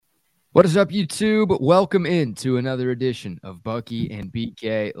What is up, YouTube? Welcome into another edition of Bucky and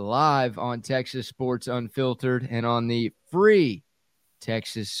BK live on Texas Sports Unfiltered and on the free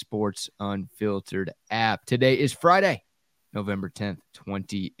Texas Sports Unfiltered app. Today is Friday, November 10th,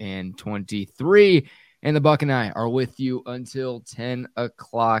 2023, and the Buck and I are with you until 10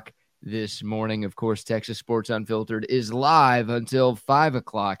 o'clock this morning. Of course, Texas Sports Unfiltered is live until 5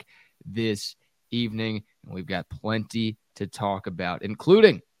 o'clock this evening, and we've got plenty to talk about,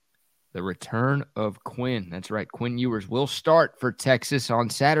 including the return of Quinn. That's right. Quinn Ewers will start for Texas on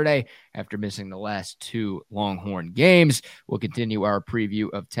Saturday after missing the last two Longhorn games. We'll continue our preview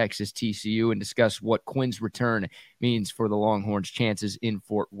of Texas TCU and discuss what Quinn's return means for the Longhorns' chances in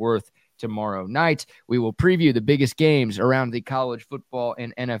Fort Worth tomorrow night. We will preview the biggest games around the college football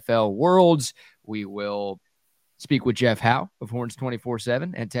and NFL worlds. We will speak with Jeff Howe of Horns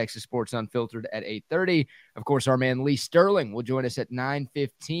 24/7 and Texas Sports Unfiltered at 8:30. Of course, our man Lee Sterling will join us at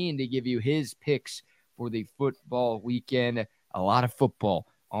 9:15 to give you his picks for the football weekend. A lot of football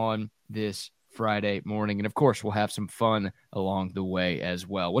on this Friday morning. And, of course, we'll have some fun along the way as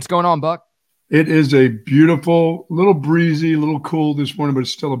well. What's going on, Buck? It is a beautiful, little breezy, a little cool this morning, but it's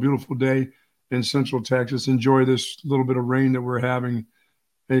still a beautiful day in Central Texas. Enjoy this little bit of rain that we're having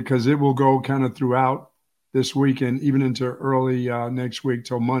because it will go kind of throughout this weekend, even into early next week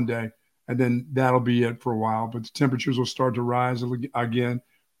till Monday. And then that'll be it for a while. But the temperatures will start to rise again.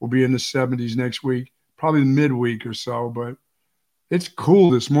 We'll be in the 70s next week, probably midweek or so. But it's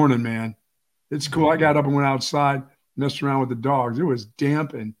cool this morning, man. It's cool. I got up and went outside, messed around with the dogs. It was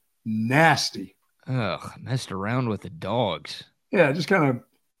damp and nasty. Ugh, messed around with the dogs. Yeah, just kind of,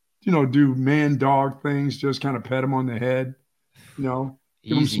 do man-dog things, just kind of pet them on the head, give them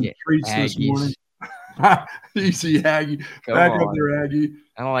some treats Aggies. This morning. Easy, Aggie. Come Back on. up there, Aggie.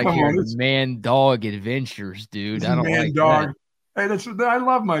 I don't like hearing man-dog adventures, dude. I don't like dog. that. Hey, I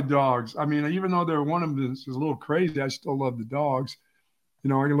love my dogs. I mean, even though they're one of them is a little crazy, I still love the dogs. I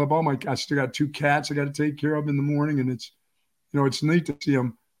love I still got two cats I got to take care of in the morning, and it's neat to see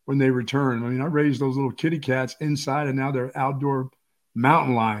them when they return. I mean, I raised those little kitty cats inside, and now they're outdoor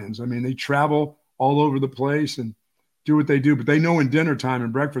mountain lions. I mean, they travel all over the place and do what they do, but they know when dinner time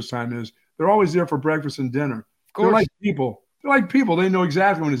and breakfast time is. They're always there for breakfast and dinner. Of course. They're like people. They know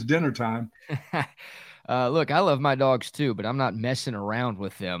exactly when it's dinner time. Look, I love my dogs too, but I'm not messing around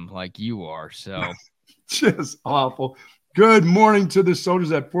with them like you are. So just awful. Good morning to the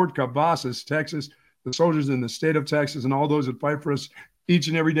soldiers at Fort Cavazos, Texas, the soldiers in the state of Texas, and all those that fight for us each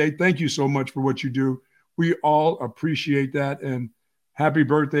and every day. Thank you so much for what you do. We all appreciate that. And happy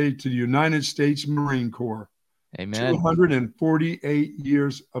birthday to the United States Marine Corps. Amen. 248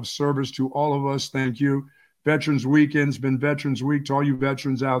 years of service to all of us. Thank you. Veterans Weekend's been Veterans Week. To all you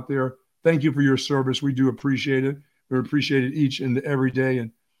veterans out there, thank you for your service. We do appreciate it. We appreciate it each and every day.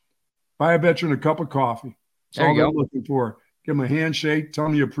 And buy a veteran a cup of coffee. That's all they're looking for. Give them a handshake. Tell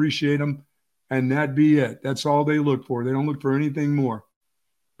them you appreciate them. And that'd be it. That's all they look for. They don't look for anything more.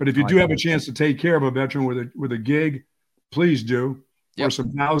 But if you do have a chance to take care of a veteran with a gig, please do. Or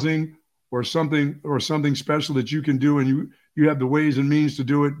some housing, or something special that you can do, and you have the ways and means to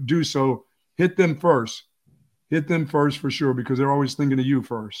do it, do so. Hit them first. Hit them first for sure, because they're always thinking of you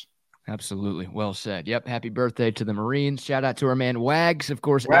first. Absolutely. Well said. Yep. Happy birthday to the Marines. Shout out to our man Wags, of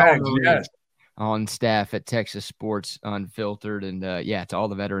course, Wags, on staff at Texas Sports Unfiltered. And to all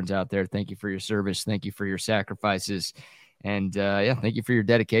the veterans out there, thank you for your service. Thank you for your sacrifices. And thank you for your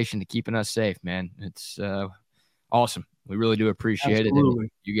dedication to keeping us safe, man. It's awesome. We really do appreciate it. And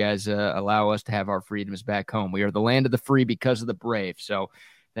you guys allow us to have our freedoms back home. We are the land of the free because of the brave. So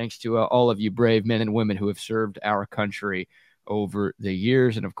thanks to all of you brave men and women who have served our country over the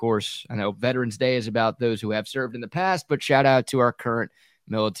years. And, of course, I know Veterans Day is about those who have served in the past, but shout out to our current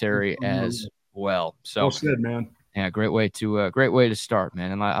military as well. So, well said, man. Yeah, great way to start,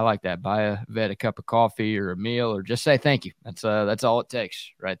 man. And I like that. Buy a vet a cup of coffee or a meal, or just say thank you. That's all it takes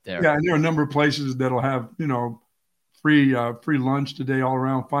right there. Yeah, and there are a number of places that'll have free lunch today all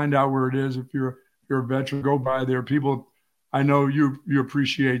around. Find out where it is. If you're a veteran, go by there. People, I know you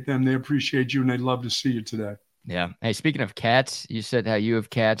appreciate them. They appreciate you, and they'd love to see you today. Yeah. Hey, speaking of cats, you said how you have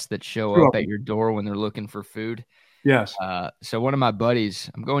cats that show up at your door when they're looking for food. Yes. So one of my buddies,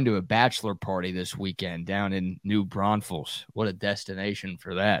 I'm going to a bachelor party this weekend down in New Braunfels. What a destination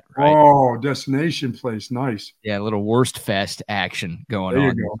for that, right? Oh, destination place. Nice. Yeah, a little Worst Fest action going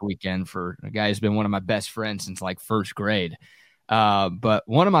on this weekend for a guy who's been one of my best friends since like first grade. But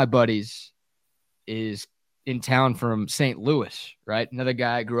one of my buddies is in town from St. Louis, right? Another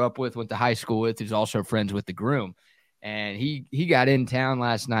guy I grew up with, went to high school with, who's also friends with the groom. And he got in town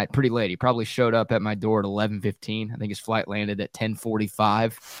last night pretty late. He probably showed up at my door at 11:15. I think his flight landed at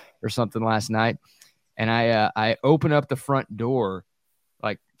 10:45. or something last night, and I open up the front door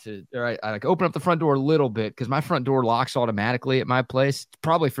I open up the front door a little bit because my front door locks automatically at my place. It's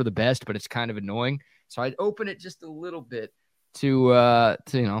probably for the best, but it's kind of annoying. So I open it just a little bit to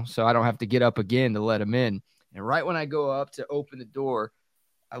so I don't have to get up again to let him in. And right when I go up to open the door,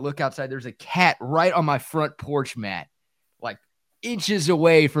 I look outside. There's a cat right on my front porch mat, like inches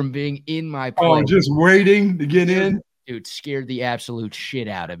away from being in my place. Oh, just waiting to get in. Dude, scared the absolute shit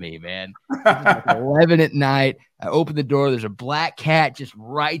out of me, man. Like 11 at night. I open the door. There's a black cat just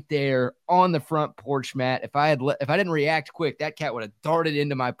right there on the front porch mat. If I didn't react quick, that cat would have darted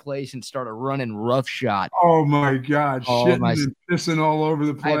into my place and started running roughshod. Oh my God, shitting and pissing all over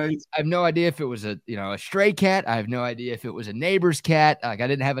the place. I have no idea if it was a stray cat. I have no idea if it was a neighbor's cat. Like I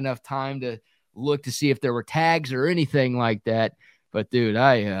didn't have enough time to look to see if there were tags or anything like that. But dude,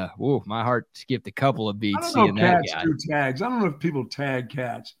 my heart skipped a couple of beats. I don't know if cats do tags. I don't know if people tag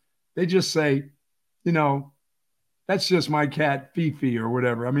cats. They just say, that's just my cat Fifi or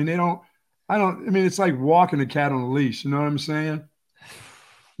whatever. I mean, it's like walking a cat on a leash. You know what I'm saying?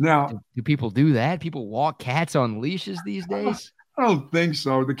 Now, do people do that? People walk cats on leashes these days? I don't think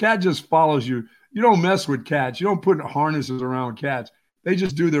so. The cat just follows you. You don't mess with cats. You don't put harnesses around cats. They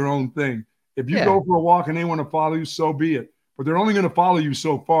just do their own thing. If you go for a walk and they want to follow you, so be it. But they're only going to follow you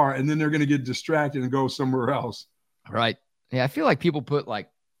so far, and then they're going to get distracted and go somewhere else. Right. Yeah, I feel like people put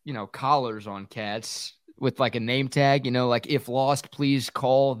collars on cats with like a name tag, like if lost, please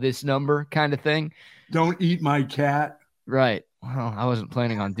call this number kind of thing. Don't eat my cat. Right. Well, I wasn't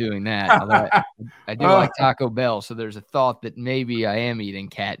planning on doing that. Although I do like Taco Bell, so there's a thought that maybe I am eating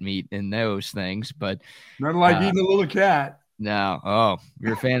cat meat in those things. But nothing like eating a little cat. No. Oh,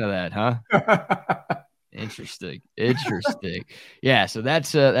 you're a fan of that, huh? Interesting. Yeah, so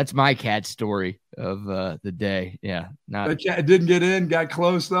that's my cat story of the day. Yeah, the cat didn't get in, got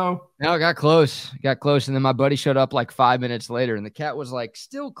close though. No, got close, and then my buddy showed up like 5 minutes later, and the cat was like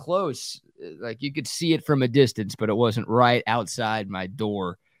still close, like you could see it from a distance, but it wasn't right outside my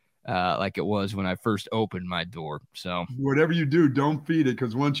door, like it was when I first opened my door. So whatever you do, don't feed it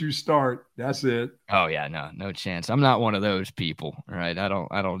because once you start, that's it. Oh yeah, no chance. I'm not one of those people, right? I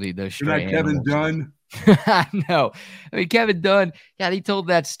don't need those stray animals. Kevin Dunn. No, I mean Kevin Dunn. Yeah, he told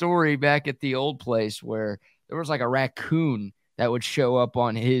that story back at the old place where there was like a raccoon that would show up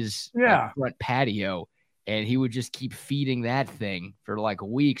on his front patio, and he would just keep feeding that thing for like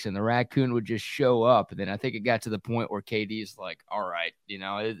weeks, and the raccoon would just show up. And then I think it got to the point where KD's like, "All right,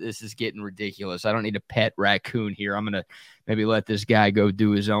 this is getting ridiculous. I don't need a pet raccoon here. I'm gonna maybe let this guy go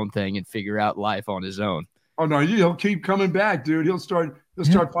do his own thing and figure out life on his own." Oh no, he'll keep coming back, dude. He'll start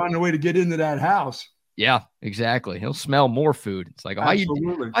finding a way to get into that house. Yeah, exactly. He'll smell more food. It's like, why you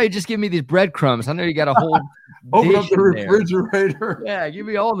just give me these breadcrumbs? I know you got a whole open up the refrigerator. Yeah, give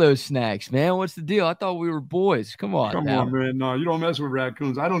me all those snacks, man. What's the deal? I thought we were boys. Come on, man. No, you don't mess with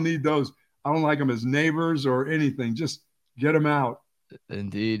raccoons. I don't need those. I don't like them as neighbors or anything. Just get them out.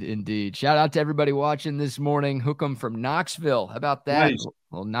 Indeed. Shout out to everybody watching this morning. Hook 'em from Knoxville. How about that? Nice.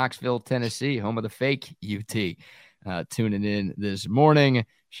 Well, Knoxville, Tennessee, home of the fake UT. Tuning in this morning.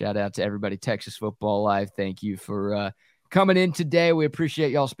 Shout out to everybody, Texas Football Live. Thank you for coming in today. We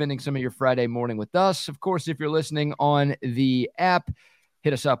appreciate y'all spending some of your Friday morning with us. Of course, if you're listening on the app,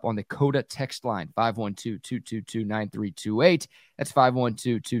 hit us up on the CODA text line, 512-222-9328. That's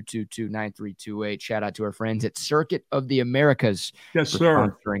 512-222-9328. Shout out to our friends at Circuit of the Americas. Yes, for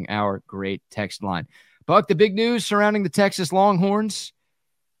sir. Sponsoring our great text line. Buck, the big news surrounding the Texas Longhorns,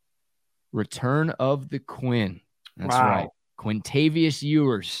 return of the Quinn. That's right. Quintavious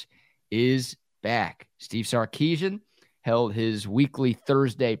Ewers is back. Steve Sarkisian held his weekly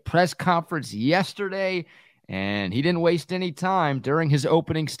Thursday press conference yesterday, and he didn't waste any time. During his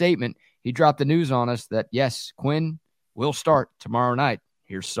opening statement, he dropped the news on us that, yes, Quinn will start tomorrow night.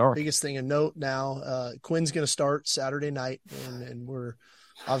 Here's Sark. Biggest thing to note now, Quinn's going to start Saturday night, and we're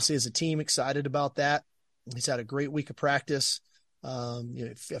obviously as a team excited about that. He's had a great week of practice.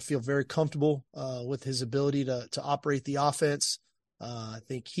 I feel very comfortable with his ability to operate the offense. I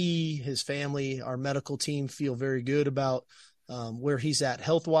think his family, our medical team feel very good about where he's at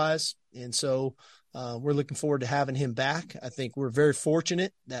health-wise. And so we're looking forward to having him back. I think we're very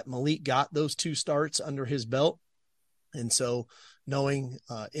fortunate that Malik got those 2 starts under his belt. And so knowing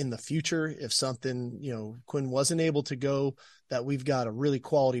in the future, if something, Quinn wasn't able to go, that we've got a really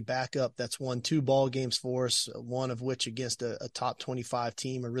quality backup that's won 2 ball games for us, one of which against a top 25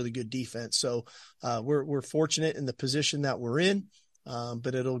 team, a really good defense. So we're fortunate in the position that we're in,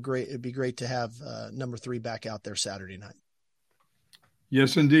 but it'd be great to have number 3 back out there Saturday night.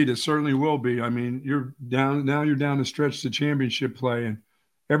 Yes, indeed. It certainly will be. I mean, you're down to stretch the championship play.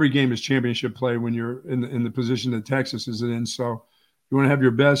 every game is championship play when you're in the position that Texas is in. So you want to have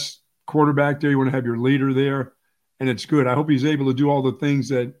your best quarterback there. You want to have your leader there, and it's good. I hope he's able to do all the things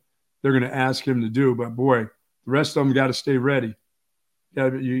that they're going to ask him to do. But boy, the rest of them got to stay ready.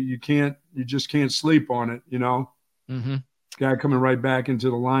 You just can't sleep on it. Mm-hmm. Guy coming right back into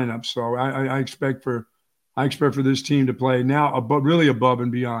the lineup. So I expect for this team to play now, really above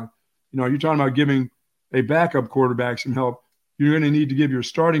and beyond. You're talking about giving a backup quarterback some help. You're going to need to give your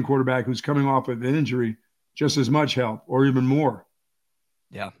starting quarterback who's coming off of an injury just as much help or even more.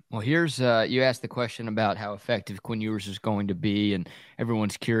 Yeah. Well, here's you asked the question about how effective Quinn Ewers is going to be, and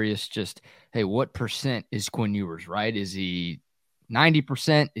everyone's curious just, hey, what percent is Quinn Ewers, right? Is he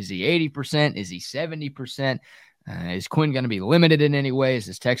 90%? Is he 80%? Is he 70%? Is Quinn going to be limited in any way? Is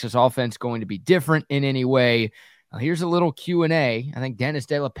this Texas offense going to be different in any way? Here's a little Q&A. I think Dennis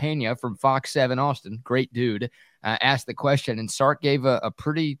De La Pena from Fox 7 Austin, great dude, asked the question, and Sark gave a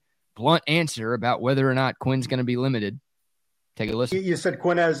pretty blunt answer about whether or not Quinn's going to be limited. Take a listen. You said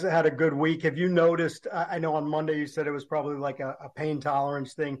Quinn has had a good week. Have you noticed, I know on Monday you said it was probably like a pain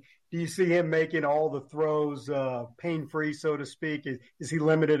tolerance thing. Do you see him making all the throws pain-free, so to speak? Is he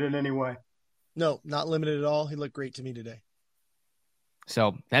limited in any way? No, not limited at all. He looked great to me today.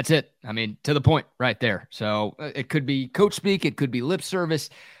 So that's it. I mean, to the point right there. So it could be coach speak. It could be lip service.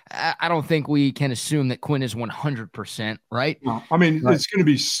 I don't think we can assume that Quinn is 100%, right? No, I mean, it's going to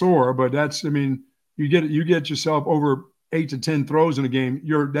be sore, but you get yourself over 8 to 10 throws in a game,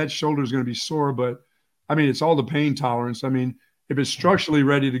 that shoulder is going to be sore. But I mean, it's all the pain tolerance. I mean, if it's structurally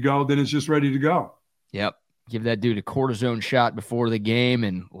ready to go, then it's just ready to go. Yep. Give that dude a cortisone shot before the game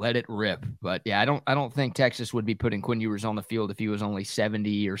and let it rip. But yeah, I don't think Texas would be putting Quinn Ewers on the field if he was only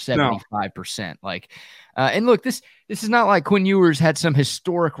 70 or 75%. No. And look, this is not like Quinn Ewers had some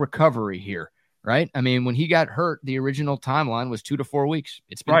historic recovery here, right? I mean, when he got hurt, the original timeline was 2 to 4 weeks.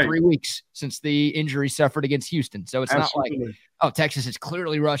 It's been 3 weeks since the injury suffered against Houston. So it's Absolutely. Not like, oh, Texas is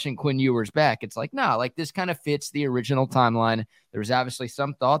clearly rushing Quinn Ewers back. It's like, no, this kind of fits the original timeline. There's obviously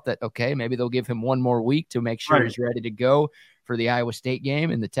some thought that, okay, maybe they'll give him one more week to make sure he's ready to go for the Iowa State game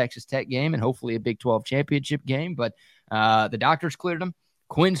and the Texas Tech game and hopefully a Big 12 championship game. But the doctors cleared him.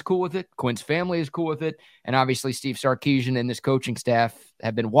 Quinn's cool with it. Quinn's family is cool with it. And obviously Steve Sarkisian and this coaching staff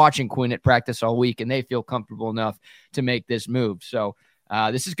have been watching Quinn at practice all week, and they feel comfortable enough to make this move. So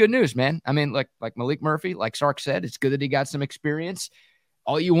this is good news, man. I mean, like Malik Murphy, like Sark said, it's good that he got some experience.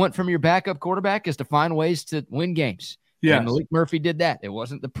 All you want from your backup quarterback is to find ways to win games. Yeah, Malik Murphy did that. It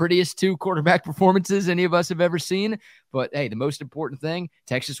wasn't the prettiest 2 quarterback performances any of us have ever seen, but hey, the most important thing,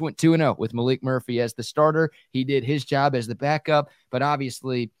 Texas went 2-0 with Malik Murphy as the starter. He did his job as the backup, but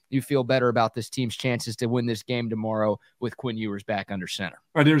obviously you feel better about this team's chances to win this game tomorrow with Quinn Ewers back under center.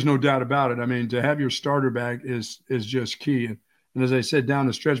 There's no doubt about it. I mean, to have your starter back is just key. And as I said, down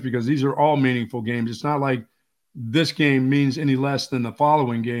the stretch, because these are all meaningful games. It's not like this game means any less than the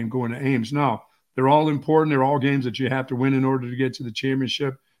following game going to Ames. No. They're all important. They're all games that you have to win in order to get to the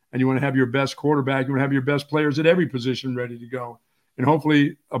championship. And you want to have your best quarterback. You want to have your best players at every position ready to go. And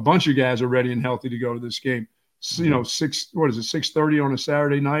hopefully a bunch of guys are ready and healthy to go to this game. So, 6:30 on a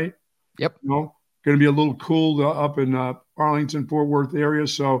Saturday night? Yep. Going to be a little cool up in Arlington, Fort Worth area.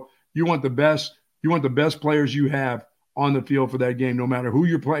 So you want the best players you have on the field for that game, no matter who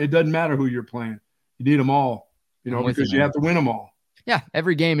you're playing. It doesn't matter who you're playing. You need them all, because you have to win them all. Yeah,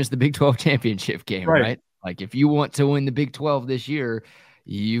 every game is the Big 12 championship game, right? Like if you want to win the Big 12 this year,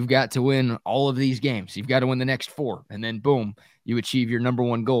 you've got to win all of these games. You've got to win the next 4, and then boom, you achieve your number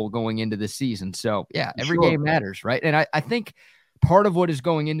 1 goal going into the season. So yeah, every game matters, right? And I think part of what is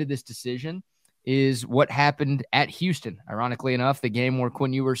going into this decision is what happened at Houston. Ironically enough, the game where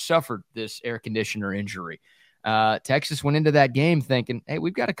Quinn Ewers suffered this air conditioner injury. Texas went into that game thinking, hey,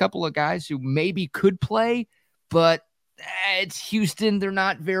 we've got a couple of guys who maybe could play, but it's Houston. They're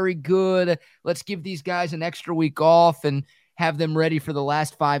not very good. Let's give these guys an extra week off and have them ready for the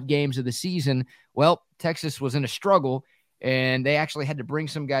last 5 games of the season. Well, Texas was in a struggle, and they actually had to bring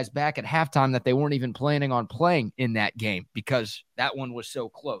some guys back at halftime that they weren't even planning on playing in that game because that one was so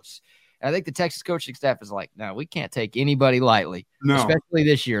close. And I think the Texas coaching staff is like, no, we can't take anybody lightly, especially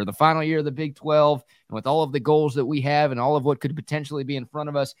this year, the final year of the Big 12, and with all of the goals that we have and all of what could potentially be in front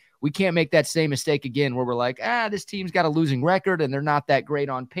of us, we can't make that same mistake again where we're like, this team's got a losing record and they're not that great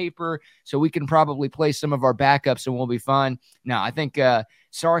on paper, so we can probably play some of our backups and we'll be fine. Now, I think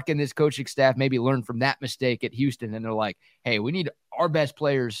Sark and his coaching staff maybe learned from that mistake at Houston, and they're like, hey, we need our best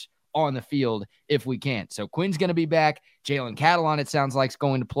players on the field if we can. So Quinn's going to be back. Jalen Catalon, it sounds like, is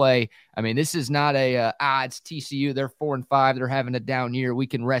going to play. I mean, this is not it's TCU. They're 4-5. They're having a down year. We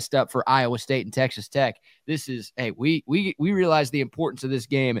can rest up for Iowa State and Texas Tech. This is, hey, we realize the importance of this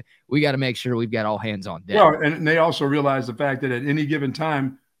game. We got to make sure we've got all hands on deck. Well, and they also realize the fact that at any given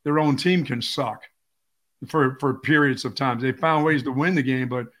time, their own team can suck for periods of time. They found ways to win the game,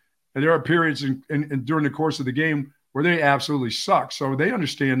 but there are periods during the course of the game where they absolutely suck. So they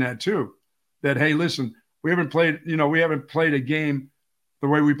understand that too, that, hey, listen, we haven't played a game the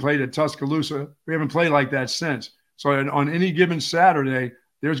way we played at Tuscaloosa. We haven't played like that since. So on any given Saturday,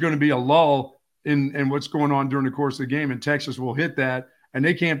 there's going to be a lull in what's going on during the course of the game, and Texas will hit that, and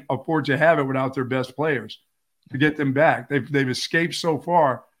they can't afford to have it without their best players to get them back. They've escaped so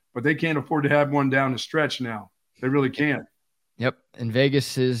far, but they can't afford to have one down the stretch now. They really can't. Yep, and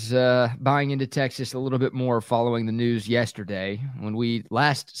Vegas is buying into Texas a little bit more following the news yesterday. When we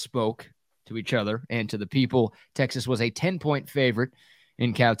last spoke to each other and to the people, Texas was a 10-point favorite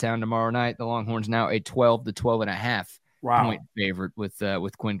in Cowtown tomorrow night. The Longhorns now a 12 to 12.5 point favorite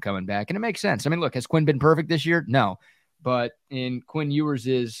with Quinn coming back, and it makes sense. I mean, look, has Quinn been perfect this year? No, but in Quinn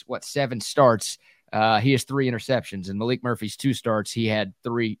Ewers' 7 starts, he has 3 interceptions. In Malik Murphy's 2 starts, he had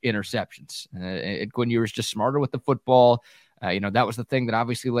 3 interceptions. And Quinn Ewers just smarter with the football. That was the thing that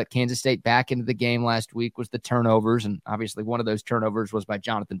obviously let Kansas State back into the game last week was the turnovers. And obviously one of those turnovers was by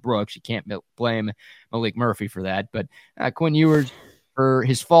Jonathan Brooks. You can't blame Malik Murphy for that. But Quinn Ewers, for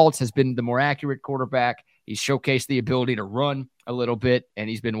his faults, has been the more accurate quarterback. He's showcased the ability to run a little bit, and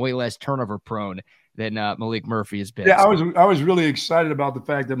he's been way less turnover prone than Malik Murphy has been. Yeah, I was really excited about the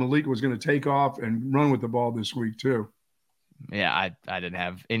fact that Malik was going to take off and run with the ball this week too. Yeah, I didn't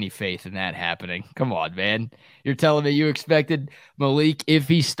have any faith in that happening. Come on, man. You're telling me you expected Malik, if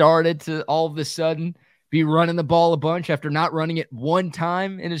he started, to all of a sudden be running the ball a bunch after not running it one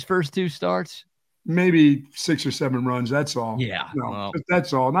time in his first 2 starts? Maybe 6 or 7 runs, that's all. Yeah.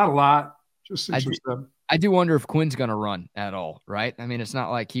 That's all. Not a lot, just 6 or 7. I do wonder if Quinn's going to run at all, right? I mean, it's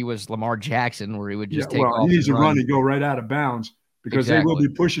not like he was Lamar Jackson where he would just take off. He needs to run and go right out of bounds because They will be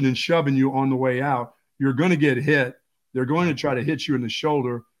pushing and shoving you on the way out. You're going to get hit. They're going to try to hit you in the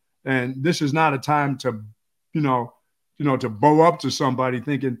shoulder. And this is not a time to, to bow up to somebody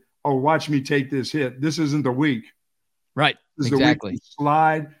thinking, oh, watch me take this hit. This isn't the week. Right. This is exactly. The week to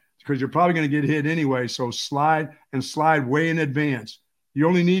slide because you're probably going to get hit anyway. So slide way in advance. You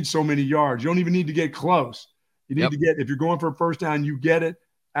only need so many yards. You don't even need to get close. You need to if you're going for a first down, you get it.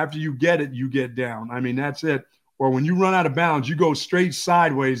 After you get it, you get down. I mean, that's it. Or when you run out of bounds, you go straight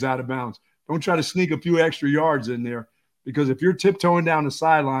sideways out of bounds. Don't try to sneak a few extra yards in there because if you're tiptoeing down the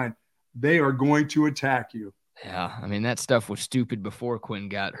sideline, they are going to attack you. Yeah, I mean, that stuff was stupid before Quinn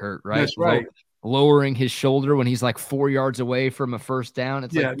got hurt, right? That's right. Lowering his shoulder when he's like 4 yards away from a first down.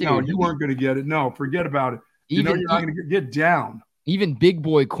 It's like, dude, no, you weren't going to get it. No, forget about it. You're not going to get down. Even big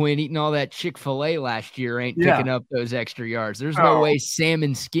boy Quinn eating all that Chick-fil-A last year ain't picking up those extra yards. There's no way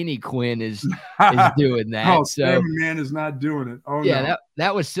Salmon Skinny Quinn is doing that. No, so, Salmon Man is not doing it. Oh, yeah, no.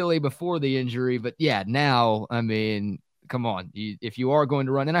 that was silly before the injury. But, yeah, now, I mean, come on. If you are going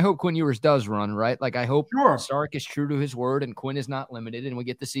to run, and I hope Quinn Ewers does run, right? Like, I hope Sark is true to his word and Quinn is not limited, and we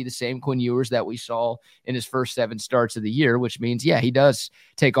get to see the same Quinn Ewers that we saw in his first 7 starts of the year, which means, yeah, he does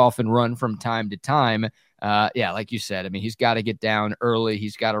take off and run from time to time. Like you said, I mean, he's got to get down early.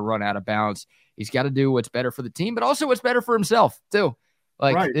 He's got to run out of bounds. He's got to do what's better for the team, but also what's better for himself too.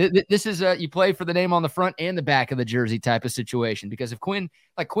 Like this is you play for the name on the front and the back of the jersey type of situation, because if Quinn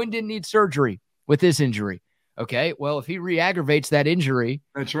didn't need surgery with this injury. Okay. Well, if he re-aggravates that injury,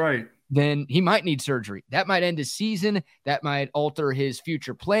 that's right, then he might need surgery. That might end his season. That might alter his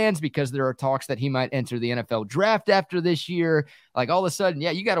future plans because there are talks that he might enter the NFL draft after this year. Like all of a sudden,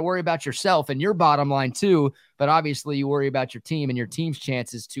 you got to worry about yourself and your bottom line too. But obviously you worry about your team and your team's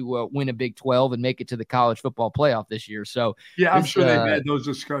chances to win a Big 12 and make it to the college football playoff this year. So yeah, I'm sure they've had those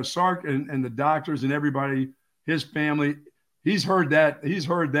discussions. Sark and the doctors and everybody, his family, he's heard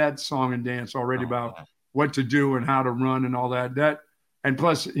that song and dance already about what to do and how to run and all that. And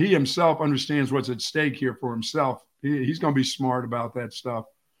plus, he himself understands what's at stake here for himself. He's going to be smart about that stuff.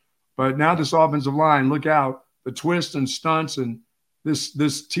 But now this offensive line, look out. The twists and stunts and this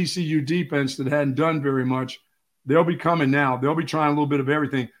TCU defense that hadn't done very much, they'll be coming now. They'll be trying a little bit of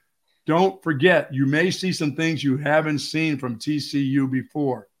everything. Don't forget, you may see some things you haven't seen from TCU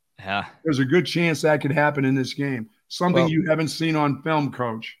before. Yeah. There's a good chance that could happen in this game. Something you haven't seen on film,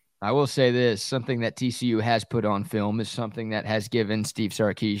 Coach. I will say this, something that TCU has put on film is something that has given Steve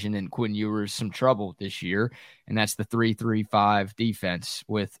Sarkisian and Quinn Ewers some trouble this year, and that's the 3-3-5 defense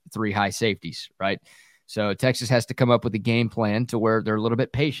with 3 high safeties, right? So Texas has to come up with a game plan to where they're a little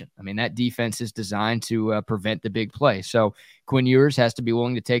bit patient. I mean, that defense is designed to prevent the big play. So Quinn Ewers has to be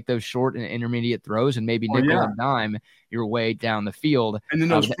willing to take those short and intermediate throws and maybe nickel and dime your way down the field. And then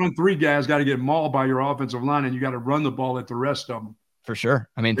those front three guys got to get mauled by your offensive line, and you got to run the ball at the rest of them. For sure.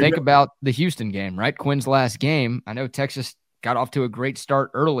 I mean, think about the Houston game, right? Quinn's last game. I know Texas got off to a great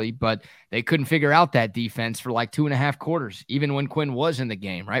start early, but they couldn't figure out that defense for like 2.5 quarters, even when Quinn was in the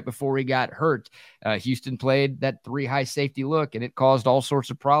game. Right before he got hurt, Houston played that 3 high safety look, and it caused all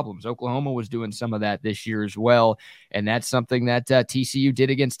sorts of problems. Oklahoma was doing some of that this year as well, and that's something that TCU did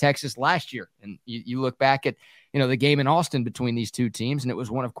against Texas last year. And you look back at the game in Austin between these two teams, and it was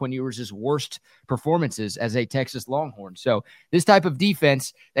one of Quinn Ewers' worst performances as a Texas Longhorn. So this type of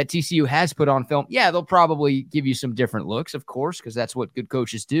defense that TCU has put on film, they'll probably give you some different looks, of course, because that's what good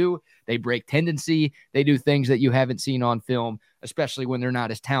coaches do. They break tendency. They do things that you haven't seen on film, especially when they're not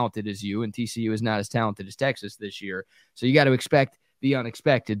as talented as you, and TCU is not as talented as Texas this year. So you got to expect the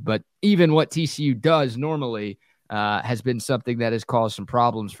unexpected. But even what TCU does normally has been something that has caused some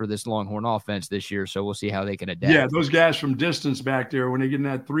problems for this Longhorn offense this year. So we'll see how they can adapt. Yeah, those guys from distance back there, when they get in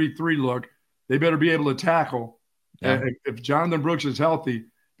that 3-3 look, they better be able to tackle. Yeah. If Jonathan Brooks is healthy,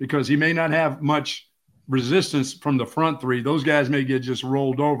 because he may not have much resistance from the front three, those guys may get just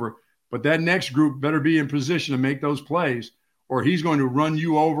rolled over. But that next group better be in position to make those plays, or he's going to run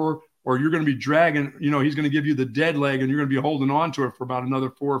you over, or you're going to be dragging, he's going to give you the dead leg, and you're going to be holding on to it for about another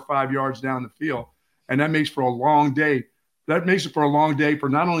 4 or 5 yards down the field. And that makes for a long day. That makes it for a long day for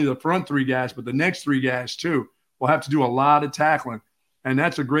not only the front 3 guys, but the next 3 guys too. We'll have to do a lot of tackling. And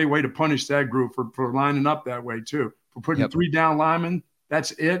that's a great way to punish that group for lining up that way too. For putting 3 down linemen,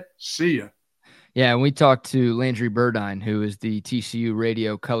 that's it. See ya. Yeah, and we talked to Landry Burdine, who is the TCU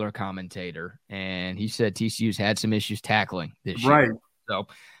radio color commentator, and he said TCU's had some issues tackling this year. Right. So,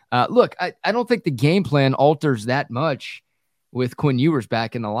 look, I don't think the game plan alters that much with Quinn Ewers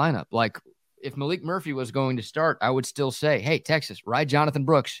back in the lineup. Like, if Malik Murphy was going to start, I would still say, hey, Texas, ride Jonathan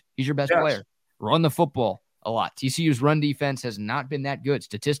Brooks. He's your best player. Run the football a lot. TCU's run defense has not been that good.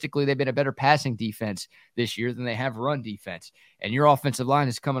 Statistically, they've been a better passing defense this year than they have run defense. And your offensive line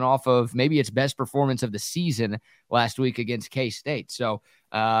is coming off of maybe its best performance of the season last week against K-State. So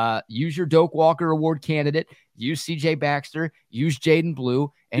use your Doak Walker Award candidate, use CJ Baxter, use Jaden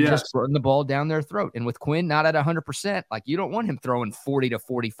Blue, and just run the ball down their throat. And with Quinn not at 100%, like, you don't want him throwing 40 to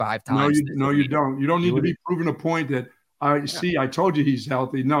 45 times. No, you don't. You don't need to be proving a point that I told you he's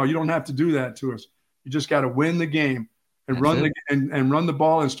healthy. No, you don't have to do that to us. You just got to win the game and run the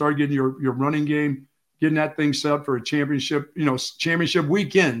ball and start getting your running game, getting that thing set up for a championship. Championship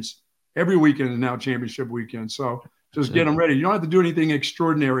weekends. Every weekend is now championship weekend. So just get them ready. You don't have to do anything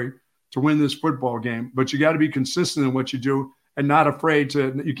extraordinary to win this football game, but you got to be consistent in what you do and not afraid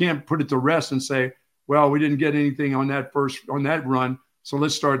to. You can't put it to rest and say, well, we didn't get anything on that run, so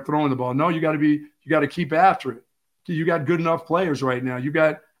let's start throwing the ball. No, you got to keep after it. You got good enough players right now.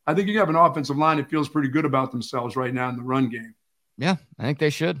 I think you have an offensive line that feels pretty good about themselves right now in the run game. Yeah, I think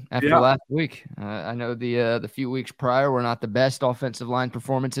they should after last week. I know the few weeks prior were not the best offensive line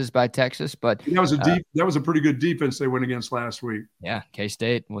performances by Texas, but that was a pretty good defense they went against last week. Yeah,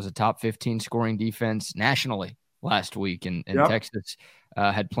 K-State was a top 15 scoring defense nationally last week, and Texas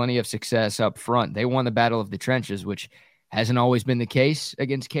had plenty of success up front. They won the battle of the trenches, which hasn't always been the case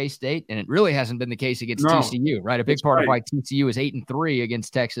against K-State, and it really hasn't been the case against TCU, right? A big part of why TCU is 8-3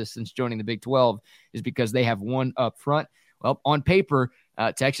 against Texas since joining the Big 12 is because they have won up front. Well, on paper,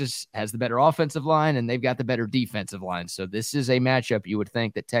 Texas has the better offensive line, and they've got the better defensive line. So this is a matchup you would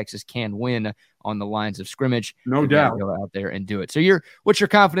think that Texas can win on the lines of scrimmage. No doubt. Go out there and do it. So what's your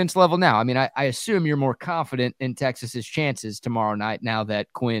confidence level now? I mean, I assume you're more confident in Texas's chances tomorrow night now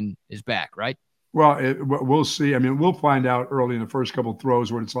that Quinn is back, right? Well, we'll see. I mean, we'll find out early in the first couple of throws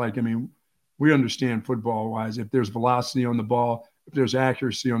what it's like. I mean, we understand football-wise, if there's velocity on the ball, if there's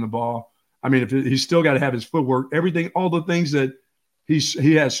accuracy on the ball. I mean, if he's still got to have his footwork, everything, all the things that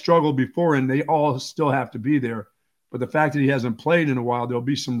he has struggled before, and they all still have to be there. But the fact that he hasn't played in a while, there'll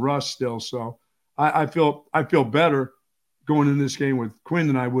be some rust still. So I feel better going in this game with Quinn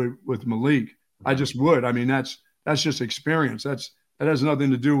than I would with Malik. I just would. I mean, that's just experience. That has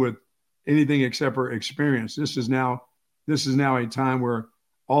nothing to do with anything except for experience. This is now a time where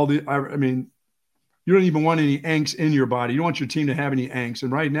I mean, you don't even want any angst in your body. You don't want your team to have any angst.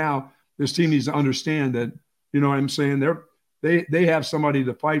 And right now, this team needs to understand that, you know what I'm saying? They have somebody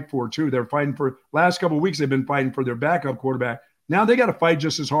to fight for too. They're fighting for last couple of weeks. They've been fighting for their backup quarterback. Now they got to fight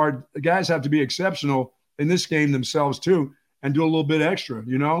just as hard. The guys have to be exceptional in this game themselves too, and do a little bit extra,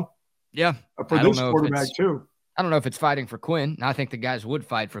 you know? Yeah. For this quarterback too. I don't know if it's fighting for Quinn. I think the guys would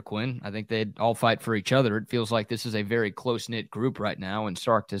fight for Quinn. I think they'd all fight for each other. It feels like this is a very close-knit group right now, and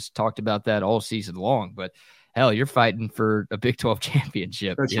Sark has talked about that all season long. But, hell, you're fighting for a Big 12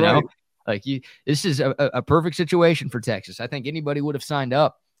 championship. That's you right. know? Like, this is a perfect situation for Texas. I think anybody would have signed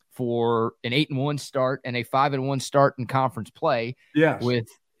up for an 8-1 start and a 5-1 start in conference play with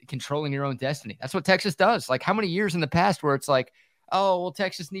controlling your own destiny. That's what Texas does. Like, how many years in the past where it's like, oh, well,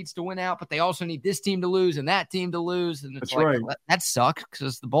 Texas needs to win out, but they also need this team to lose and that team to lose. And it's that sucks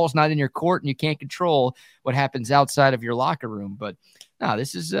because the ball's not in your court and you can't control what happens outside of your locker room. But no,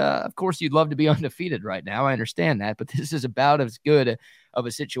 this is, of course, you'd love to be undefeated right now. I understand that, but this is about as good of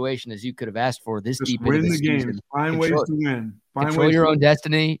a situation as you could have asked for this deep into the season. Find ways to win. Control your own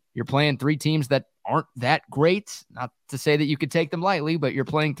destiny. You're playing 3 teams that aren't that great. Not to say that you could take them lightly, but you're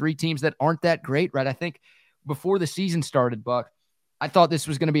playing 3 teams that aren't that great, right? I think before the season started, Buck, I thought this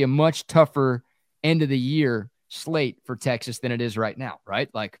was going to be a much tougher end of the year slate for Texas than it is right now, right?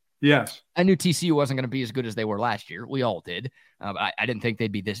 Like, yes, I knew TCU wasn't going to be as good as they were last year. We all did. I didn't think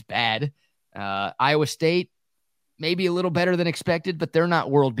they'd be this bad. Iowa State, maybe a little better than expected, but they're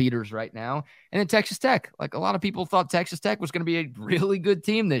not world beaters right now. And then Texas Tech, like a lot of people thought Texas Tech was going to be a really good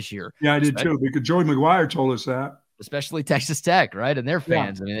team this year. Yeah, I did too, because Joey McGuire told us that. Especially Texas Tech, right? And their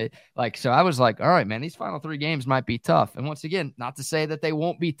fans. Yeah. I mean, so I was like, all right, man, these final 3 games might be tough. And once again, not to say that they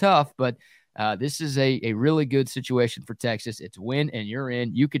won't be tough, but this is a really good situation for Texas. It's win and you're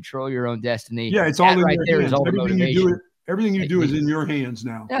in. You control your own destiny. Yeah, it's all in right your there. Hands. Is all everything the motivation. Everything you do is in your hands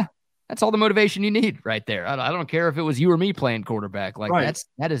now. Yeah, that's all the motivation you need right there. I don't care if it was you or me playing quarterback. Like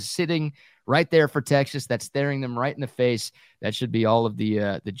that is sitting right there for Texas. That's staring them right in the face. That should be all of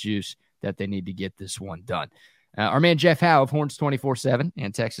the juice that they need to get this one done. Our man Jeff Howe of Horns 24/7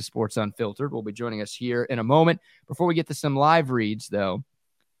 and Texas Sports Unfiltered will be joining us here in a moment. Before we get to some live reads, though,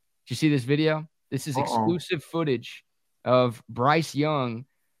 did you see this video? This is exclusive footage of Bryce Young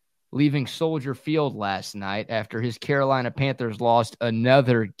leaving Soldier Field last night after his Carolina Panthers lost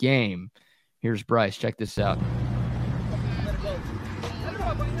another game. Here's Bryce. Check this out.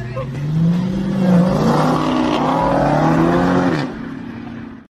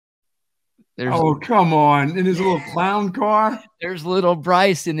 Come on. In his little clown car? There's little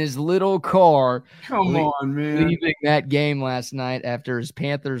Bryce in his little car. Come on, man. Leaving that game last night after his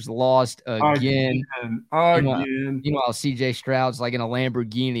Panthers lost again. Meanwhile, CJ Stroud's like in a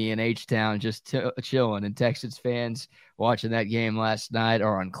Lamborghini in H-Town just chilling. And Texas fans watching that game last night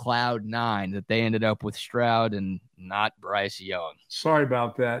are on cloud 9 that they ended up with Stroud and not Bryce Young. Sorry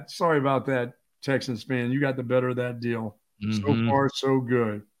about that, Texans fan. You got the better of that deal. Mm-hmm. So far, so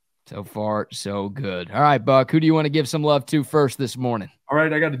good. So far, so good. All right, Buck, who do you want to give some love to first this morning? All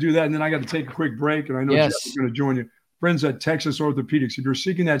right, I got to do that, and then I got to take a quick break, and I know Jeff is going to join you. Friends at Texas Orthopedics, if you're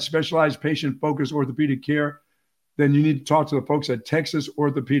seeking that specialized patient-focused orthopedic care, then you need to talk to the folks at Texas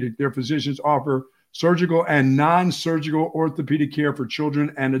Orthopedic. Their physicians offer surgical and non-surgical orthopedic care for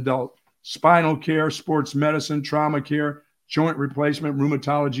children and adults, spinal care, sports medicine, trauma care, joint replacement,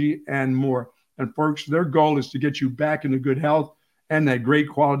 rheumatology, and more. And folks, their goal is to get you back into good health and that great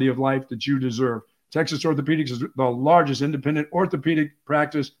quality of life that you deserve. Texas Orthopedics is the largest independent orthopedic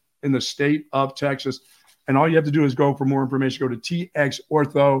practice in the state of Texas. And all you have to do is go for more information. Go to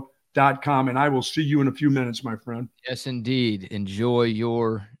txortho.com, and I will see you in a few minutes, my friend. Yes, indeed. Enjoy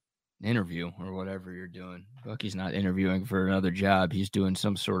your interview or whatever you're doing. Bucky's not interviewing for another job. He's doing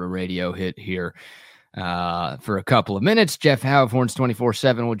some sort of radio hit here for a couple of minutes. Jeff Howe of Horns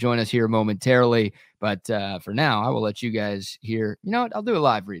 24/7 will join us here momentarily. But for now, I will let you guys hear. You know what? I'll do a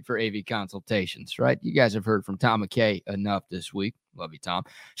live read for AV Consultations, right? You guys have heard from Tom McKay enough this week. Love you, Tom.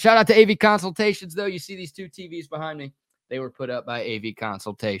 Shout out to AV Consultations, though. You see these 2 TVs behind me? They were put up by AV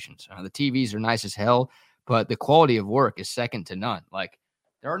Consultations. The TVs are nice as hell, but the quality of work is second to none. Like,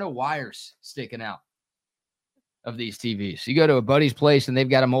 there are no wires sticking out of these TVs. You go to a buddy's place and they've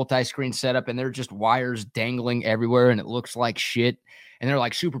got a multi-screen setup and they're just wires dangling everywhere and it looks like shit. And they're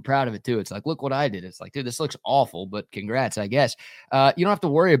like super proud of it too. It's like, look what I did. It's like, dude, this looks awful, but congrats, I guess. You don't have to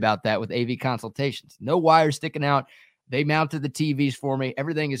worry about that with AV Consultations. No wires sticking out. They mounted the TVs for me.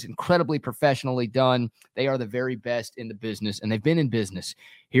 Everything is incredibly professionally done. They are the very best in the business, and they've been in business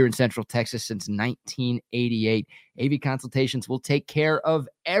here in Central Texas since 1988. AV Consultations will take care of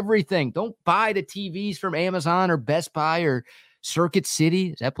everything. Don't buy the TVs from Amazon or Best Buy or Circuit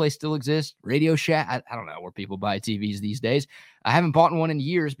City. Does that place still exist? Radio Shack? I don't know where people buy TVs these days. I haven't bought one in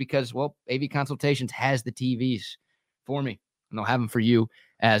years because, well, AV Consultations has the TVs for me, and they'll have them for you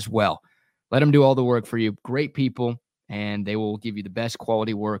as well. Let them do all the work for you. Great people. And they will give you the best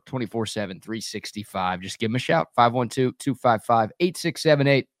quality work 24/7, 365. Just give them a shout,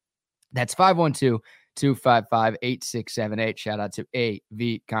 512-255-8678. That's 255-8678. Shout out to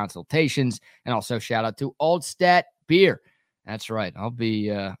AV Consultations, and also shout out to Altstat Beer. That's right. I'll be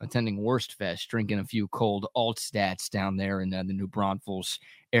attending Worst Fest, drinking a few cold Altstats down there in the New Braunfels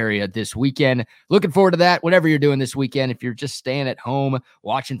area this weekend. Looking forward to that. Whatever you're doing this weekend, if you're just staying at home,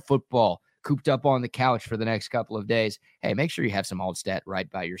 watching football, cooped up on the couch for the next couple of days, hey, make sure you have some Altstat right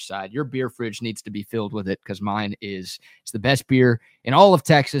by your side. Your beer fridge needs to be filled with it, because mine is. It's the best beer in all of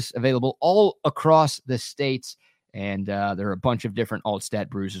Texas, available all across the states. And there are a bunch of different Altstat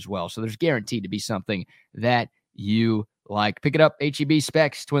brews as well. So there's guaranteed to be something that you like. Pick it up, HEB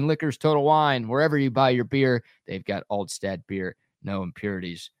Specs, Twin Liquors, Total Wine, wherever you buy your beer, they've got Altstat beer. No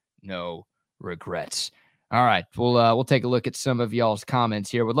impurities, no regrets. All right, we'll take a look at some of y'all's comments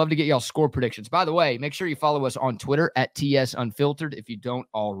here. Would love to get y'all score predictions. By the way, make sure you follow us on Twitter at TS Unfiltered if you don't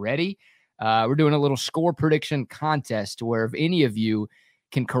already. We're doing a little score prediction contest where if any of you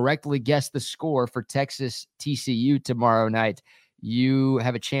can correctly guess the score for Texas TCU tomorrow night, you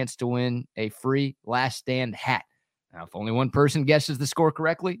have a chance to win a free Last Stand hat. Now, if only one person guesses the score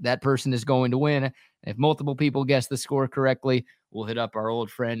correctly, that person is going to win. If multiple people guess the score correctly, we'll hit up our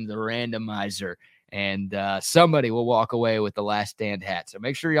old friend, the randomizer, and somebody will walk away with the Last Stand hat. So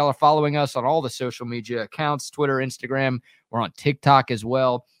make sure y'all are following us on all the social media accounts, Twitter, Instagram. We're on TikTok as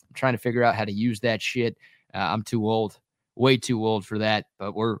well. I'm trying to figure out how to use that shit. I'm too old, way too old for that,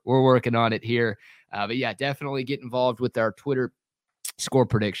 but we're working on it here. But yeah, definitely get involved with our Twitter score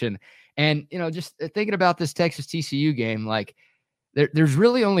prediction. And, just thinking about this Texas TCU game, like there's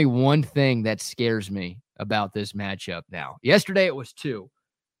really only one thing that scares me about this matchup now. Yesterday it was two.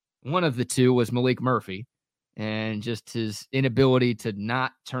 One of the two was Malik Murphy and just his inability to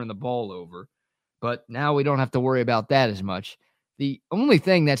not turn the ball over. But now we don't have to worry about that as much. The only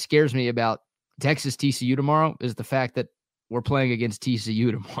thing that scares me about Texas TCU tomorrow is the fact that we're playing against TCU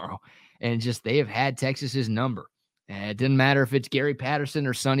tomorrow. And just they have had Texas's number. And it didn't matter if it's Gary Patterson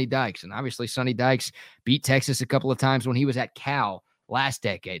or Sonny Dykes. And obviously Sonny Dykes beat Texas a couple of times when he was at Cal last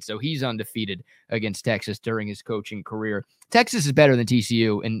decade. So he's undefeated against Texas during his coaching career. Texas is better than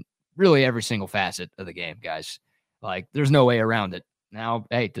TCU in really every single facet of the game, guys. Like, there's no way around it. Now,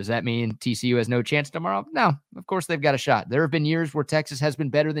 hey, does that mean TCU has no chance tomorrow? No, of course they've got a shot. There have been years where Texas has been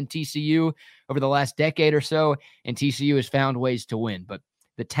better than TCU over the last decade or so, and TCU has found ways to win. But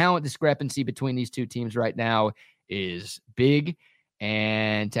the talent discrepancy between these two teams right now is big,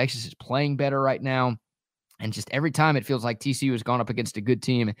 and Texas is playing better right now. And just every time it feels like TCU has gone up against a good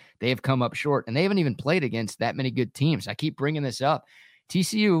team, they have come up short, and they haven't even played against that many good teams. I keep bringing this up.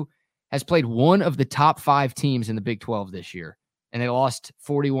 TCU has played one of the top 5 teams in the Big 12 this year, and they lost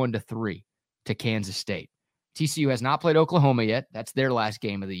 41-3 to Kansas State. TCU has not played Oklahoma yet. That's their last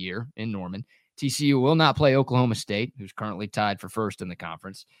game of the year in Norman. TCU will not play Oklahoma State, who's currently tied for first in the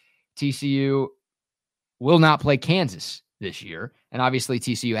conference. TCU will not play Kansas this year, and obviously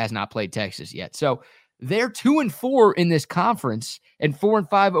TCU has not played Texas yet. So they're 2-4 in this conference and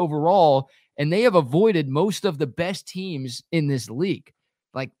 4-5 overall, and they have avoided most of the best teams in this league.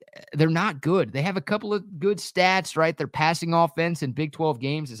 Like, they're not good. They have a couple of good stats, right? Their passing offense in Big 12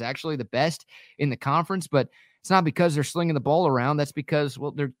 games is actually the best in the conference, but it's not because they're slinging the ball around. That's because,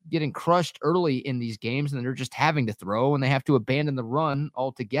 well, they're getting crushed early in these games, and they're just having to throw, and they have to abandon the run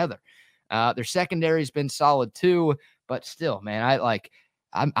altogether. Their secondary has been solid too, but still, man,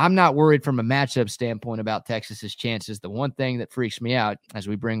 I'm not worried from a matchup standpoint about Texas's chances. The one thing that freaks me out, as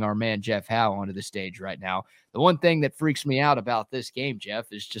we bring our man Jeff Howe onto the stage right now, the one thing that freaks me out about this game,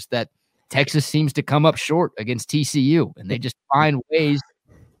 Jeff, is just that Texas seems to come up short against TCU, and they just find ways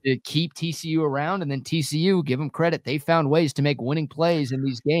to keep TCU around, and then TCU, give them credit, they found ways to make winning plays in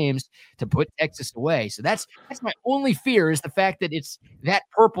these games to put Texas away. So that's my only fear, is the fact that it's that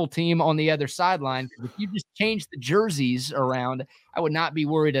purple team on the other sideline. If you just change the jerseys around, I would not be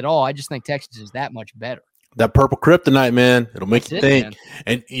worried at all. I just think Texas is that much better. That purple kryptonite, man, it'll make That's you it, think. Man.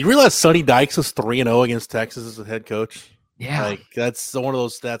 And you realize Sonny Dykes is 3-0 against Texas as a head coach? Yeah. Like, that's one of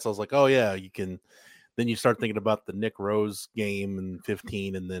those stats I was like, oh, yeah, you can. Then you start thinking about the Nick Rose game in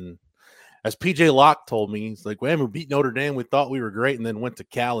 15, and then as PJ Locke told me, he's like, man, we beat Notre Dame. We thought we were great, and then went to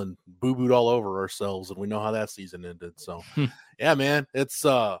Cal and boo-booed all over ourselves, and we know how that season ended. So, yeah, man, it's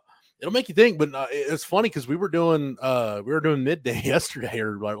it'll make you think. But it's funny because we were doing midday yesterday,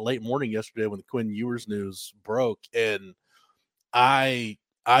 or late morning yesterday, when the Quinn Ewers news broke, and I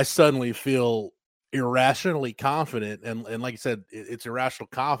suddenly feel irrationally confident, and like I said, it's irrational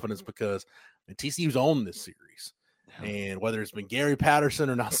confidence because TCU's owned this series. And whether it's been Gary Patterson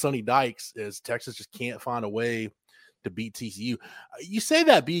or not Sonny Dykes, is Texas just can't find a way to beat TCU. You say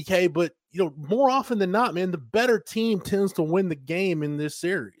that, BK, but more often than not, man, the better team tends to win the game in this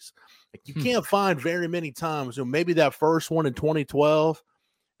series. Like, you can't find very many times. Maybe that first one in 2012,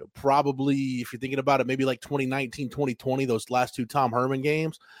 probably, if you're thinking about it, maybe like 2019, 2020, those last 2 Tom Herman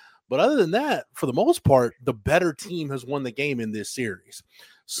games. But other than that, for the most part, the better team has won the game in this series.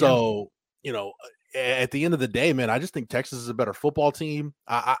 So, at the end of the day, man, I just think Texas is a better football team.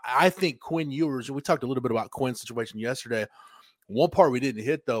 I think Quinn Ewers, we talked a little bit about Quinn's situation yesterday. One part we didn't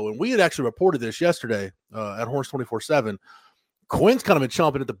hit, though, and we had actually reported this yesterday at Horns 24/7. Quinn's kind of been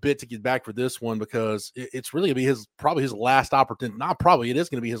chomping at the bit to get back for this one because it's really going to be probably his last opportunity. Not probably, it is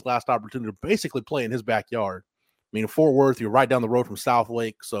going to be his last opportunity to basically play in his backyard. I mean, in Fort Worth, you're right down the road from South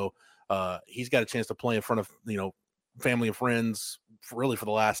Lake, so he's got a chance to play in front of family and friends really for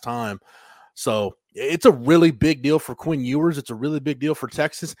the last time. So it's a really big deal for Quinn Ewers. It's a really big deal for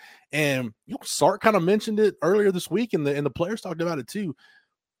Texas. And Sark kind of mentioned it earlier this week, and the players talked about it too.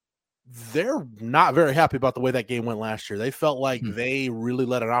 They're not very happy about the way that game went last year. They felt like they really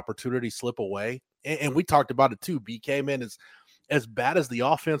let an opportunity slip away. And we talked about it too. BK, man, is as bad as the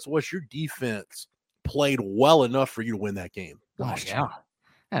offense was, your defense played well enough for you to win that game last year.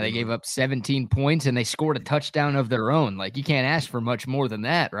 Yeah, they gave up 17 points and they scored a touchdown of their own. Like, you can't ask for much more than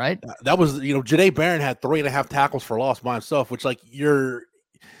that, right? That was, Janae Barron had 3.5 tackles for loss by himself, which, like, your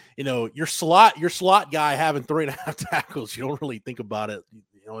slot guy having 3.5 tackles, you don't really think about it,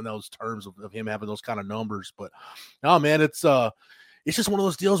 in those terms of him having those kind of numbers. But no, man, it's just one of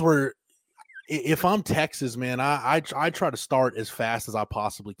those deals where if I'm Texas, man, I try to start as fast as I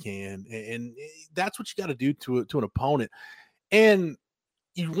possibly can, and that's what you got to do to an opponent. And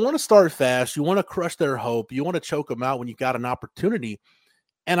you want to start fast. You want to crush their hope. You want to choke them out when you got an opportunity.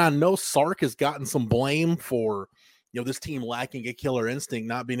 And I know Sark has gotten some blame for, this team lacking a killer instinct,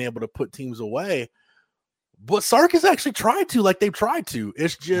 not being able to put teams away. But Sark has actually tried to, like they've tried to.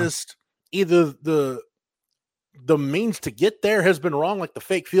 It's just either the means to get there has been wrong, like the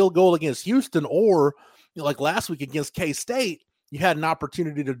fake field goal against Houston, or like last week against K-State, you had an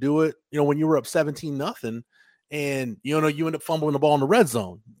opportunity to do it, when you were up 17-0. And, you end up fumbling the ball in the red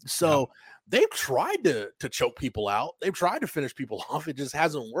zone. So they've tried to choke people out. They've tried to finish people off. It just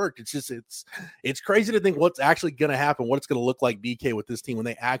hasn't worked. It's just, it's crazy to think what's actually going to happen, what it's going to look like, BK, with this team when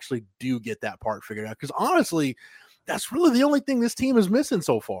they actually do get that part figured out. Because honestly, that's really the only thing this team is missing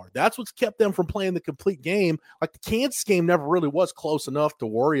so far. That's what's kept them from playing the complete game. Like, the Kansas game never really was close enough to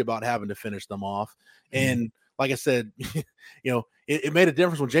worry about having to finish them off. And like I said, it made a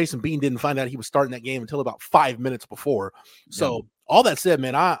difference when Jason Bean didn't find out he was starting that game until about 5 minutes before. So all that said,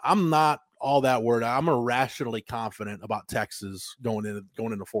 man, I'm not all that worried. I'm irrationally confident about Texas going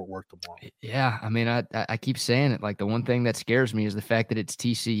into Fort Worth tomorrow. Yeah, I mean, I keep saying it. Like, the one thing that scares me is the fact that it's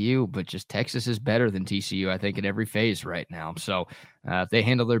TCU, but just Texas is better than TCU, I think, in every phase right now. So if they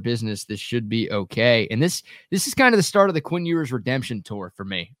handle their business, this should be okay. And this is kind of the start of the Quinn Ewers redemption tour for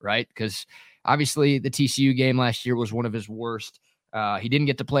me, right? Because obviously the TCU game last year was one of his worst. He didn't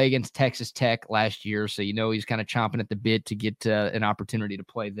get to play against Texas Tech last year, so he's kind of chomping at the bit to get an opportunity to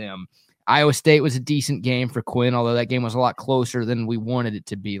play them. Iowa State was a decent game for Quinn, although that game was a lot closer than we wanted it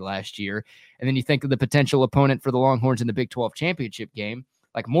to be last year. And then you think of the potential opponent for the Longhorns in the Big 12 championship game.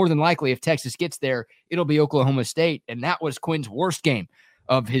 Like, more than likely, if Texas gets there, it'll be Oklahoma State, and that was Quinn's worst game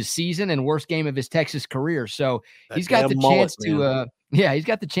of his season and worst game of his Texas career. So he's got the chance to he's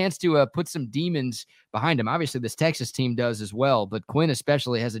got the chance to put some demons behind him. Obviously, this Texas team does as well, but Quinn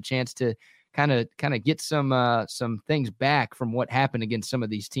especially has a chance to kind of get some things back from what happened against some of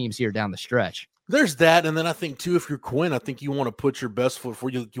these teams here down the stretch. There's that, and then I think too, if you're Quinn, I think you want to put your best foot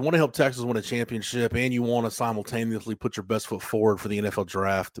forward. You want to help Texas win a championship, and you want to simultaneously put your best foot forward for the NFL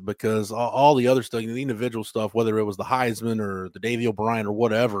draft, because all the other stuff, the individual stuff, whether it was the Heisman or the Davey O'Brien or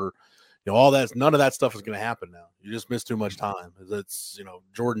whatever, all that, none of that stuff is going to happen now. You just missed too much time. It's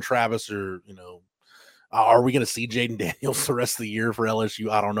Jordan Travis, or are we going to see Jaden Daniels the rest of the year for LSU?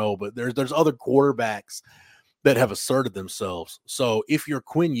 I don't know, but there's other quarterbacks that have asserted themselves. So if you're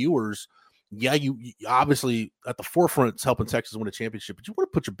Quinn Ewers, yeah, you obviously at the forefront is helping Texas win a championship, but you want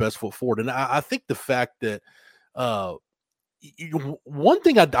to put your best foot forward. And I think the fact that one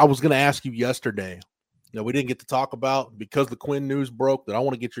thing I was going to ask you yesterday, we didn't get to talk about because the Quinn news broke, that I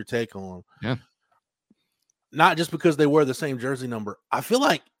want to get your take on. Yeah. Not just because they wear the same jersey number. I feel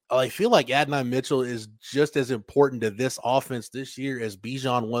like Adonai Mitchell is just as important to this offense this year as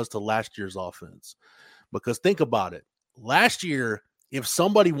Bijan was to last year's offense. Because think about it. Last year, if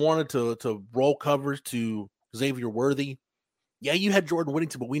somebody wanted to roll coverage to Xavier Worthy, yeah, you had Jordan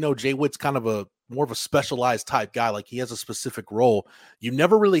Whittington, but we know Jay Witt's kind of more of a specialized type guy. Like, he has a specific role. You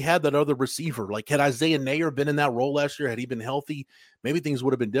never really had that other receiver. Like, had Isaiah Nayer been in that role last year, had he been healthy, maybe things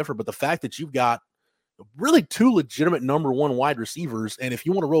would have been different. But the fact that you've got really two legitimate number one wide receivers. And if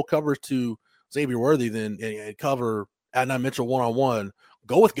you want to roll covers to Xavier Worthy, then and cover Adnan Mitchell one-on-one,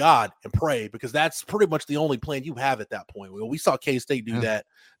 go with God and pray, because that's pretty much the only plan you have at that point. We saw K-State do that,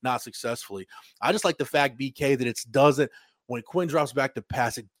 not successfully. I just like the fact, BK, that it doesn't, when Quinn drops back to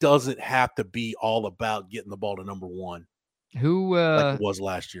pass, it doesn't have to be all about getting the ball to number one. Who like it was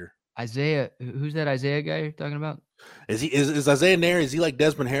last year. Isaiah, who's that Isaiah guy you're talking about? Is Isaiah Nair? Is he like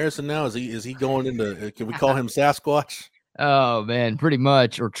Desmond Harrison now? Is he going into? Can we call him Sasquatch? Oh man, pretty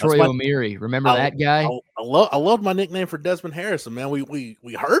much. Or Troy O'Meary. Remember that guy? I love my nickname for Desmond Harrison, man. We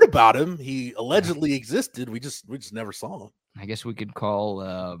heard about him. He allegedly existed. We just never saw him. I guess we could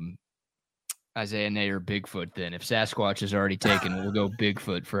call Isaiah Nair Bigfoot then. If Sasquatch is already taken, we'll go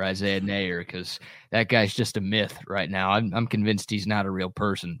Bigfoot for Isaiah Nair, because that guy's just a myth right now. I'm convinced he's not a real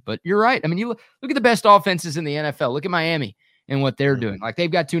person. But you're right. I mean, you look at the best offenses in the NFL. Look at Miami and what they're doing. Like,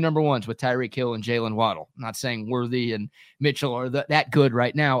 they've got two number ones with Tyreek Hill and Jalen Waddle. I'm not saying Worthy and Mitchell are that good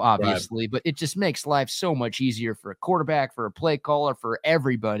right now, obviously, but it just makes life so much easier for a quarterback, for a play caller, for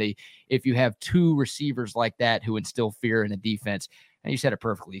everybody, if you have two receivers like that who instill fear in a defense. And you said it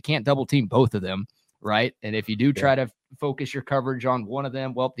perfectly. You can't double team both of them, right? And if you do try to focus your coverage on one of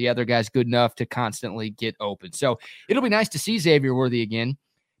them, well, the other guy's good enough to constantly get open. So it'll be nice to see Xavier Worthy again,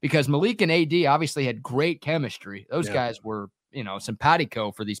 because Malik and AD obviously had great chemistry. Those guys were, simpatico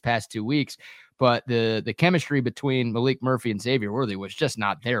for these past 2 weeks, but the chemistry between Malik Murphy and Xavier Worthy was just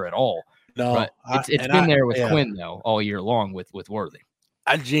not there at all. No, but it's been there with Quinn though all year long with Worthy.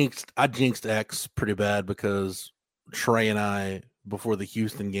 I jinxed X pretty bad, because Trey and I, before the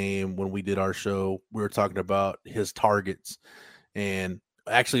Houston game, when we did our show, we were talking about his targets, and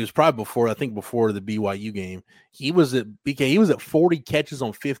actually it was probably before the BYU game. He was at 40 catches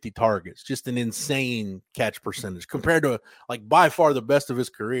on 50 targets, just an insane catch percentage compared to like by far the best of his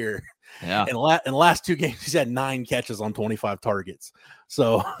career. Yeah. And in the last two games, he's had 9 catches on 25 targets.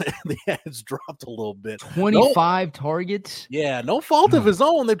 So it's dropped a little bit. 25 targets? Yeah, no fault of his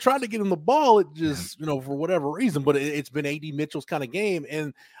own. They tried to get him the ball. It just, for whatever reason, but it's been AD Mitchell's kind of game.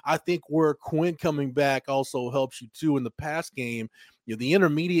 And I think where Quinn coming back also helps you too in the pass game. The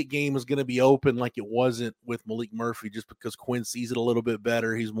intermediate game is going to be open like it wasn't with Malik Murphy, just because Quinn sees it a little bit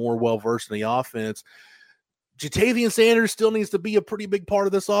better. He's more well-versed in the offense. Jatavian Sanders still needs to be a pretty big part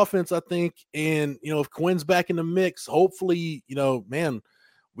of this offense, I think. And, if Quinn's back in the mix, hopefully,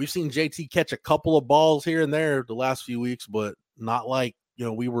 we've seen JT catch a couple of balls here and there the last few weeks, but not like,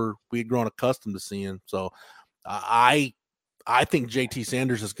 we had grown accustomed to seeing. So I think JT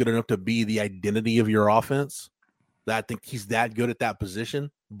Sanders is good enough to be the identity of your offense. I think he's that good at that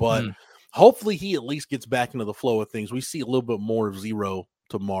position, but hopefully he at least gets back into the flow of things. We see a little bit more of Zero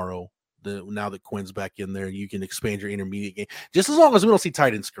tomorrow. Now that Quinn's back in there, you can expand your intermediate game. Just as long as we don't see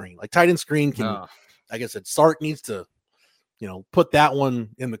tight end screen. Like, tight end screen can, like I said, Sark needs to, put that one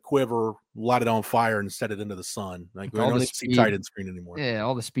in the quiver, light it on fire, and set it into the sun. Like, we don't need to see tight end screen anymore. Yeah,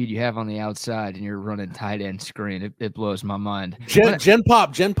 all the speed you have on the outside, and you're running tight end screen. It blows my mind. Gen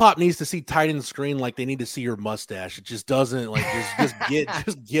Pop needs to see tight end screen like they need to see your mustache. It just doesn't. Like, just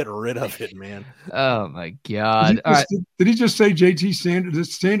get rid of it, man. Oh my God! Did he just say JT Sanders?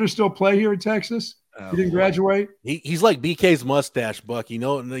 Does Sanders still play here in Texas? He didn't graduate. He's like BK's mustache, Buck.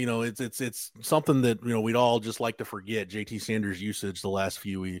 It's something that we'd all just like to forget. JT Sanders' usage the last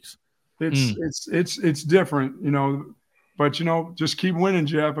few weeks. It's different, but just keep winning,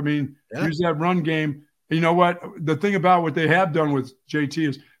 Jeff. I mean, use that run game. You know what? The thing about what they have done with JT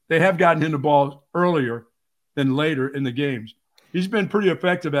is they have gotten him the ball earlier than later in the games. He's been pretty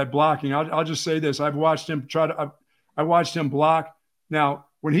effective at blocking. I'll just say this: I've watched him I watched him block. Now,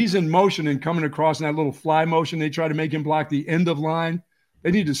 when he's in motion and coming across in that little fly motion, they try to make him block the end of line. They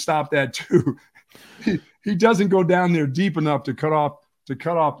need to stop that too. He doesn't go down there deep enough to cut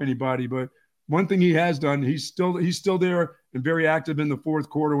off anybody. But one thing he has done, he's still there and very active in the fourth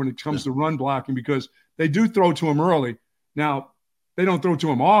quarter when it comes to run blocking, because they do throw to him early. Now, they don't throw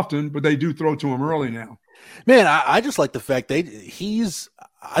to him often, but they do throw to him early now. Man, I just like the fact that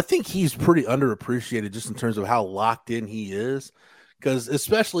I think he's pretty underappreciated just in terms of how locked in he is. Because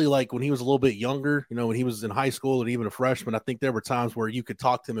especially like when he was a little bit younger, when he was in high school and even a freshman, I think there were times where you could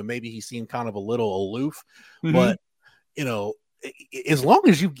talk to him and maybe he seemed kind of a little aloof. Mm-hmm. But, as long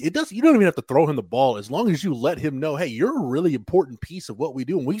as you don't even have to throw him the ball. As long as you let him know, hey, you're a really important piece of what we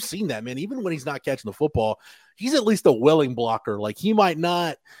do. And we've seen that, man. Even when he's not catching the football, he's at least a willing blocker. Like, he might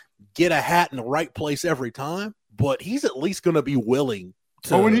not get a hat in the right place every time, but he's at least going to be willing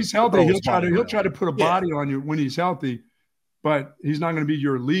to. Well, when he's healthy, he'll try to put a body on you when he's healthy. But he's not going to be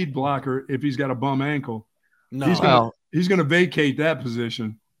your lead blocker if he's got a bum ankle. No, he's going to vacate that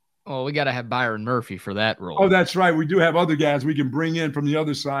position. Well, we got to have Byron Murphy for that role. Oh, that's right. We do have other guys we can bring in from the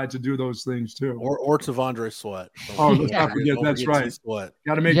other side to do those things too. Or Tavondre Sweat. Let's not forget. That's right.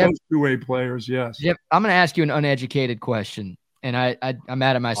 Got to make those two-way players. Yes. Jeff, I'm going to ask you an uneducated question, and I'm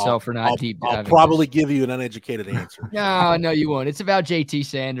mad at myself for not deep diving. I'll probably give you an uneducated answer. No, you won't. It's about JT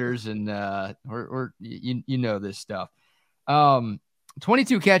Sanders, and you know this stuff.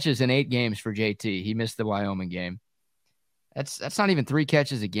 22 catches in 8 games for JT. He missed the Wyoming game. That's not even 3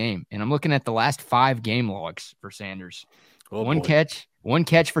 catches a game. And I'm looking at the last 5 game logs for Sanders. One catch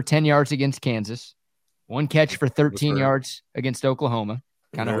for 10 yards against Kansas. 1 catch for 13 yards against Oklahoma.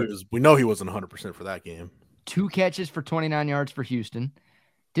 We know he wasn't 100% for that game. 2 catches for 29 yards for Houston.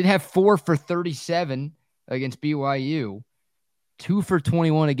 Did have 4 for 37 against BYU. 2 for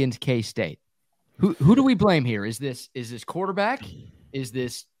 21 against K-State. Who do we blame here? Is this quarterback? Is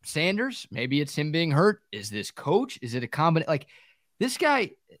this Sanders? Maybe it's him being hurt. Is this coach? Is it a combination? Like this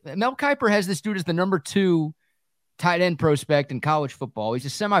guy, Mel Kiper has this dude as the number 2 tight end prospect in college football. He's a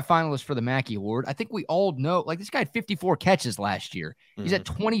semifinalist for the Mackey Award. I think we all know, like this guy had 54 catches last year. He's at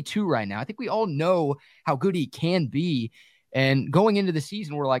 22 right now. I think we all know how good he can be. And going into the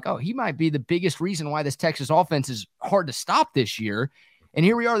season, we're like, oh, he might be the biggest reason why this Texas offense is hard to stop this year. And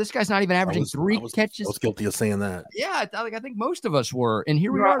here we are. This guy's not even averaging 3 catches. I was guilty of saying that. Yeah, I think most of us were. And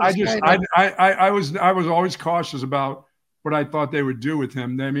here we are. I was always cautious about what I thought they would do with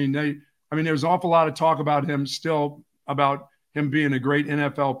him. I mean, there's an awful lot of talk about him still, about him being a great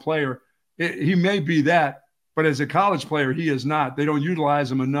NFL player. He may be that, but as a college player, he is not. They don't utilize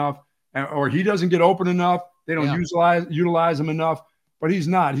him enough, or he doesn't get open enough. They don't utilize him enough. But he's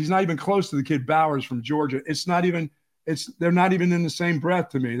not. He's not even close to the kid Bowers from Georgia. They're not even in the same breath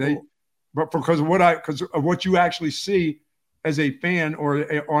to me. But because of what you actually see as a fan or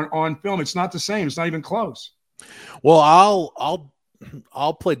on film, it's not the same. It's not even close. Well,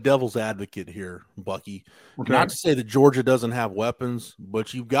 I'll play devil's advocate here, Bucky. Okay. Not to say that Georgia doesn't have weapons,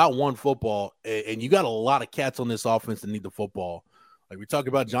 but you've got one football, and you got a lot of cats on this offense that need the football. Like we talk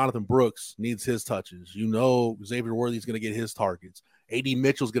about, Jonathan Brooks needs his touches. Xavier Worthy's going to get his targets. A.D.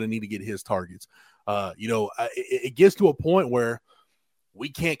 Mitchell's going to need to get his targets. It gets to a point where we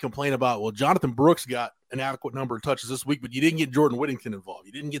can't complain about, well, Jonathan Brooks got an adequate number of touches this week, but you didn't get Jordan Whittington involved.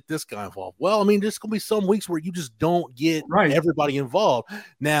 You didn't get this guy involved. Well, I mean, there's going to be some weeks where you just don't get everybody involved.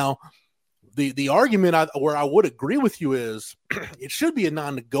 Now, the argument where I would agree with you is it should be a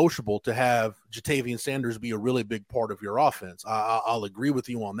non-negotiable to have Jatavian Sanders be a really big part of your offense. I'll agree with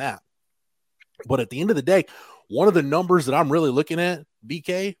you on that. But at the end of the day, one of the numbers that I'm really looking at,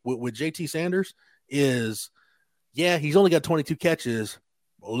 BK, with JT Sanders is, he's only got 22 catches.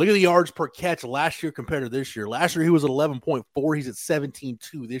 Look at the yards per catch last year compared to this year. Last year, he was at 11.4. He's at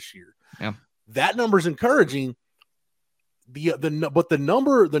 17.2 this year. Yeah. That number is encouraging. But the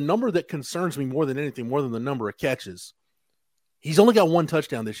number that concerns me more than anything, more than the number of catches, he's only got 1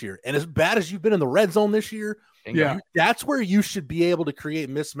 touchdown this year. And as bad as you've been in the red zone this year, that's where you should be able to create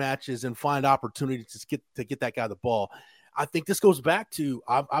mismatches and find opportunities to get that guy the ball. I think this goes back to,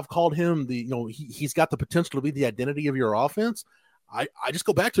 I've called him he's got the potential to be the identity of your offense. I just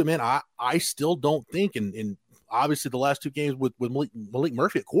go back to it, man. I still don't think, and obviously the last 2 games with Malik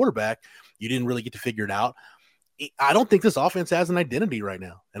Murphy at quarterback, you didn't really get to figure it out. I don't think this offense has an identity right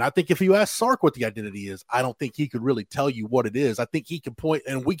now. And I think if you ask Sark what the identity is, I don't think he could really tell you what it is. I think he can point,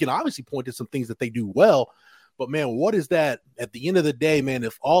 and we can obviously point to some things that they do well. But, man, what is that at the end of the day, man?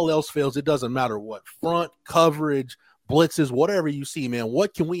 If all else fails, it doesn't matter what, front, coverage, blitzes, whatever you see, man,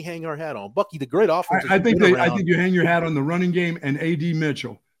 what can we hang our hat on? Bucky, the great offense. I think you hang your hat on the running game and A.D.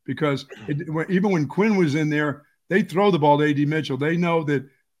 Mitchell, because even when Quinn was in there, they throw the ball to A.D. Mitchell. They know that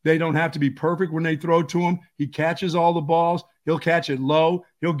they don't have to be perfect when they throw to him. He catches all the balls. He'll catch it low.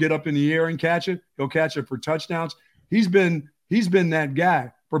 He'll get up in the air and catch it. He'll catch it for touchdowns. He's been that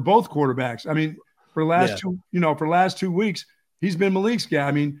guy for both quarterbacks. I mean, for the last 2 weeks, he's been Malik's guy.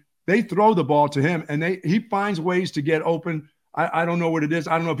 I mean, they throw the ball to him, and he finds ways to get open. I don't know what it is.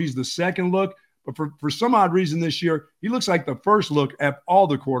 I don't know if he's the second look, but for some odd reason this year, he looks like the first look at all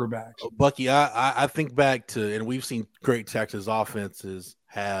the quarterbacks. Bucky, I think back to, and we've seen great Texas offenses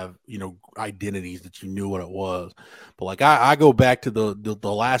have, identities that you knew what it was. But like I go back to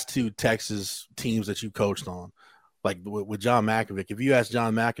the last 2 Texas teams that you coached on. Like with John Mackovic, if you ask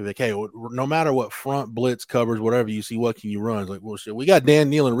John Mackovic, hey, no matter what front, blitz, covers, whatever you see, what can you run? It's like, well, shit, we got Dan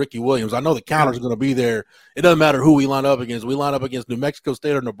Neal and Ricky Williams. I know the counter's going to be there. It doesn't matter who we line up against. We line up against New Mexico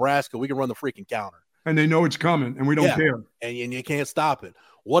State or Nebraska, we can run the freaking counter. And they know it's coming, and we don't care. And you can't stop it.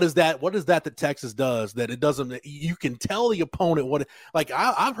 What is that that Texas does that it doesn't – you can tell the opponent what – like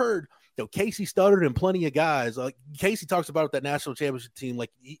I've heard Casey stuttered and plenty of guys. Like Casey talks about that national championship team.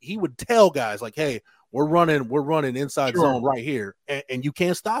 Like he would tell guys like, hey, we're running inside zone right here, and you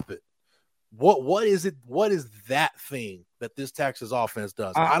can't stop it. What is it? What is that thing that this Texas offense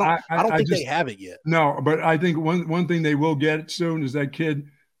does? I don't think they have it yet. No, but I think one thing they will get soon is that kid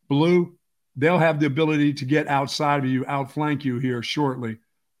Blue. They'll have the ability to get outside of you, outflank you here shortly.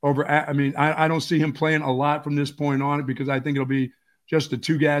 I don't see him playing a lot from this point on because I think it'll be just the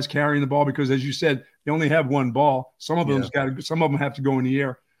two guys carrying the ball because, as you said, they only have one ball. Some of them have to go in the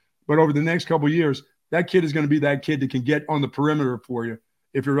air. But over the next couple of years, that kid is going to be that kid that can get on the perimeter for you.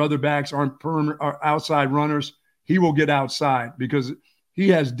 If your other backs aren't outside runners, he will get outside because he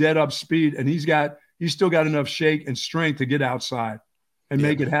has dead up speed and he's still got enough shake and strength to get outside and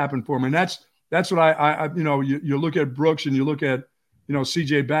make it happen for him. And that's what I you look at Brooks and you look at,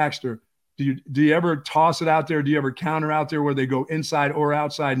 CJ Baxter. Do you ever toss it out there? Do you ever counter out there where they go inside or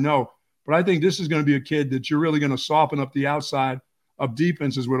outside? No. But I think this is going to be a kid that you're really going to soften up the outside of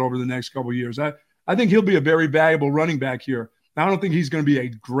defenses with over the next couple of years. I think he'll be a very valuable running back here. Now, I don't think he's going to be a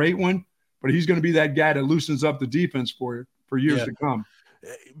great one, but he's going to be that guy that loosens up the defense for you for years to come.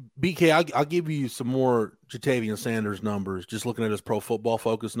 BK, I'll give you some more Jatavian Sanders numbers, just looking at his Pro Football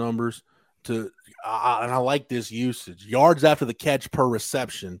Focus numbers. And I like this usage. Yards after the catch per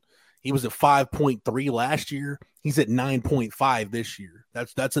reception. He was at 5.3 last year. He's at 9.5 this year.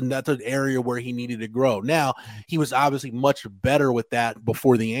 That's an area where he needed to grow. Now, he was obviously much better with that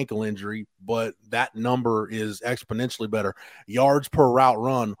before the ankle injury, but that number is exponentially better. Yards per route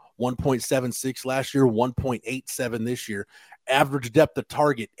run, 1.76 last year, 1.87 this year. Average depth of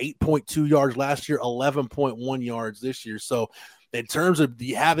target, 8.2 yards last year, 11.1 yards this year. So in terms of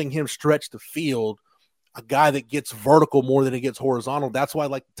having him stretch the field, a guy that gets vertical more than he gets horizontal. That's why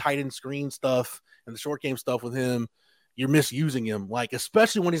like tight end screen stuff and the short game stuff with him, you're misusing him. Like,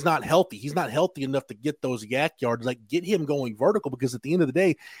 especially when he's not healthy. He's not healthy enough to get those yak yards. Like, get him going vertical because at the end of the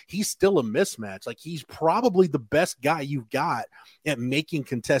day, he's still a mismatch. Like, he's probably the best guy you've got at making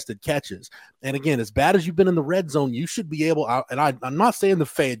contested catches. And again, as bad as you've been in the red zone, you should be able – I'm not saying the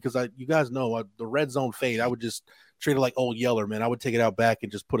fade because you guys know the red zone fade, I would just – treat it like old Yeller, man. I would take it out back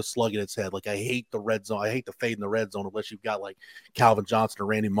and just put a slug in its head. Like, I hate the red zone. I hate the fade in the red zone unless you've got like Calvin Johnson or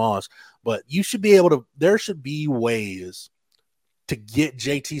Randy Moss. But you should be able to – there should be ways to get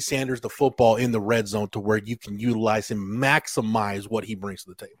JT Sanders the football in the red zone to where you can utilize him, maximize what he brings to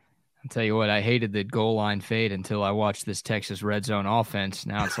the table. I'll tell you what, I hated the goal line fade until I watched this Texas red zone offense.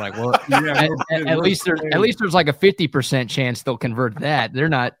 Now it's like, well, at least there's like a 50% chance they'll convert that. They're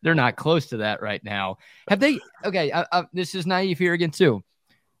not close to that right now. Have they? Okay, this is naive here again too.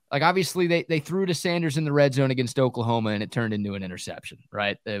 Like, obviously they threw to Sanders in the red zone against Oklahoma and it turned into an interception,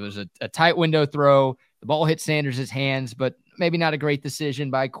 right? It was a tight window throw. The ball hit Sanders' hands, but maybe not a great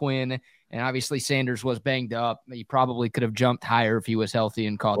decision by Quinn. And obviously Sanders was banged up. He probably could have jumped higher if he was healthy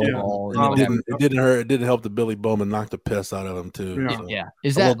and caught the ball. It didn't hurt. It didn't help that Billy Bowman knocked the piss out of him too. Yeah. So. Yeah.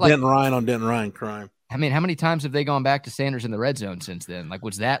 Is that like Denton Ryan crime? I mean, how many times have they gone back to Sanders in the red zone since then? Like,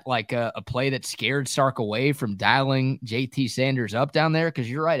 was that like a play that scared Sark away from dialing JT Sanders up down there? Because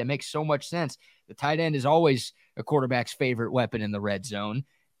you're right. It makes so much sense. The tight end is always a quarterback's favorite weapon in the red zone.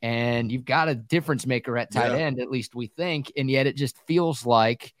 And you've got a difference maker at tight end, at least we think. And yet it just feels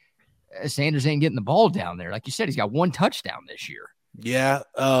like Sanders ain't getting the ball down there. Like you said, he's got one touchdown this year. Yeah.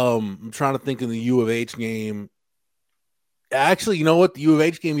 I'm trying to think of the U of H game. Actually, you know what? The U of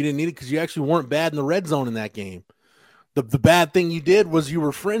H game, you didn't need it because you actually weren't bad in the red zone in that game. The bad thing you did was you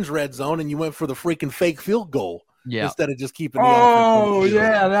were fringe red zone and you went for the freaking fake field goal instead of just keeping the offense.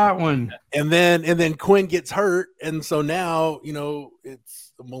 That one. And then Quinn gets hurt. And so now,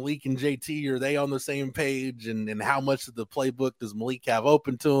 it's Malik and JT. Are they on the same page? And how much of the playbook does Malik have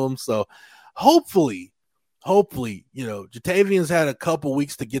open to him? So hopefully, Jatavian's had a couple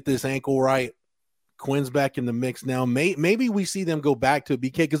weeks to get this ankle right. Quinn's back in the mix now. Maybe we see them go back to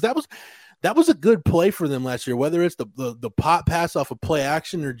BK because that was a good play for them last year. Whether it's the pop pass off of play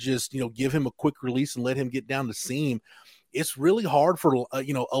action or just give him a quick release and let him get down the seam. It's really hard for a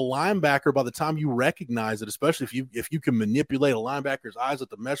linebacker by the time you recognize it, especially if you can manipulate a linebacker's eyes at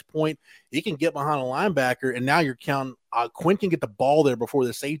the mesh point. He can get behind a linebacker, and now you're counting. Quinn can get the ball there before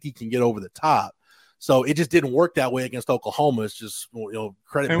the safety can get over the top. So it just didn't work that way against Oklahoma. It's just,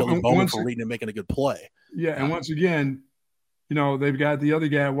 credit Billy Bowman for reading and making a good play. Yeah, and once again, they've got the other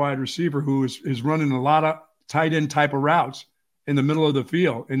guy at wide receiver who is running a lot of tight end type of routes in the middle of the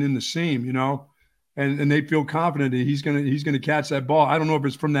field and in the seam, and they feel confident that he's gonna catch that ball. I don't know if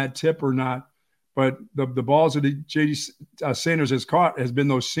it's from that tip or not, but the balls that JD Sanders has caught has been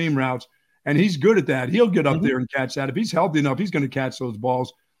those seam routes, and he's good at that. He'll get up there and catch that. If he's healthy enough, he's going to catch those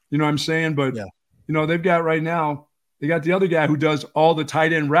balls. You know what I'm saying? But, Yeah. They've got right now, they got the other guy who does all the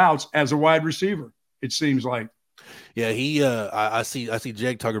tight end routes as a wide receiver, it seems like. Yeah, I see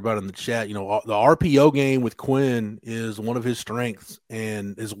Jake talking about it in the chat. The RPO game with Quinn is one of his strengths,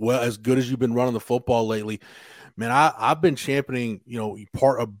 and as good as you've been running the football lately, man, I've been championing,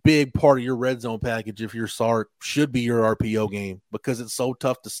 a big part of your red zone package, if you're Sark, should be your RPO game, because it's so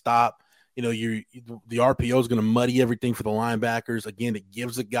tough to stop. The RPO is going to muddy everything for the linebackers. Again, it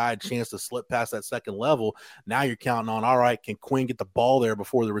gives a guy a chance to slip past that second level. Now you're counting on, all right, can Quinn get the ball there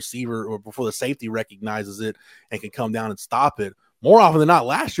before the receiver or before the safety recognizes it and can come down and stop it? More often than not,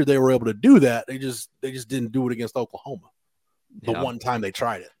 last year they were able to do that. They just didn't do it against Oklahoma. The one time they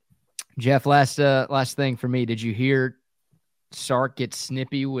tried it. Jeff, last thing for me. Did you hear Sark get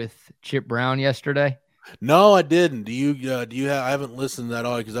snippy with Chip Brown yesterday? No, I didn't. Do you have? I haven't listened to that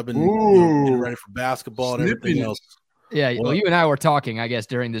all because I've been getting ready for basketball and everything else. Yeah, well, you and I were talking, I guess,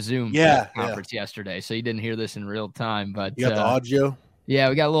 during the Zoom conference yesterday, so you didn't hear this in real time. But you got the audio? Yeah,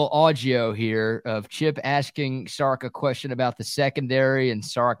 we got a little audio here of Chip asking Sark a question about the secondary and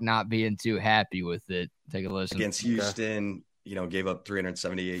Sark not being too happy with it. Take a listen. Against Houston, gave up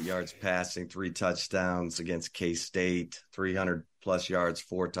 378 yards passing, 3 touchdowns. Against K-State, 300-plus yards,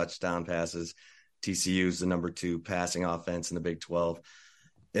 4 touchdown passes. TCU is the number 2 passing offense in the Big 12.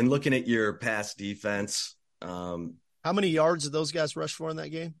 And looking at your pass defense. How many yards did those guys rush for in that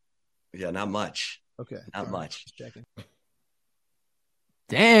game? Yeah, not much. Okay. Not much. Just checking.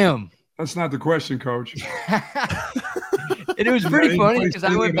 Damn. That's not the question, Coach. It was pretty funny because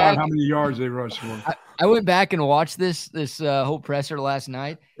I went back. How many yards they rushed for? I went back and watched this whole presser last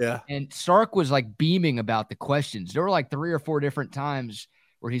night. Yeah. And Sark was like beaming about the questions. There were like 3 or 4 different times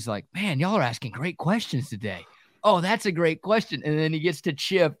where he's like, man, y'all are asking great questions today. Oh, that's a great question. And then he gets to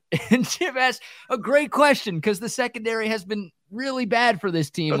Chip, and Chip asks a great question because the secondary has been really bad for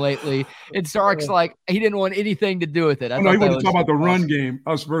this team lately. And Sark's like, he didn't want anything to do with it. He wanted to talk about the run game,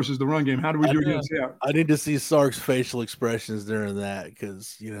 us versus the run game. How do we do against that? I need to see Sark's facial expressions during that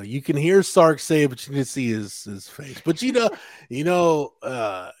because, you can hear Sark say it, but you can see his face. But, Chip's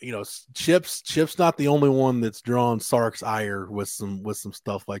not the only one that's drawn Sark's ire with some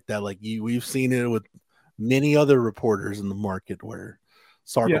stuff like that. Like we've seen it with many other reporters in the market where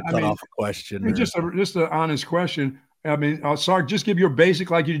Sark will cut off a question. Just an honest question. I mean, Sark, just give your basic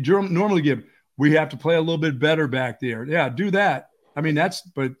like you normally give. We have to play a little bit better back there. Yeah, do that. I mean,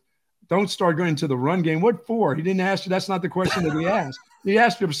 but don't start going to the run game. What for? He didn't ask you. That's not the question that he asked. He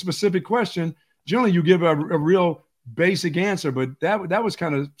asked you a specific question. Generally, you give a real basic answer, but that was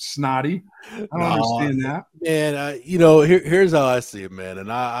kind of snotty. I don't understand that. Man, here's how I see it, man.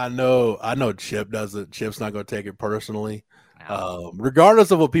 And I know Chip doesn't. Chip's not going to take it personally.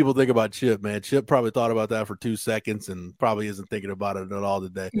 Regardless of what people think about Chip, man, Chip probably thought about that for 2 seconds and probably isn't thinking about it at all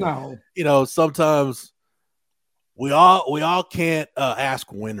today. No, sometimes we all can't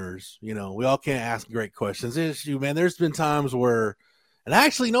ask winners. We all can't ask great questions. Man, there's been times where, and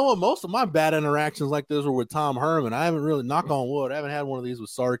actually, you know what? Most of my bad interactions like this were with Tom Herman. I haven't really, knock on wood, I haven't had one of these with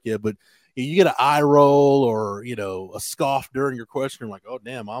Sark yet, but you get an eye roll or a scoff during your question. You're like, oh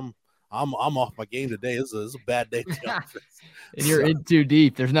damn, I'm off my game today. This is a bad day. And you're in too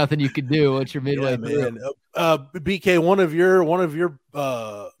deep. There's nothing you can do once you're midway through. BK, one of your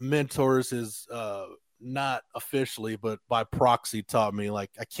mentors is not officially, but by proxy taught me, like,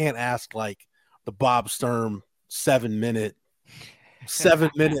 I can't ask like the Bob Sturm 7-minute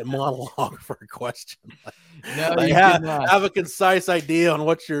monologue for a question. Have a concise idea on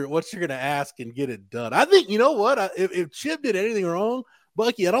what you're going to ask and get it done. I think, if Chip did anything wrong,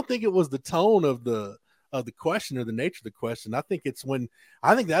 Bucky, I don't think it was the tone of the question or the nature of the question. I think it's when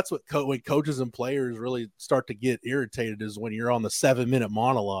coaches and players really start to get irritated is when you're on the 7-minute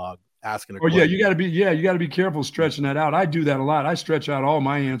monologue asking a question. Yeah, you got to be careful stretching that out. I do that a lot. I stretch out all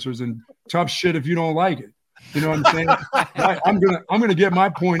my answers and tough shit if you don't like it. You know what I'm saying? I'm gonna get my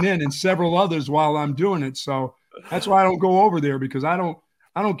point in and several others while I'm doing it. So that's why I don't go over there because I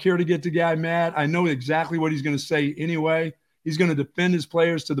don't care to get the guy mad. I know exactly what he's going to say anyway. He's going to defend his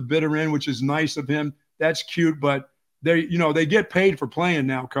players to the bitter end, which is nice of him. That's cute, but they get paid for playing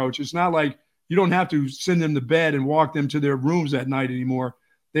now, Coach. It's not like you don't have to send them to bed and walk them to their rooms at night anymore.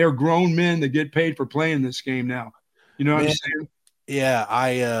 They are grown men that get paid for playing this game now. You know what I'm saying? Yeah,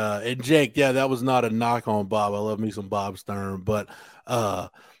 and Jake, that was not a knock on Bob. I love me some Bob Stern, but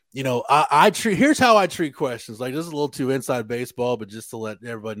here's how I treat questions. Like, this is a little too inside baseball, but just to let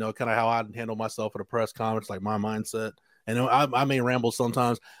everybody know kind of how I handle myself at a press conference, like my mindset. And I may ramble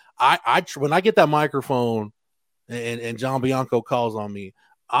sometimes. When I get that microphone and John Bianco calls on me,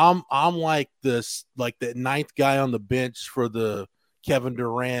 I'm like this, like the ninth guy on the bench for the Kevin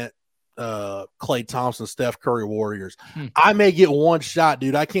Durant, Klay Thompson, Steph Curry Warriors. I may get one shot,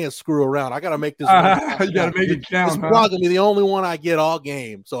 dude. I can't screw around. I got to make this. You got to make it count. It's probably gonna be the only one I get all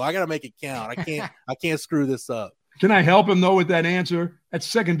game, so I got to make it count. I can't screw this up. Can I help him though with that answer? That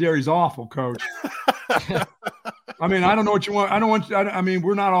secondary's awful, Coach. I mean, I don't know what you want. I mean,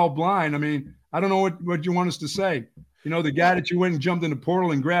 we're not all blind. I mean, I don't know what you want us to say. You know, the guy that you went and jumped in the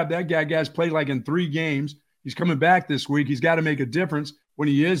portal and grabbed, that guy's played like in 3 games. He's coming back this week. He's got to make a difference when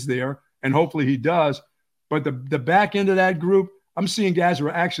he is there, and hopefully he does. But the back end of that group, I'm seeing guys who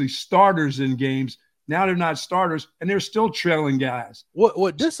are actually starters in games. Now they're not starters, and they're still trailing guys.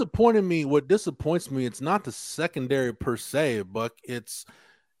 What disappoints me, it's not the secondary per se, Buck. It's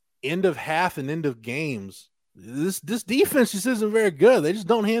end of half and end of games. This defense just isn't very good. They just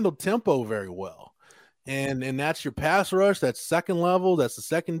don't handle tempo very well. And that's your pass rush, that's second level, that's the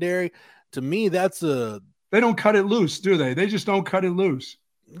secondary. To me, they don't cut it loose, do they? They just don't cut it loose.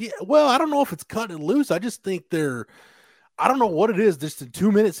 Yeah, well, I don't know if it's cut it loose. I just think I don't know what it is. Just in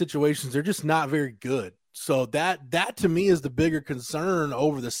 2-minute situations, they're just not very good. So that to me is the bigger concern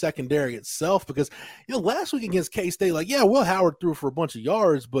over the secondary itself, because last week against K-State, Will Howard threw for a bunch of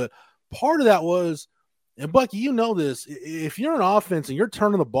yards, but part of that was, and Bucky, you know this, if you're an offense and you're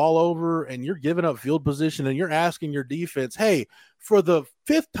turning the ball over and you're giving up field position and you're asking your defense, hey, for the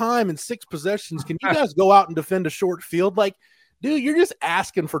 5th time in 6 possessions, can you guys go out and defend a short field? Dude, you're just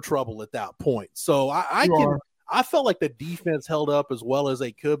asking for trouble at that point. So I felt like the defense held up as well as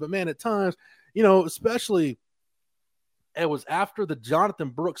they could, but man, at times, especially it was after the Jonathan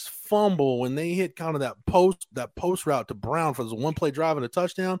Brooks fumble when they hit kind of that post route to Brown for the 1-play drive and a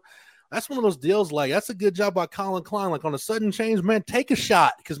touchdown. That's one of those deals. That's a good job by Colin Klein. On a sudden change, man, take a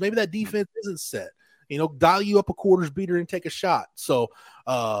shot, because maybe that defense isn't set. Dial you up a quarters beater and take a shot. So,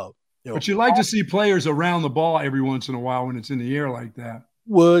 but you like to see players around the ball every once in a while when it's in the air like that.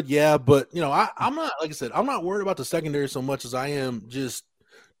 Would, yeah, but I'm not, like I said, I'm not worried about the secondary so much as I am just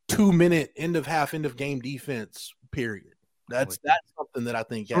 2-minute end of half, end of game defense. Period. That's something that I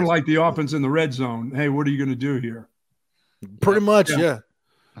think sort of like the offense in the red zone. Hey, what are you going to do here? Pretty much, yeah.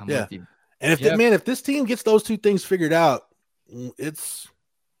 I'm with you. And if this team gets those 2 things figured out, I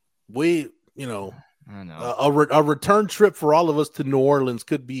know a return trip for all of us to New Orleans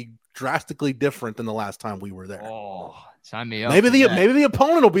could be drastically different than the last time we were there. Oh, sign me up. Maybe the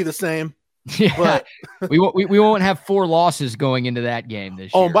opponent will be the same. Yeah, but we won't have 4 losses going into that game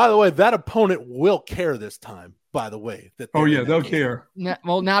this year. Oh, and by the way, that opponent will care this time. By the way, they'll care.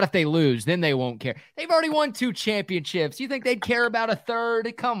 Well, not if they lose, then they won't care. They've already won 2 championships. You think they'd care about a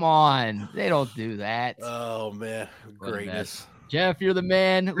 3rd? Come on, they don't do that. Oh man, greatness. Jeff, you're the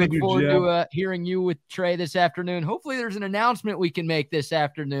man. Look forward to hearing you with Trey this afternoon. Hopefully there's an announcement we can make this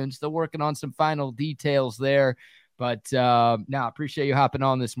afternoon. Still working on some final details there. But appreciate you hopping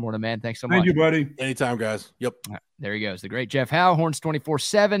on this morning, man. Thanks so much. Thank you, buddy. Anytime, guys. Yep. There he goes. The great Jeff Howe, Horns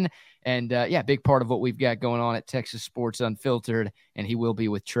 24/7. And big part of what we've got going on at Texas Sports Unfiltered. And he will be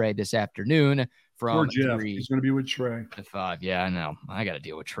with Trey this afternoon from 3 He's going to be with Trey to 5. Yeah, I know. I got to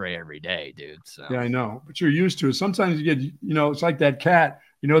deal with Trey every day, dude. So. Yeah, I know. But you're used to it. Sometimes you get, it's like that cat.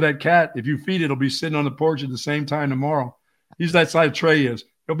 That cat, if you feed it, it'll be sitting on the porch at the same time tomorrow. He's that side Trey is.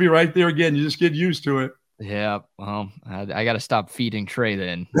 He'll be right there again. You just get used to it. Yeah, well, I got to stop feeding Trey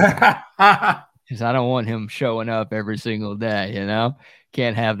then, because I don't want him showing up every single day.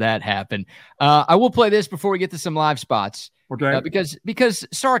 Can't have that happen. I will play this before we get to some live spots. Okay. Because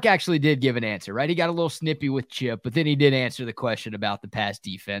Sark actually did give an answer, right? He got a little snippy with Chip, but then he did answer the question about the pass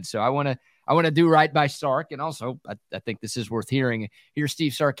defense. So I want to do right by Sark, and also I think this is worth hearing. Here's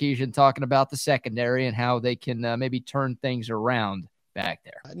Steve Sarkisian talking about the secondary and how they can maybe turn things around back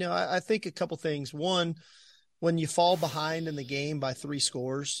there. No, I think a couple things. One, when you fall behind in the game by 3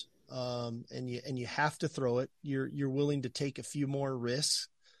 scores, and you have to throw it, you're willing to take a few more risks.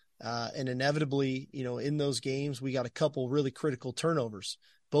 And inevitably, in those games, we got a couple really critical turnovers.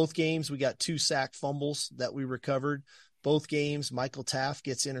 Both games, we got 2 sack fumbles that we recovered. Both games, Michael Taft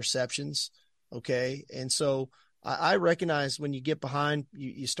gets interceptions. Okay. And so I recognize when you get behind,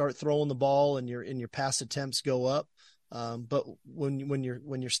 you start throwing the ball and your pass attempts go up. But when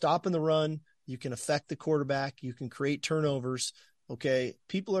you're stopping the run, you can affect the quarterback. You can create turnovers. Okay.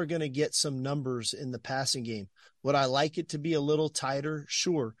 People are going to get some numbers in the passing game. Would I like it to be a little tighter?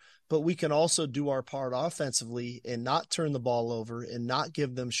 Sure. But we can also do our part offensively and not turn the ball over and not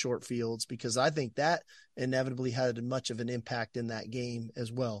give them short fields, because I think that inevitably had much of an impact in that game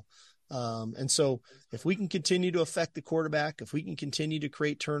as well. And so if we can continue to affect the quarterback, if we can continue to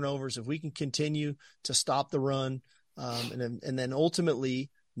create turnovers, if we can continue to stop the run, and then ultimately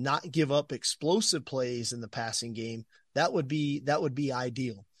not give up explosive plays in the passing game, that would be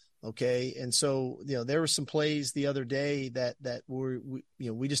ideal. Okay. And so, there were some plays the other day that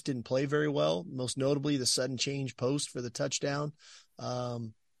we just didn't play very well. Most notably the sudden change post for the touchdown.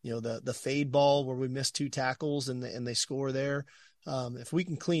 The fade ball where we missed 2 tackles and they score there. If we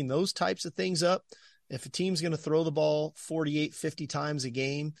can clean those types of things up, if a team's going to throw the ball 48, 50 times a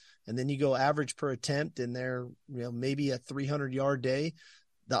game, and then you go average per attempt and they're, maybe a 300-yard day,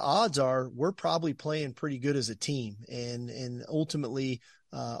 the odds are we're probably playing pretty good as a team. And ultimately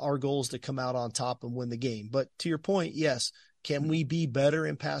our goal is to come out on top and win the game. But to your point, yes, can we be better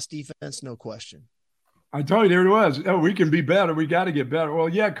in pass defense? No question. I told you there it was. Oh, we can be better. We got to get better. Well,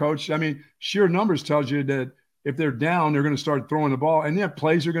 yeah, coach. I mean, sheer numbers tells you that if they're down, they're going to start throwing the ball, and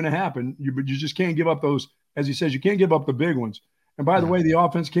plays are going to happen. But you just can't give up those, as he says, you can't give up the big ones. And by the way, the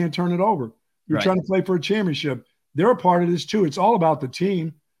offense can't turn it over. You're trying to play for a championship. They're a part of this too. It's all about the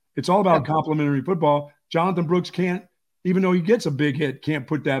team. It's all about complementary football. Jonathan Brooks can't, even though he gets a big hit, can't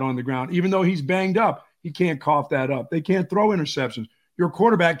put that on the ground. Even though he's banged up, he can't cough that up. They can't throw interceptions. Your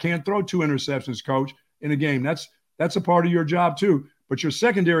quarterback can't throw 2 interceptions, coach, in a game. That's a part of your job too. But your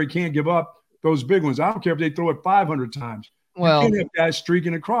secondary can't give up those big ones. I don't care if they throw it 500 times. Well, you can't have guys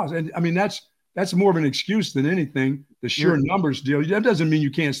streaking across. And I mean, that's more of an excuse than anything. The sheer numbers deal. That doesn't mean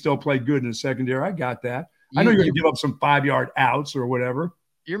you can't still play good in the secondary. I got that. I know you're going to give up some 5-yard outs or whatever.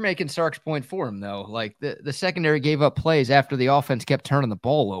 You're making Sark's point for him, though. Like the secondary gave up plays after the offense kept turning the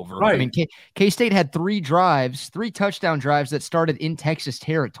ball over. Right. I mean, K-State had 3 touchdown drives that started in Texas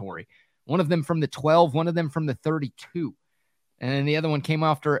territory. One of them from the 12, one of them from the 32. And then the other one came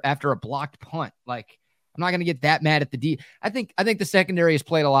after a blocked punt. Like, I'm not going to get that mad at the D. I think the secondary has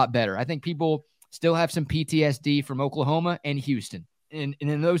played a lot better. I think people still have some PTSD from Oklahoma and Houston. And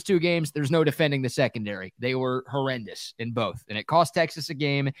in those 2 games, there's no defending the secondary. They were horrendous in both. And it cost Texas a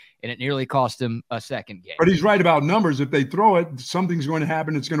game, and it nearly cost them a second game. But he's right about numbers. If they throw it, something's going to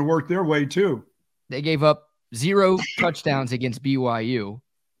happen. It's going to work their way, too. They gave up 0 touchdowns against BYU.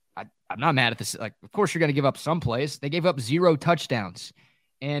 I'm not mad at this. Like, of course, you're going to give up some plays. They gave up 0 touchdowns.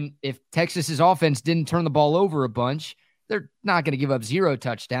 And if Texas's offense didn't turn the ball over a bunch, they're not going to give up 0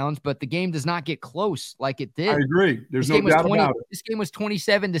 touchdowns, but the game does not get close like it did. I agree. There's no doubt about it. This game was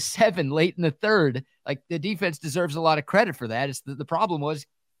 27-7 late in the third. Like, the defense deserves a lot of credit for that. It's the problem was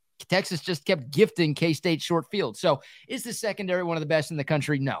Texas just kept gifting K-State short field. So is the secondary one of the best in the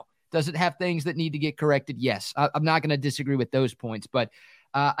country? No. Does it have things that need to get corrected? Yes. I'm not going to disagree with those points, but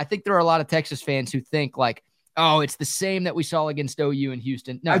I think there are a lot of Texas fans who think like, oh, it's the same that we saw against OU and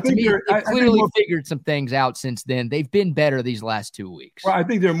Houston. No, to me, they clearly figured some things out since then. They've been better these last 2 weeks. Well, I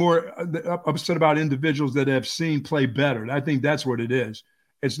think they're more upset about individuals that have seen play better. I think that's what it is.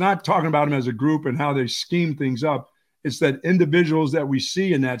 It's not talking about them as a group and how they scheme things up. It's that individuals that we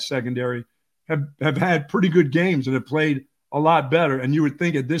see in that secondary have had pretty good games and have played a lot better. And you would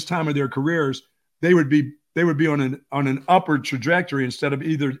think at this time of their careers, they would be on an upward trajectory instead of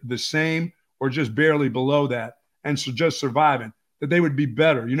either the same or just barely below that, and so just surviving, that they would be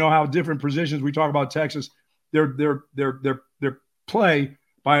better. You know how different positions, we talk about Texas, their play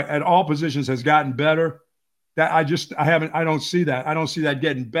at all positions has gotten better. That I don't see that. I don't see that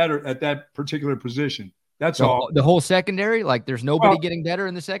getting better at that particular position. That's all. The whole secondary, like there's nobody getting better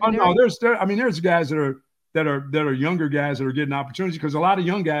in the secondary. Oh, no, there's guys that are younger guys that are getting opportunities because a lot of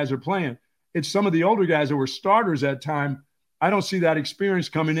young guys are playing. It's some of the older guys that were starters at time. I don't see that experience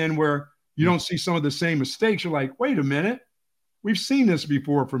coming in where you don't see some of the same mistakes. You're like, wait a minute, we've seen this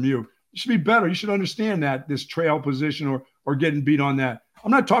before from you. You should be better. You should understand that this trail position or getting beat on that. I'm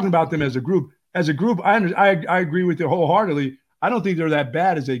not talking about them as a group. As a group, I agree with you wholeheartedly. I don't think they're that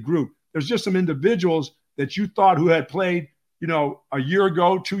bad as a group. There's just some individuals that you thought who had played, a year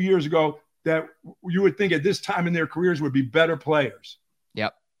ago, 2 years ago, that you would think at this time in their careers would be better players.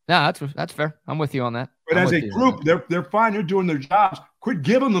 Yep. No, that's fair. I'm with you on that. But as a group, they're fine. They're doing their jobs. Quit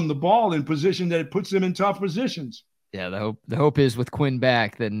giving them the ball in position that it puts them in tough positions. Yeah, the hope is with Quinn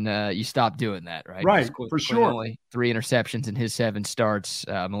back, then you stop doing that, right? Right, for sure. Only 3 interceptions in his 7 starts.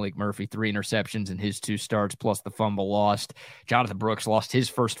 Malik Murphy, 3 interceptions in his 2 starts, plus the fumble lost. Jonathan Brooks lost his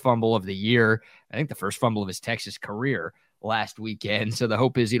first fumble of the year. I think the first fumble of his Texas career last weekend. So the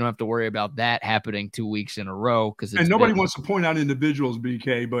hope is you don't have to worry about that happening 2 weeks in a row. And nobody wants to point out individuals,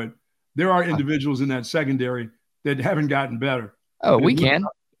 BK, but there are individuals in that secondary that haven't gotten better. Oh, we can.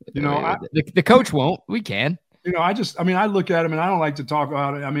 The coach won't. We can. I look at him and I don't like to talk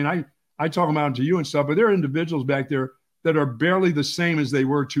about it. I mean, I talk about him to you and stuff, but there are individuals back there that are barely the same as they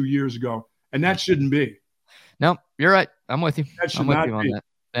were 2 years ago. And that shouldn't be. No, you're right. I'm with you. I'm with you on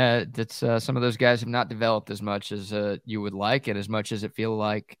that. That's some of those guys have not developed as much as you would like, and as much as it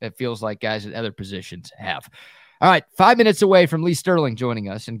feels like guys at other positions have. All right, 5 minutes away from Lee Sterling joining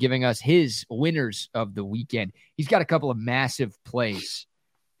us and giving us his winners of the weekend. He's got a couple of massive plays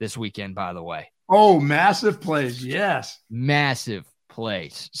this weekend, by the way. Oh, massive plays. Yes. Massive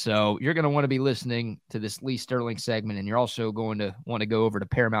plays. So you're going to want to be listening to this Lee Sterling segment, and you're also going to want to go over to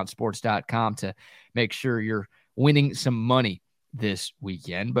ParamountSports.com to make sure you're winning some money this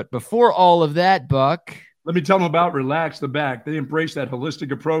weekend. But before all of that, Buck, let me tell them about Relax the Back. They embrace that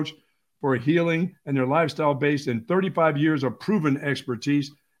holistic approach for healing, and their lifestyle based in 35 years of proven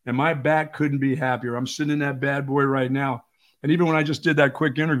expertise. And my back couldn't be happier. I'm sitting in that bad boy right now. And even when I just did that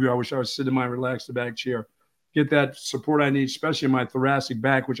quick interview, I wish I was sitting in my Relax the Back chair. Get that support I need, especially in my thoracic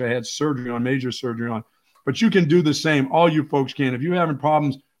back, which I had surgery on, major surgery on. But you can do the same. All you folks can. If you're having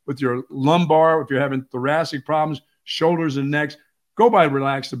problems with your lumbar, if you're having thoracic problems, shoulders and necks, go by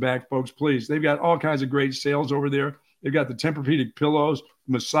Relax the Back, folks, please. They've got all kinds of great sales over there. They've got the Tempur-Pedic pillows,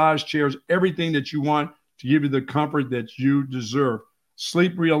 massage chairs, everything that you want to give you the comfort that you deserve.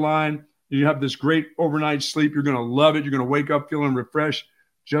 Sleep Realigned. You have this great overnight sleep. You're going to love it. You're going to wake up feeling refreshed,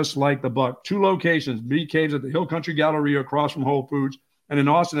 just like the Buck. 2 locations, BK's at the Hill Country Galleria across from Whole Foods, and in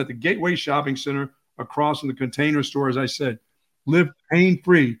Austin at the Gateway Shopping Center across from the Container Store, as I said. Live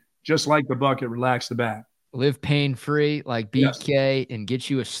pain-free, just like the Buck at Relax the Back. Live pain-free like BK and get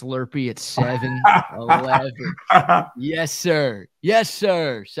you a Slurpee at 7-Eleven. Yes, sir. Yes,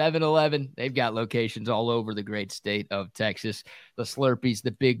 sir. 7-Eleven. They've got locations all over the great state of Texas. The Slurpees,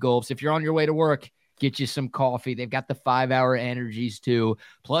 the big gulps. If you're on your way to work, get you some coffee. They've got the 5-hour energies too,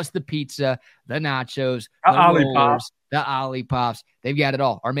 plus the pizza, the nachos, the rollers, the Ollie-Pops. They've got it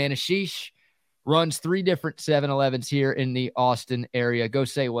all. Our man Ashish runs 3 different 7-Elevens here in the Austin area. Go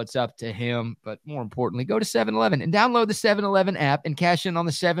say what's up to him. But more importantly, go to 7-Eleven and download the 7-Eleven app and cash in on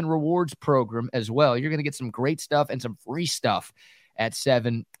the 7 Rewards program as well. You're going to get some great stuff and some free stuff at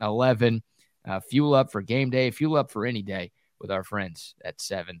 7-Eleven. Fuel up for game day, fuel up for any day with our friends at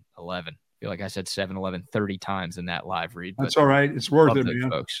 7-Eleven. I feel like I said 7-Eleven 30 times in that live read. That's all right. It's worth it,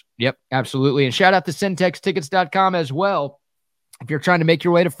 man. Folks. Yep, absolutely. And shout out to CentexTickets.com as well. If you're trying to make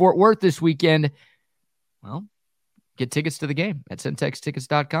your way to Fort Worth this weekend, well, get tickets to the game at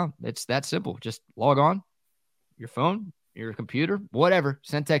CentexTickets.com. It's that simple. Just log on, your phone, your computer, whatever,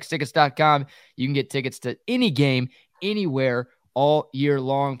 CentexTickets.com. You can get tickets to any game, anywhere, all year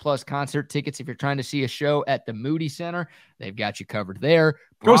long, plus concert tickets. If you're trying to see a show at the Moody Center, they've got you covered there.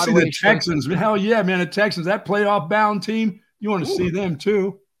 Go see the Texans. Hell yeah, man, the Texans, that playoff-bound team, you want to see them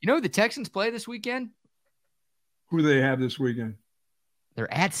too. You know who the Texans play this weekend? Who do they have this weekend?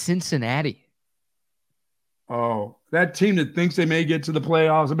 They're at Cincinnati. Oh, that team that thinks they may get to the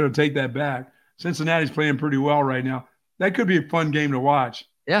playoffs, I better take that back. Cincinnati's playing pretty well right now. That could be a fun game to watch.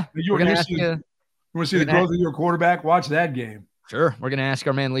 Yeah. You want to see the growth of your quarterback? Watch that game. Sure. We're going to ask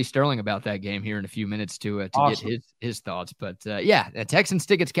our man Lee Sterling about that game here in a few minutes to awesome. Get his thoughts. But, Texans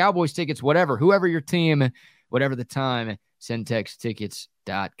tickets, Cowboys tickets, whatever, whoever your team, whatever the time,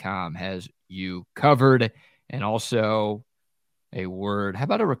 CentexTickets.com has you covered. And also a word. How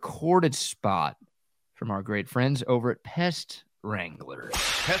about a recorded spot from our great friends over at Pest Wranglers?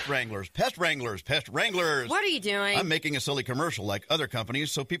 Pest Wranglers, Pest Wranglers, Pest Wranglers. What are you doing? I'm making a silly commercial like other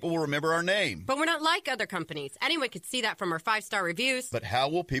companies so people will remember our name. But we're not like other companies. Anyone could see that from our 5-star reviews. But how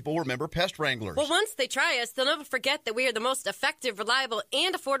will people remember Pest Wranglers? Well, once they try us, they'll never forget that we are the most effective, reliable,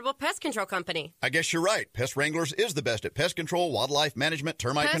 and affordable pest control company. I guess you're right. Pest Wranglers is the best at pest control, wildlife management,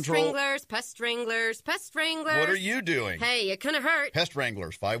 termite control. Pest Wranglers, Pest Wranglers. What are you doing? Hey, it couldn't hurt. Pest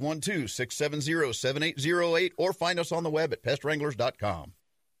Wranglers, 512-670-7808, or find us on the web at pestwranglers.com.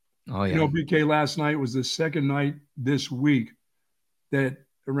 Oh, yeah. You know, BK, last night was the second night this week that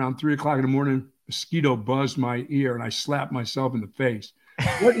around 3 o'clock in the morning, mosquito buzzed my ear and I slapped myself in the face.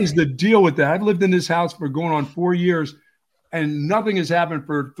 What is the deal with that? I've lived in this house for going on 4 years and nothing has happened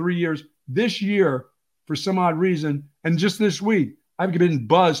for 3 years. This year, for some odd reason, and just this week, I've been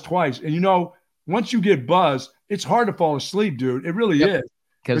buzzed twice. And, you know, once you get buzzed, it's hard to fall asleep, dude. It really is.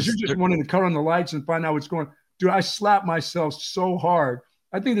 Because you're just wanting to cut on the lights and find out what's going on. Dude, I slapped myself so hard.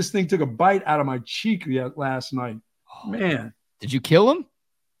 I think this thing took a bite out of my cheek last night. Man. Did you kill him?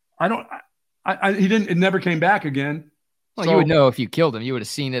 He didn't. It never came back again. Well, you would know if you killed him. You would have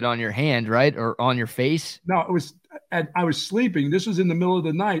seen it on your hand, right? Or on your face? No, I was sleeping. This was in the middle of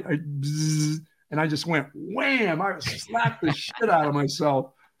the night. And I just went, wham. I slapped the shit out of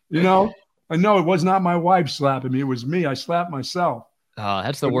myself. You know? I know it was not my wife slapping me. It was me. I slapped myself. Oh,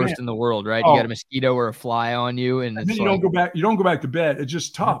 that's the worst in the world, right? You got a mosquito or a fly on you, and it's you don't go back. You don't go back to bed. It's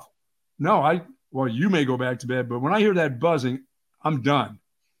just tough. No, you may go back to bed, but when I hear that buzzing, I'm done.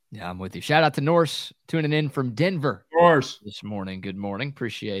 Yeah, I'm with you. Shout out to Norse tuning in from Denver. Norse this morning. Good morning.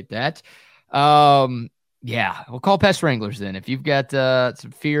 Appreciate that. Yeah, we'll call pest wranglers then. If you've got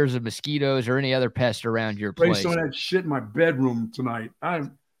some fears of mosquitoes or any other pest around your Spray place. some of that shit in my bedroom tonight. I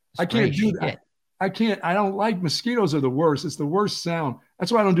can't do that. Shit. I don't like mosquitoes are the worst. It's the worst sound.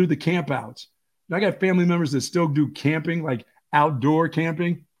 That's why I don't do the camp outs. I got family members that still do camping, like outdoor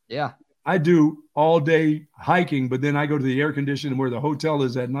camping. Yeah. I do all day hiking, but then I go to the air conditioning where the hotel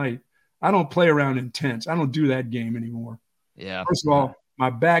is at night. I don't play around in tents. I don't do that game anymore. Yeah. First of all, my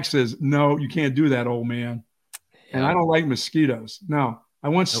back says, no, you can't do that, old man. Yeah. And I don't like mosquitoes. No, I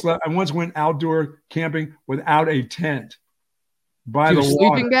once went outdoor camping without a tent by the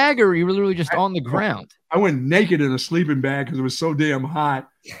sleeping bag, or you were literally just on the ground? I went naked in a sleeping bag because it was so damn hot.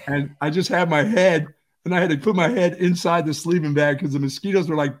 And I just had my head, and I had to put my head inside the sleeping bag because the mosquitoes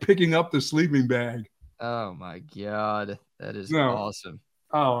were like picking up the sleeping bag. Oh my God. That is awesome.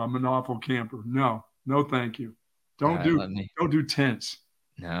 Oh, I'm an awful camper. No, thank you. Don't do tents.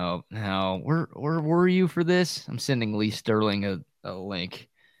 No. Where were you for this? I'm sending Lee Sterling a link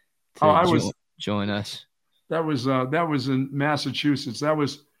to join us. That was in Massachusetts. That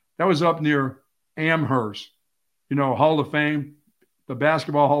was up near Amherst, Hall of Fame, the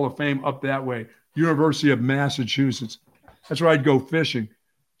Basketball Hall of Fame up that way, University of Massachusetts. That's where I'd go fishing.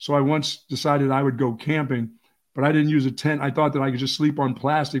 So I once decided I would go camping, but I didn't use a tent. I thought that I could just sleep on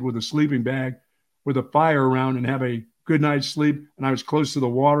plastic with a sleeping bag with a fire around and have a good night's sleep. And I was close to the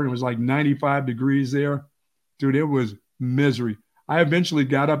water and it was like 95 degrees there. Dude, it was misery. I eventually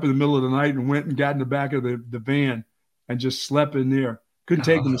got up in the middle of the night and went and got in the back of the van and just slept in there. Couldn't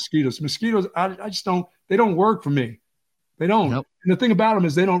take the mosquitoes. Mosquitoes, I just don't, they don't work for me. They don't. Nope. And the thing about them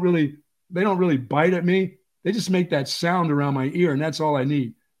is they don't really bite at me. They just make that sound around my ear, and that's all I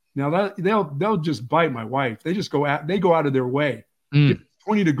need. Now they'll just bite my wife. They go out of their way.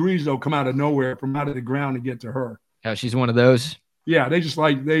 20 degrees, they'll come out of nowhere from out of the ground and get to her. Oh, she's one of those. Yeah, they just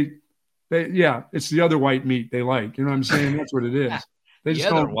like it's the other white meat they like. You know what I'm saying? That's what it is. They just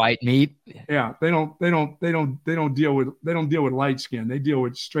don't white meat. Yeah, they don't deal with light skin. They deal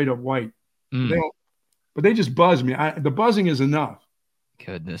with straight up white. But they just buzz me. The buzzing is enough.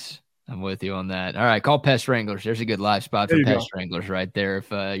 Goodness. I'm with you on that. All right, call Pest Wranglers. There's a good live spot for Pest Wranglers right there. If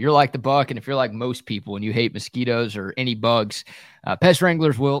you're like the Buck and if you're like most people and you hate mosquitoes or any bugs, Pest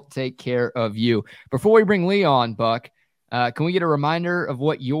Wranglers will take care of you. Before we bring Lee on, Buck, can we get a reminder of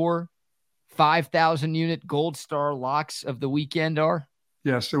what your 5,000 unit Gold Star locks of the weekend are?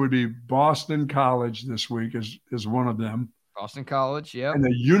 Yes, it would be Boston College this week is one of them. Boston College, yeah. And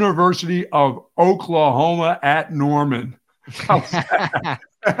the University of Oklahoma at Norman.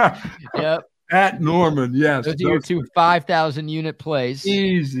 Yep. At Norman, yes. Those are your two 5,000 unit plays.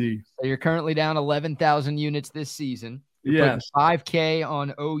 Easy. So you're currently down 11,000 units this season. Yes. 5K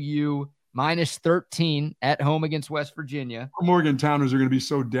on OU minus 13 at home against West Virginia. Morgantowners are going to be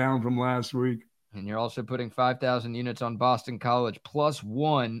so down from last week. And you're also putting 5,000 units on Boston College plus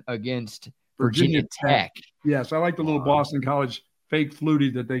 1 against Virginia Tech. Yes, I like the little Boston College fake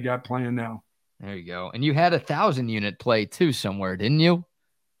flutie that they got playing now. There you go. And you had 1,000 unit play too somewhere, didn't you?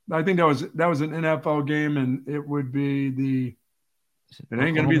 I think that was an NFL game, and it would be it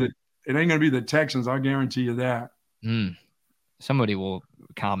ain't gonna be the Texans. I'll guarantee you that. Somebody will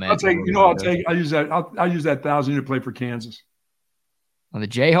comment. I'll use that 1,000 unit play for Kansas. On the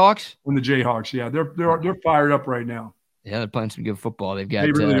Jayhawks? On the Jayhawks, yeah. They're fired up right now. Yeah, they're playing some good football. They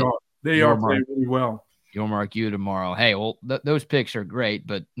really are. They are playing really well. You'll mark you tomorrow. Hey, well, those picks are great,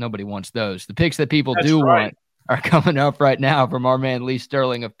 but nobody wants those. The picks that people That's do right. want are coming up right now from our man Lee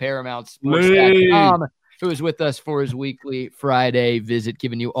Sterling of ParamountSports.com, who is with us for his weekly Friday visit,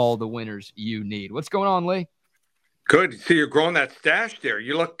 giving you all the winners you need. What's going on, Lee? Good. See, you're growing that stash there.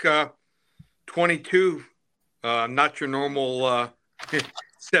 You look 22, not your normal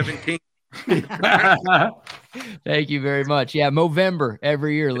 17. Thank you very much. Yeah, Movember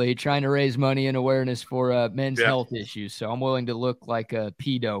every year, Lee, trying to raise money and awareness for men's health issues. So I'm willing to look like a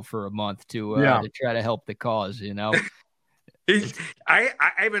pedo for a month to try to help the cause, I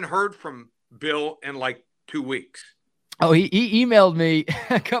haven't heard from Bill in like 2 weeks. Oh, he emailed me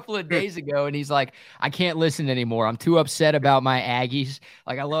a couple of days ago, and he's like, I can't listen anymore. I'm too upset about my Aggies.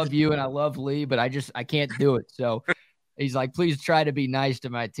 Like, I love you and I love Lee, but I can't do it. So he's like, please try to be nice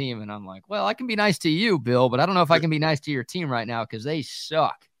to my team. And I'm like, well, I can be nice to you, Bill, but I don't know if I can be nice to your team right now because they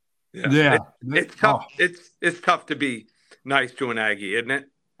suck. Yeah. It's tough. It's tough to be nice to an Aggie, isn't it?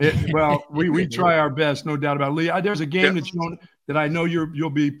 Well, we try our best, no doubt about it. Lee, there's a game that I know you'll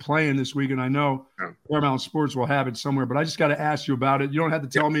be playing this week, and I know Paramount Sports will have it somewhere, but I just got to ask you about it. You don't have to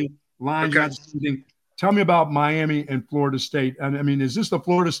tell me lines. Okay. Tell me about Miami and Florida State. I mean, is this the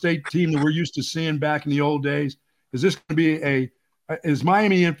Florida State team that we're used to seeing back in the old days? Is this going to be is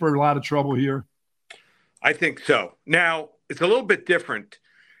Miami in for a lot of trouble here? I think so. Now, it's a little bit different.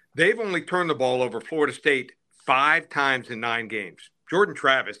 They've only turned the ball over, Florida State, 5 times in 9 games. Jordan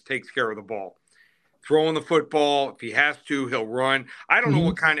Travis takes care of the ball. Throwing the football, if he has to, he'll run. I don't know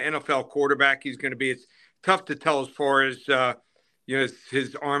what kind of NFL quarterback he's going to be. It's tough to tell as far as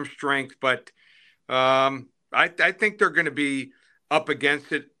his arm strength, but I think they're going to be up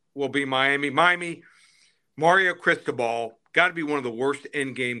against it. Will be Miami. Mario Cristobal, got to be one of the worst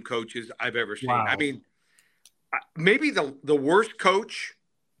in-game coaches I've ever seen. Wow. I mean, maybe the worst coach.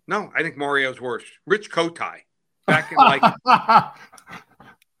 No, I think Mario's worse. Rich Kotite, back in like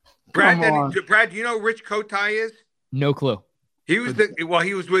Brad. Do you know who Rich Kotite is? No clue. He was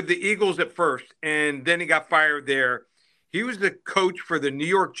he was with the Eagles at first, and then he got fired there. He was the coach for the New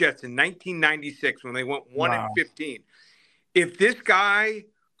York Jets in 1996 when they went 1-15. If this guy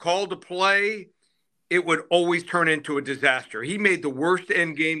called a play, it would always turn into a disaster. He made the worst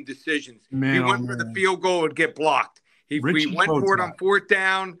end game decisions. He went for the field goal, would get blocked. He went for it on 4th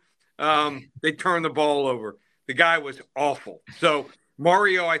down. They turned the ball over. The guy was awful. So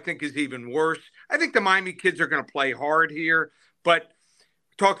Mario, I think, is even worse. I think the Miami kids are going to play hard here. But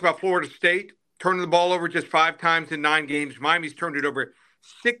talked about Florida State turning the ball over just 5 times in 9 games. Miami's turned it over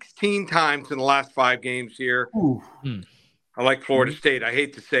 16 times in the last 5 games here. I like Florida State. I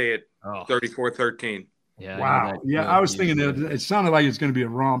hate to say it. 34-13. Yeah. Wow. Yeah, I was thinking that it sounded like it's going to be a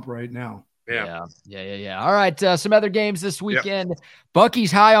romp right now. Yeah. All right, some other games this weekend. Yep.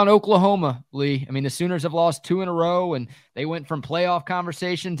 Bucky's high on Oklahoma, Lee. I mean, the Sooners have lost 2 in a row, and they went from playoff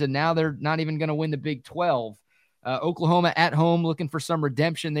conversations, and now they're not even going to win the Big 12. Oklahoma at home looking for some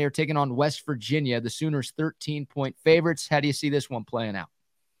redemption. They are taking on West Virginia. The Sooners 13-point favorites. How do you see this one playing out?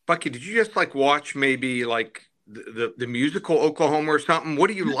 Bucky, did you just watch maybe the musical Oklahoma or something? What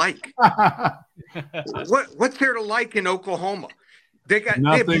do you like? What's there to like in Oklahoma? They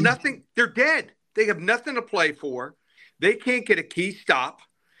have nothing. They're dead. They have nothing to play for. They can't get a key stop.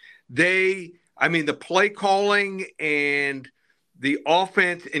 The play calling and the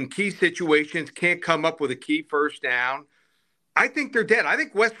offense in key situations can't come up with a key first down. I think they're dead. I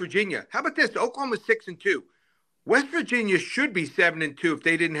think West Virginia. How about this? Oklahoma's 6-2. West Virginia should be 7-2 if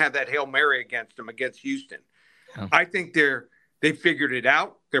they didn't have that Hail Mary against them against Houston. Oh. I think they figured it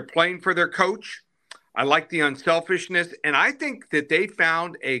out. They're playing for their coach. I like the unselfishness, and I think that they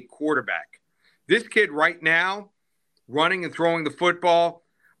found a quarterback. This kid right now, running and throwing the football,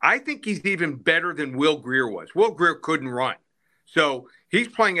 I think he's even better than Will Grier was. Will Grier couldn't run. So he's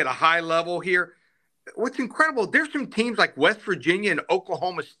playing at a high level here. What's incredible, there's some teams like West Virginia and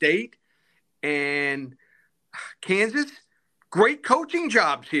Oklahoma State and Kansas, great coaching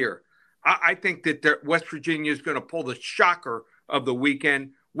jobs here. I think that West Virginia is going to pull the shocker of the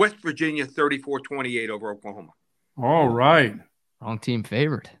weekend. West Virginia 34-28 over Oklahoma. All right. Wrong team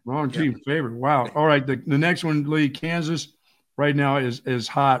favored. Favorite. Wow. All right. The next one, Lee, Kansas right now is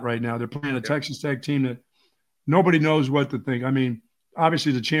hot right now. They're playing a Texas Tech team that nobody knows what to think. I mean,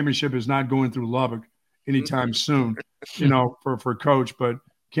 obviously the championship is not going through Lubbock anytime soon, for coach, but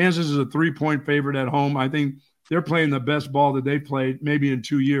Kansas is a 3-point favorite at home. I think they're playing the best ball that they've played maybe in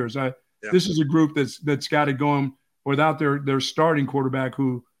 2 years. This is a group that's got it going without their starting quarterback,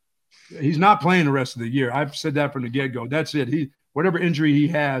 who he's not playing the rest of the year. I've said that from the get-go. That's it. Whatever injury he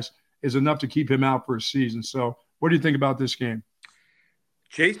has is enough to keep him out for a season. So what do you think about this game?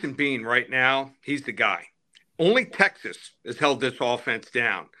 Jason Bean right now, he's the guy. Only Texas has held this offense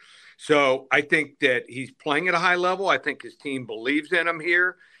down. So I think that he's playing at a high level. I think his team believes in him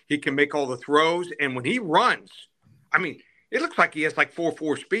here. He can make all the throws. And when he runs, I mean, it looks like he has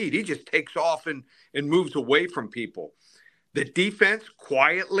 4.4 speed. He just takes off and moves away from people. The defense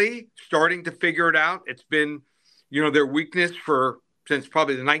quietly starting to figure it out. It's been, their weakness since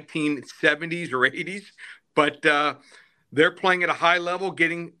probably the 1970s or 80s. But they're playing at a high level,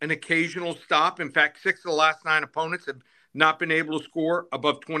 getting an occasional stop. In fact, 6 of the last 9 opponents have not been able to score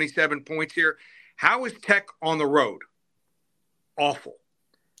above 27 points here. How is Tech on the road? Awful.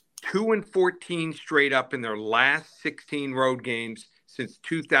 2-14 straight up in their last 16 road games since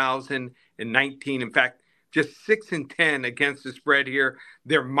 2019. In fact, just 6-10 against the spread here.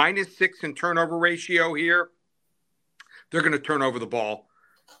 They're -6 in turnover ratio here. They're going to turn over the ball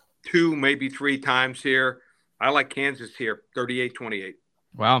 2, maybe 3 times here. I like Kansas here, 38-28.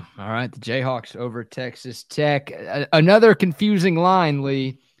 Wow. All right. The Jayhawks over Texas Tech. Another confusing line,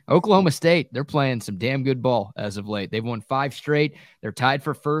 Lee. Oklahoma State, they're playing some damn good ball as of late. They've won 5 straight. They're tied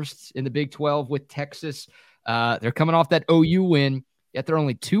for first in the Big 12 with Texas. They're coming off that OU win, yet they're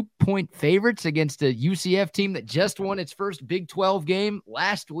only 2-point favorites against a UCF team that just won its first Big 12 game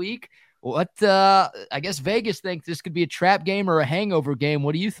last week. I guess Vegas thinks this could be a trap game or a hangover game.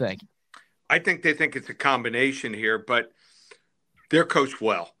 What do you think? I think they think it's a combination here, but they're coached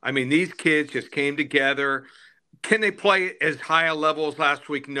well. I mean, these kids just came together. Can they play as high a level as last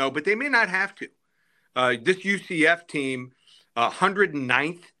week? No, but they may not have to. This UCF team,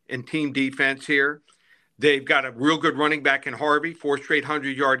 109th in team defense here. They've got a real good running back in Harvey, 4 straight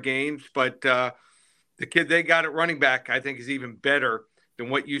 100-yard games. But the kid they got at running back, I think, is even better than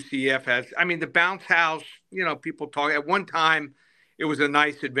what UCF has. I mean, the bounce house, people talk. At one time, it was a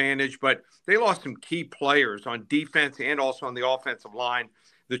nice advantage, but they lost some key players on defense and also on the offensive line,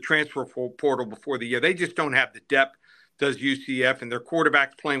 the transfer portal before the year. They just don't have the depth, does UCF, and their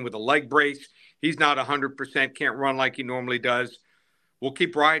quarterback's playing with a leg brace. He's not 100%, can't run like he normally does. We'll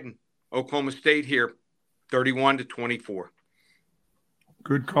keep riding. Oklahoma State here, 31-24.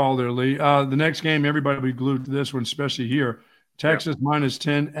 Good call there, Lee. The next game, everybody will be glued to this one, especially here. Texas minus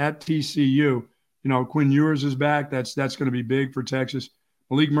 10 at TCU. Quinn Ewers is back. That's going to be big for Texas.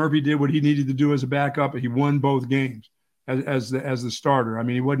 Malik Murphy did what he needed to do as a backup. He won both games as the starter. I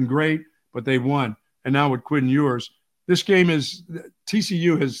mean, he wasn't great, but they won. And now with Quinn Ewers, this game is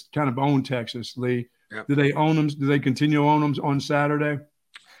TCU has kind of owned Texas, Lee. Yep. Do they own them? Do they continue to own them on Saturday?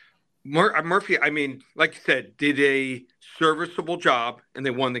 Murphy, I mean, like you said, did a serviceable job, and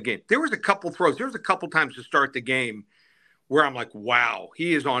they won the game. There was a couple throws. There was a couple times to start the game where I'm like, wow,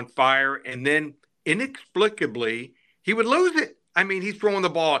 he is on fire. And then inexplicably, he would lose it. I mean, he's throwing the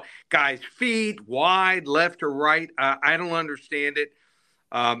ball, guys' feet, wide, left or right. I don't understand it.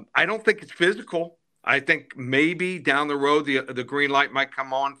 I don't think it's physical. I think maybe down the road, the green light might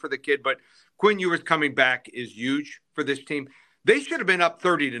come on for the kid. But Quinn Ewers coming back is huge for this team. They should have been up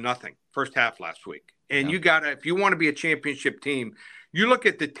 30-0 first half last week. And you got to, if you want to be a championship team, you look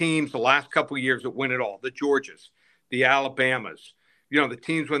at the teams the last couple of years that win it all, the Georgias, the Alabamas, the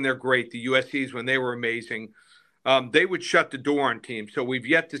teams when they're great, the USCs when they were amazing, they would shut the door on teams. So we've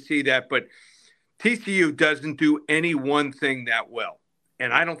yet to see that. But TCU doesn't do any one thing that well.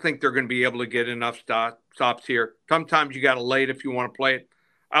 And I don't think they're going to be able to get enough stops here. Sometimes you got to lay it if you want to play it.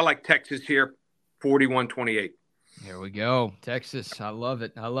 I like Texas here, 41-28. Here we go. Texas. I love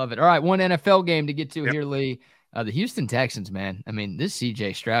it. All right, one NFL game to get to here, Lee. The Houston Texans, man. I mean, this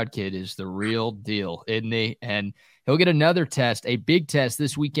C.J. Stroud kid is the real deal, isn't he? And he'll get another test, a big test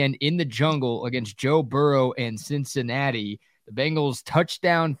this weekend in the jungle against Joe Burrow and Cincinnati. The Bengals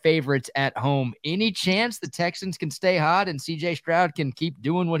touchdown favorites at home. Any chance the Texans can stay hot and C.J. Stroud can keep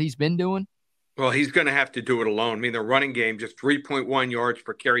doing what he's been doing? Well, he's going to have to do it alone. I mean, the running game, just 3.1 yards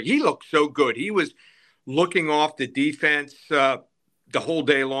per carry. He looked so good. He was looking off the defense the whole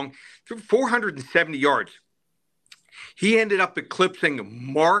day long. Threw 470 yards. He ended up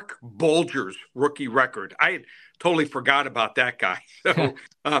eclipsing Mark Bulger's rookie record. I had totally forgot about that guy. So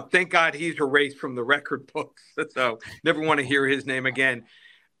thank God he's erased from the record books. So never want to hear his name again.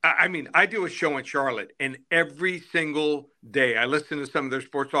 I mean, I do a show in Charlotte, and every single day I listen to some of their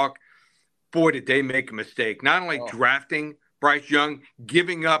sports talk. Boy, did they make a mistake. Not only drafting Bryce Young,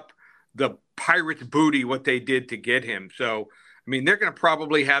 giving up the Pirates booty, what they did to get him. So, I mean, they're going to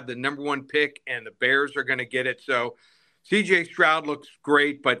probably have the number 1 pick, and the Bears are going to get it. So, C.J. Stroud looks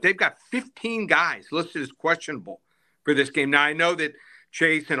great, but they've got 15 guys listed as questionable for this game. Now, I know that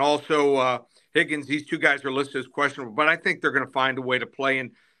Chase and also Higgins, these 2 guys are listed as questionable, but I think they're going to find a way to play.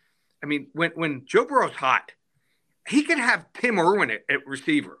 And, I mean, when Joe Burrow's hot, he can have Tim Irwin at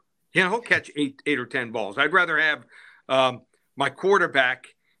receiver. He'll catch 8 or 10 balls. I'd rather have my quarterback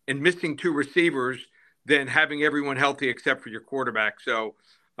and missing 2 receivers than having everyone healthy except for your quarterback. So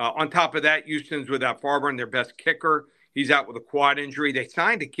on top of that, Houston's without Farber, their best kicker. He's out with a quad injury. They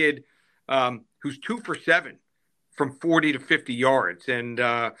signed a kid who's 2 for 7 from 40 to 50 yards. And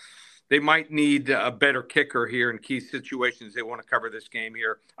they might need a better kicker here in key situations. They want to cover this game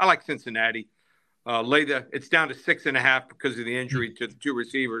here. I like Cincinnati. It's down to 6.5 because of the injury to the 2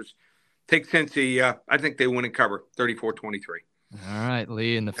 receivers. Take Cincy. I think they win and cover 34-23. All right,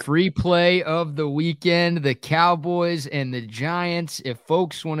 Lee, and the free play of the weekend, the Cowboys and the Giants. If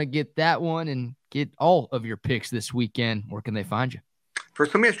folks want to get that one and get all of your picks this weekend, where can they find you?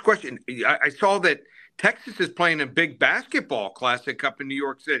 First, let me ask you a question. I saw that Texas is playing a big basketball classic up in New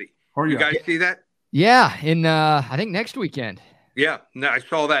York City. You guys see that? Yeah, in I think next weekend. Yeah, no, I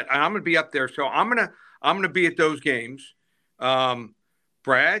saw that. I'm going to be up there, so I'm gonna be at those games.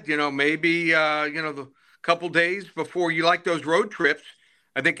 Brad, maybe the couple days before you like those road trips.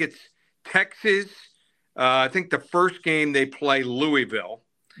 I think it's Texas. I think the first game they play Louisville.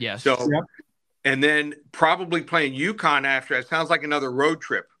 Yes. So, and then probably playing UConn after. It sounds like another road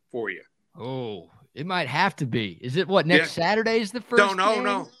trip for you. Oh, it might have to be. Is it next Saturday is the first game?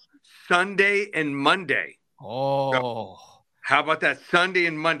 No. Sunday and Monday. Oh. So, How about that? Sunday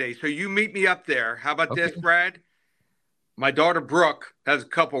and Monday. So you meet me up there. How about this, Brad? My daughter Brooke has a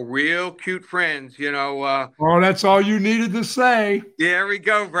couple real cute friends, that's all you needed to say. There we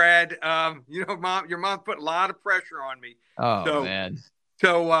go, Brad. Mom, your mom put a lot of pressure on me. Oh, man.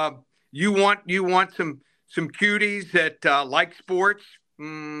 So you want some cuties that like sports?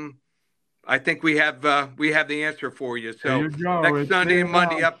 I think we have the answer for you. So next Sunday and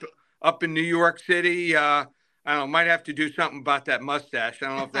Monday up in New York City. I don't know, might have to do something about that mustache. I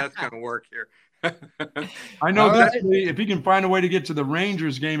don't know if that's going to work here. I know if he can find a way to get to the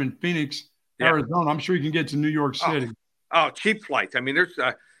Rangers game in Phoenix, Arizona, I'm sure he can get to New York City. Oh, cheap flights. I mean, there's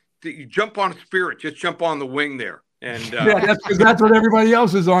you jump on Spirit, just jump on the wing there, and that's what everybody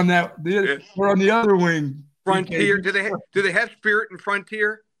else is on. We're on the other wing. Frontier. Do they have Spirit and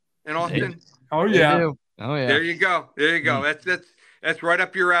Frontier in Austin? Oh yeah. Oh yeah. There you go. That's right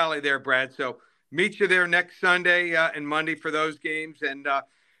up your alley there, Brad. So meet you there next Sunday and Monday for those games, and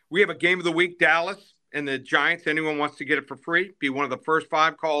we have a game of the week, Dallas and the Giants. Anyone wants to get it for free, be one of the first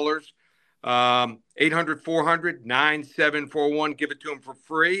 5 callers. 800-400-9741. Give it to them for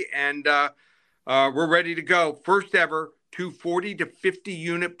free. And we're ready to go. First ever 240 to 50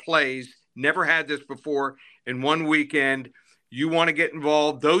 unit plays. Never had this before in one weekend. You want to get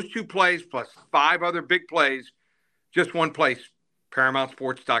involved. Those 2 plays plus 5 other big plays. Just one place,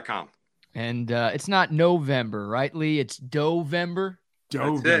 ParamountSports.com. And it's not November, right, Lee? It's Dovember.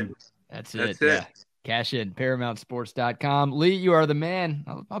 That's it. Yeah. Cash in, ParamountSports.com. Lee, you are the man.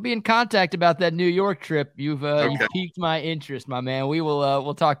 I'll be in contact about that New York trip. You've piqued my interest, my man.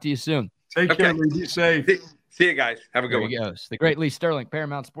 We'll talk to you soon. Take care, Lee. Be safe. See you guys. Have a good one. There he goes. The great Lee Sterling,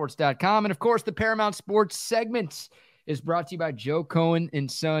 ParamountSports.com. And, of course, the Paramount Sports segment is brought to you by Joe Cohen &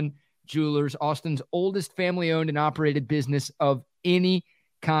 Son Jewelers, Austin's oldest family-owned and operated business of any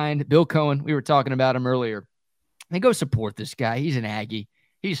kind. Bill Cohen, we were talking about him earlier. And go support this guy. He's an Aggie.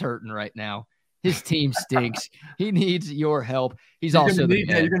 He's hurting right now. His team stinks. He needs your help. He's also the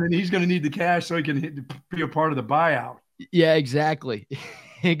man. He's going to need the cash so he can be a part of the buyout. Yeah, exactly.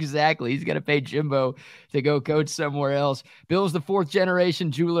 Exactly. He's going to pay Jimbo to go coach somewhere else. Bill's the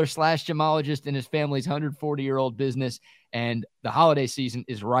 4th-generation jeweler / gemologist in his family's 140-year-old business, and the holiday season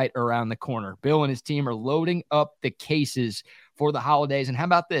is right around the corner. Bill and his team are loading up the cases for the holidays. And how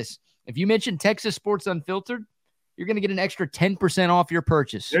about this? If you mention Texas Sports Unfiltered, you're going to get an extra 10% off your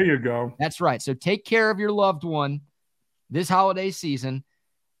purchase. There you go. That's right. So take care of your loved one this holiday season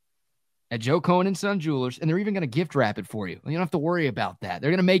at Joe Cohen & Son Jewelers, and they're even going to gift wrap it for you. You don't have to worry about that.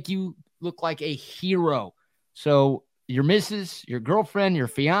 They're going to make you look like a hero. So your missus, your girlfriend, your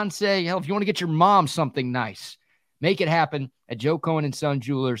fiance, hell, if you want to get your mom something nice, make it happen at Joe Cohen & Son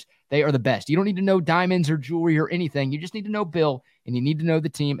Jewelers. They are the best. You don't need to know diamonds or jewelry or anything. You just need to know Bill, and you need to know the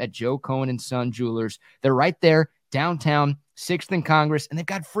team at Joe Cohen & Son Jewelers. They're right there, downtown, 6th and Congress, and they've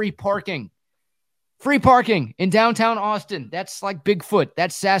got free parking. Free parking in downtown Austin. That's like Bigfoot.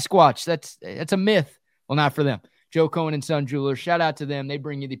 That's Sasquatch. That's a myth. Well, not for them. Joe Cohen & Son Jewelers. Shout out to them. They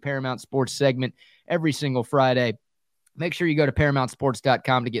bring you the Paramount Sports segment every single Friday. Make sure you go to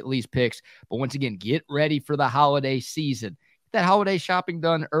ParamountSports.com to get Lee's picks. But once again, get ready for the holiday season. Get that holiday shopping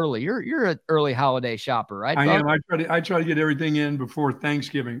done early. You're an early holiday shopper, right? I am. I try to get everything in before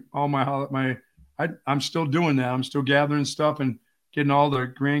Thanksgiving. I'm still doing that. I'm still gathering stuff and getting all the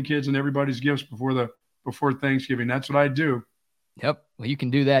grandkids and everybody's gifts before Thanksgiving. That's what I do. Yep. Well, you can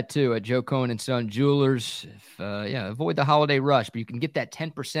do that too at Joe Cohen & Son Jewelers. Avoid the holiday rush, but you can get that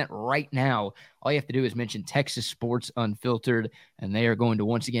 10% right now. All you have to do is mention Texas Sports Unfiltered, and they are going to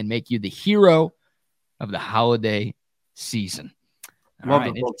once again make you the hero of the holiday season. Love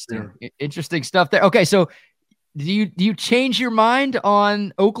right, interesting stuff there. Okay, so do you change your mind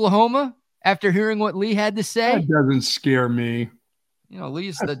on Oklahoma after hearing what Lee had to say? That doesn't scare me. You know,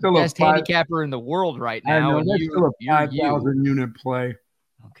 Lee's the best handicapper in the world right now. I know, that's still a 5,000 unit play.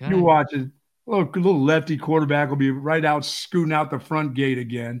 Okay. You watch it. Little lefty quarterback will be right out scooting out the front gate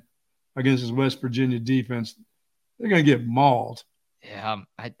again against his West Virginia defense. They're going to get mauled. Yeah,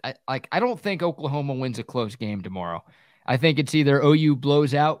 I don't think Oklahoma wins a close game tomorrow. I think it's either OU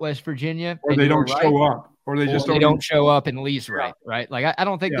blows out West Virginia, or they don't show up. Or they don't show up and Lee's right? Like, I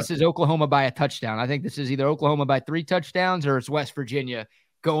don't think this is Oklahoma by a touchdown. I think this is either Oklahoma by 3 touchdowns or it's West Virginia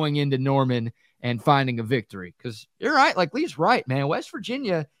going into Norman and finding a victory. Because you're right. Like, Lee's right, man. West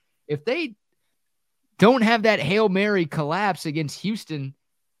Virginia, if they don't have that Hail Mary collapse against Houston,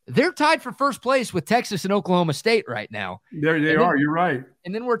 they're tied for first place with Texas and Oklahoma State right now. They are. You're right.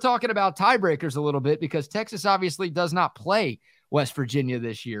 And then we're talking about tiebreakers a little bit because Texas obviously does not play West Virginia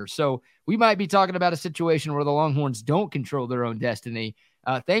this year. So we might be talking about a situation where the Longhorns don't control their own destiny.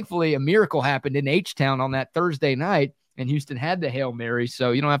 Thankfully, a miracle happened in H-Town on that Thursday night and Houston had the Hail Mary,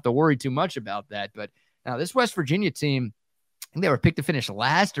 so you don't have to worry too much about that. But now this West Virginia team, I think they were picked to finish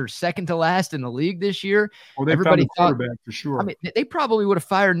last or second to last in the league this year. Well, they Everybody found a quarterback for sure. I mean, they probably would have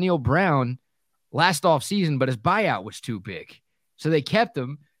fired Neil Brown last offseason, but his buyout was too big. So they kept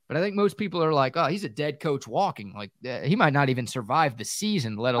him. But I think most people are like, oh, he's a dead coach walking. Like, he might not even survive the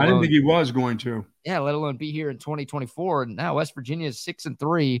season, let alone. I didn't think he was going to. Yeah, let alone be here in 2024. And now West Virginia is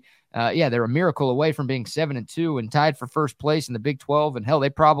 6-3. Yeah, they're a miracle away from being 7-2 and tied for first place in the Big 12. And hell, they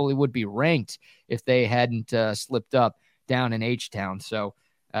probably would be ranked if they hadn't slipped up down in H-Town. So,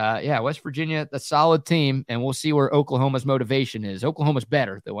 yeah, West Virginia, a solid team, and we'll see where Oklahoma's motivation is. Oklahoma's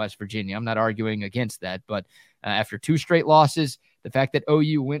better than West Virginia. I'm not arguing against that, but after 2 straight losses, the fact that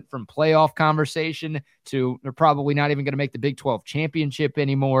OU went from playoff conversation to they're probably not even going to make the Big 12 championship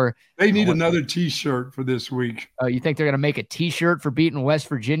anymore. They need another T-shirt for this week. You think they're going to make a T-shirt for beating West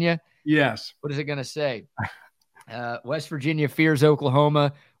Virginia? Yes. What is it going to say? West Virginia fears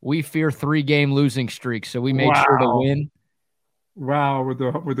Oklahoma. We fear 3-game losing streaks, so we made sure to win. Wow, with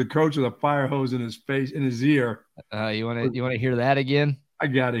the coach with a fire hose in his face, in his ear. You want to hear that again? I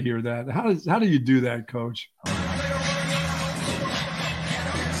got to hear that. How do you do that, Coach?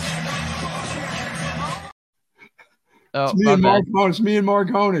 Oh, it's me and Mark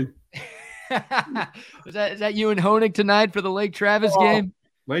Honig. is that you and Honig tonight for the Lake Travis game?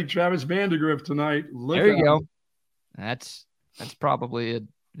 Lake Travis Vandergrift tonight. There you go. That's probably a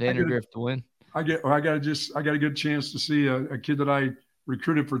Vandergrift to win. I got a good chance to see a kid that I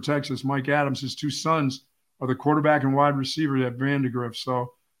recruited for Texas, Mike Adams. His 2 sons are the quarterback and wide receiver at Vandergrift.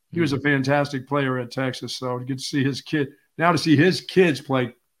 So he was a fantastic player at Texas. So to get to see his kid now, to see his kids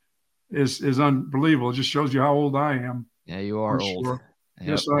play is unbelievable. It just shows you how old I am. Yeah, you are old. Sure.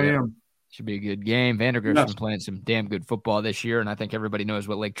 Yes, I am. Should be a good game. Vandergrift's been playing some damn good football this year, and I think everybody knows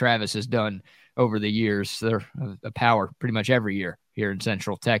what Lake Travis has done over the years. They're a power pretty much every year here in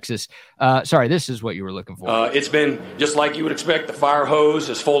Central Texas. Sorry, this is what you were looking for. It's been just like you would expect. The fire hose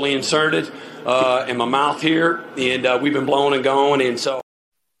is fully inserted in my mouth here, and we've been blowing and going, and so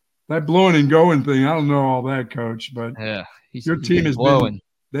that blowing and going thing, I don't know all that, Coach, but yeah, your team is blowing.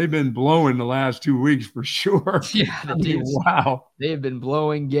 They've been blowing the last 2 weeks for sure. Yeah, wow. They've been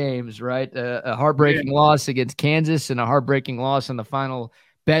blowing games, right? A heartbreaking loss against Kansas and a heartbreaking loss in the final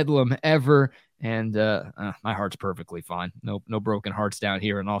bedlam ever. And my heart's perfectly fine. No broken hearts down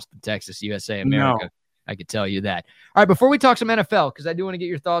here in Austin, Texas, USA, America. No. I could tell you that. All right, before we talk some NFL, because I do want to get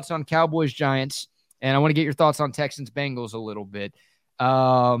your thoughts on Cowboys, Giants, and I want to get your thoughts on Texans, Bengals a little bit.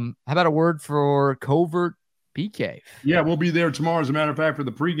 How about a word for Covert BK? Yeah, we'll be there tomorrow, as a matter of fact, for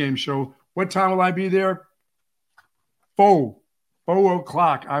the pregame show. What time will I be there? 4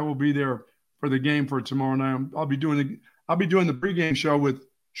 o'clock. I will be there for the game for tomorrow night. I'll be doing the pregame show with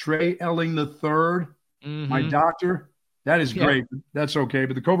Trey Elling III, my doctor. That is great. That's okay.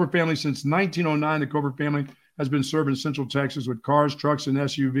 But the Covert family, since 1909, the Covert family has been serving Central Texas with cars, trucks, and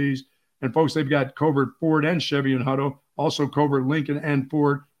SUVs. And folks, they've got Covert Ford and Chevy in Hutto, also Covert Lincoln and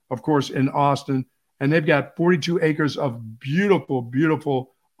Ford, of course, in Austin. And they've got 42 acres of beautiful,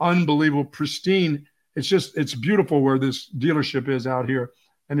 beautiful, unbelievable, pristine. It's beautiful where this dealership is out here.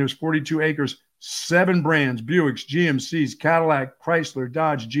 And there's 42 acres, 7 brands, Buicks, GMCs, Cadillac, Chrysler,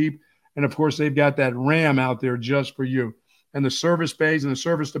 Dodge, Jeep. And of course, they've got that Ram out there just for you. And the service bays and the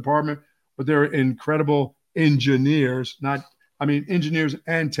service department, but they're incredible engineers, engineers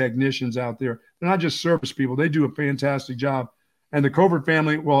and technicians out there. They're not just service people. They do a fantastic job. And the Covert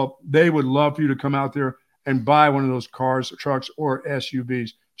family, well, they would love for you to come out there and buy one of those cars, trucks, or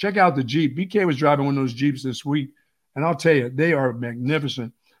SUVs. Check out the Jeep. BK was driving one of those Jeeps this week, and I'll tell you, they are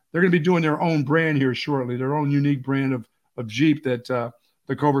magnificent. They're going to be doing their own brand here shortly, their own unique brand of Jeep that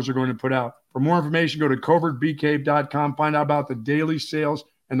the Coverts are going to put out. For more information, go to covertbcave.com. Find out about the daily sales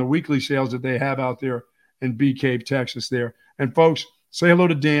and the weekly sales that they have out there in Bee Cave, Texas there. And, folks, say hello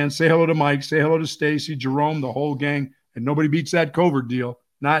to Dan. Say hello to Mike. Say hello to Stacy, Jerome, the whole gang. And nobody beats that Covert deal.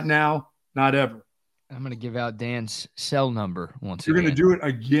 Not now, not ever. I'm going to give out Dan's cell number once again. You're going to do it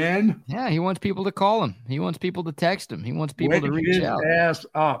again? Yeah, he wants people to call him. He wants people to text him. He wants people to reach out. Ass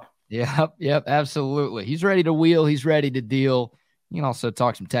up. Yep, absolutely. He's ready to wheel. He's ready to deal. He can also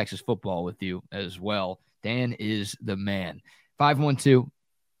talk some Texas football with you as well. Dan is the man.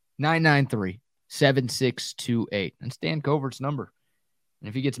 512-993-7628. That's Dan Covert's number. And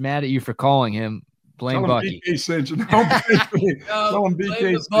if he gets mad at you for calling him, blame Bucky. BK sent you. Don't blame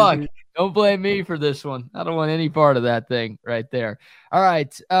BK. Don't blame me for this one. I don't want any part of that thing right there. All right.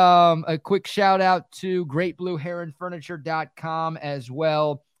 A quick shout out to GreatBlueHeronFurniture.com as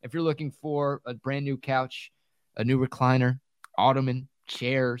well. If you're looking for a brand new couch, a new recliner, ottoman,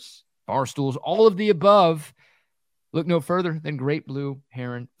 chairs, bar stools, all of the above, Look no further than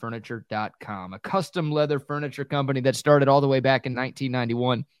GreatBlueHeronFurniture.com, a custom leather furniture company that started all the way back in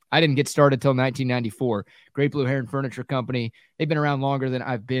 1991. I didn't get started till 1994. Great Blue Heron Furniture Company, they've been around longer than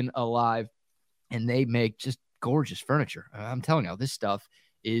I've been alive, and they make just gorgeous furniture. I'm telling you, this stuff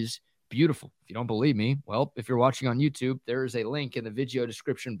is beautiful. If you don't believe me, well, if you're watching on YouTube, there is a link in the video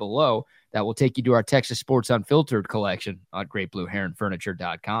description below that will take you to our Texas Sports Unfiltered collection on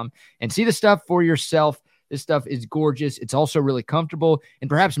GreatBlueHeronFurniture.com and see the stuff for yourself. This stuff is gorgeous. It's also really comfortable. And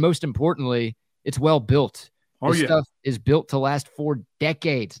perhaps most importantly, it's well built. This stuff is built to last for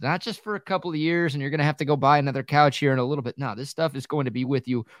decades, not just for a couple of years, and you're going to have to go buy another couch here in a little bit. No, this stuff is going to be with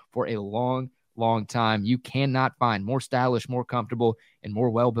you for a long time. You cannot find more stylish, more comfortable, and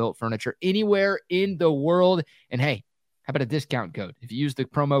more well-built furniture anywhere in the world. And hey, how about a discount code? If you use the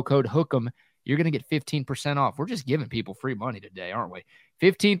promo code HOOK'em, you're going to get 15% off. We're just giving people free money today, aren't we?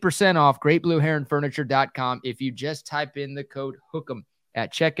 15% off, GreatBlueHeronFurniture.com if you just type in the code HOOK'em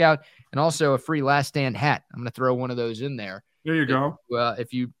at checkout, and also a free Last Stand hat. I'm going to throw one of those in there. There you go.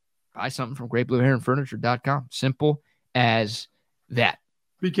 If you buy something from GreatBlueHeronFurniture.com, simple as that.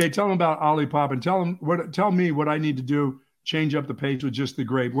 BK, tell them about Olipop and tell me what I need to do. Change up the pace with just the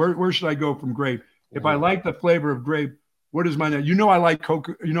grape. Where should I go from grape? If I like the flavor of grape, what is my name? I like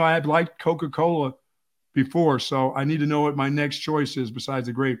Coca. I have liked Coca-Cola before, so I need to know what my next choice is besides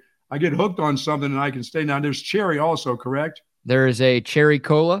the grape. I get hooked on something and I can stay. Now there's cherry also, correct? There is a cherry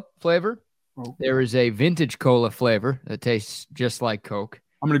cola flavor. Oh. There is a vintage cola flavor that tastes just like Coke.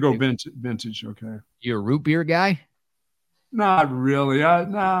 I'm going to go vintage. Okay. You a root beer guy? Not really.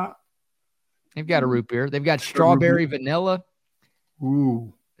 Nah. They've got a root beer. They've got strawberry vanilla.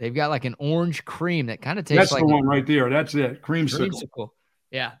 Ooh. They've got like an orange cream that kind of tastes like the one right there. That's it. Creamsicle.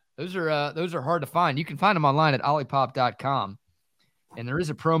 Yeah. Those are hard to find. You can find them online at olipop.com. And there is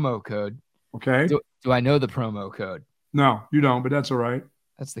a promo code. Okay. Do I know the promo code? No, you don't, but that's all right.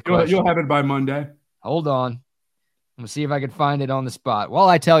 That's the question. You'll have it by Monday. Hold on. I'm going to see if I can find it on the spot. While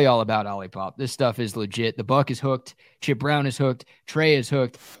I tell you all about Olipop, this stuff is legit. The Buck is hooked. Chip Brown is hooked. Trey is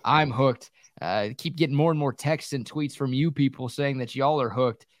hooked. I'm hooked. Keep getting more and more texts and tweets from you people saying that y'all are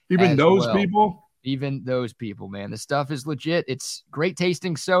hooked. Even those people? Even those people, man. The stuff is legit. It's great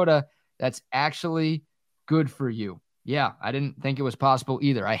tasting soda that's actually good for you. Yeah, I didn't think it was possible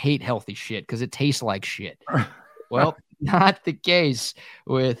either. I hate healthy shit because it tastes like shit. Well, not the case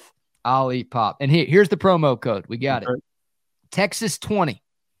with Olipop. And here's the promo code. We got it. Texas 20.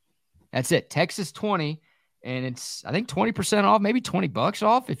 That's it. Texas 20. And it's, I think, 20% off, maybe $20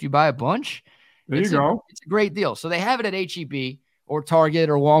 off if you buy a bunch. There you go. It's a great deal. So they have it at HEB or Target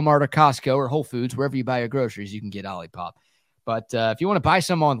or Walmart or Costco or Whole Foods, wherever you buy your groceries, you can get Olipop. But if you want to buy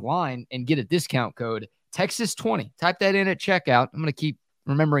some online and get a discount code, Texas 20, type that in at checkout. I'm going to keep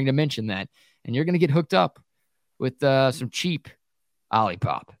remembering to mention that. And you're going to get hooked up with some cheap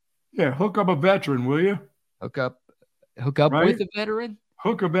Olipop. Yeah, hook up a veteran, will you? Hook up right? With a veteran?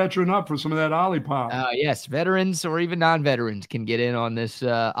 Hook a veteran up for some of that Olipop. Yes, veterans or even non-veterans can get in on this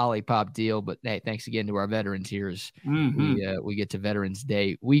Olipop deal. But hey, thanks again to our veterans here as we get to Veterans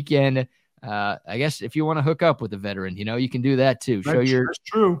Day weekend. I guess if you want to hook up with a veteran, you can do that too. That's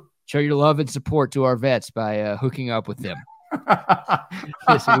true. Show your love and support to our vets by hooking up with them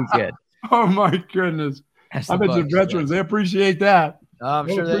this weekend. Oh my goodness! I bet the veterans they appreciate that. I'm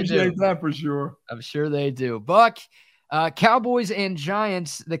sure they appreciate that for sure. I'm sure they do. Buck, Cowboys and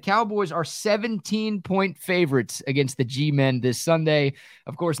Giants. The Cowboys are 17-point favorites against the G-Men this Sunday.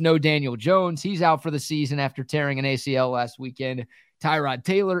 Of course, no Daniel Jones. He's out for the season after tearing an ACL last weekend. Tyrod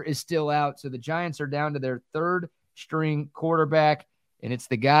Taylor is still out, so the Giants are down to their third-string quarterback. And it's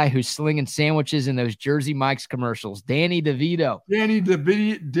the guy who's slinging sandwiches in those Jersey Mike's commercials, Danny DeVito. Dan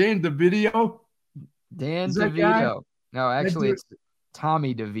DeVito? Dan DeVito. No, actually, it's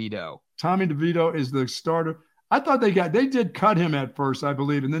Tommy DeVito. Tommy DeVito is the starter. I thought they did cut him at first, I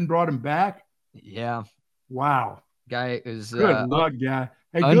believe, and then brought him back. Yeah. Wow. Guy is good luck, guy.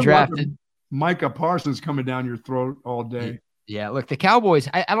 Hey, undrafted. Micah Parsons coming down your throat all day. Yeah, look, the Cowboys,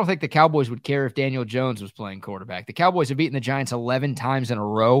 I don't think the Cowboys would care if Daniel Jones was playing quarterback. The Cowboys have beaten the Giants 11 times in a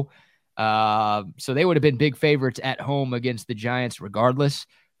row. So they would have been big favorites at home against the Giants regardless.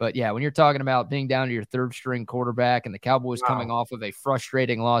 But yeah, when you're talking about being down to your third string quarterback and the Cowboys coming off of a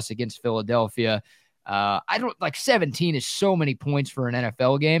frustrating loss against Philadelphia, 17 is so many points for an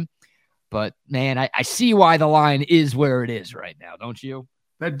NFL game. But man, I see why the line is where it is right now, don't you?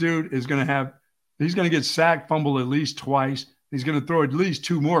 That dude is going to he's going to get sacked, fumbled at least twice. He's going to throw at least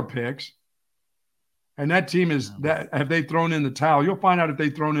 2 more picks. And that team have they thrown in the towel? You'll find out if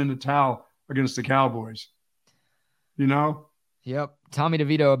they've thrown in the towel against the Cowboys. Yep. Tommy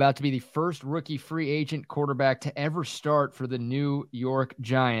DeVito about to be the first rookie free agent quarterback to ever start for the New York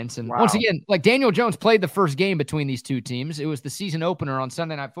Giants. And once again, like Daniel Jones played the first game between these two teams. It was the season opener on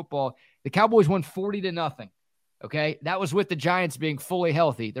Sunday Night Football. The Cowboys won 40-0. Okay. That was with the Giants being fully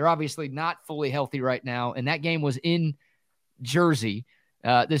healthy. They're obviously not fully healthy right now. And that game was in Jersey.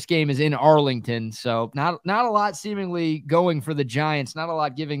 This game is in Arlington. So not a lot seemingly going for the Giants, not a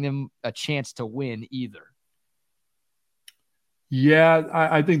lot giving them a chance to win either. Yeah,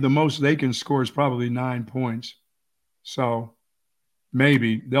 I think the most they can score is probably 9 points. So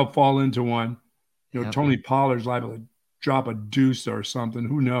maybe they'll fall into one. Yep. Tony Pollard's liable to drop a deuce or something.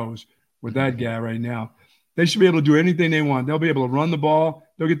 Who knows with that guy right now? They should be able to do anything they want. They'll be able to run the ball.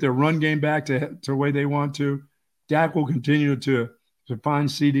 They'll get their run game back to the way they want to. Dak will continue to find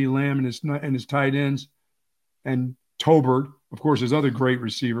CeeDee Lamb and his tight ends. And Tolbert, of course, his other great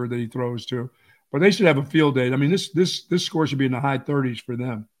receiver that he throws to. But they should have a field day. I mean, this score should be in the high 30s for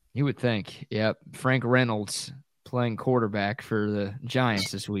them. You would think. Yep. Frank Reynolds playing quarterback for the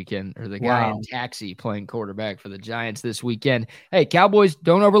Giants this weekend, or the guy in taxi playing quarterback for the Giants this weekend. Hey, Cowboys,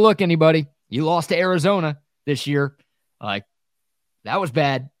 don't overlook anybody. You lost to Arizona this year. Like, that was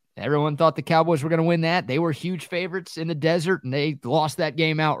bad. Everyone thought the Cowboys were going to win that. They were huge favorites in the desert, and they lost that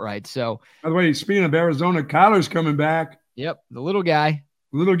game outright. So, by the way, speaking of Arizona, Kyler's coming back. Yep, the little guy.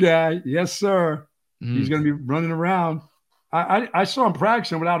 Little guy, yes, sir. He's going to be running around. I saw him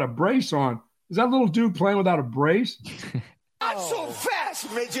practicing without a brace on. Is that little dude playing without a brace? Not so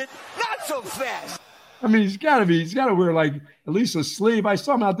fast, midget. Not so fast. I mean, he's got to wear like at least a sleeve. I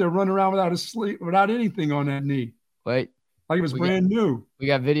saw him out there running around without a sleeve, without anything on that knee. Wait. Like it was brand new. We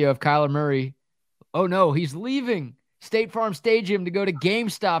got video of Kyler Murray. Oh, no, he's leaving State Farm Stadium to go to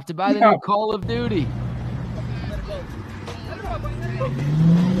GameStop to buy the new Call of Duty.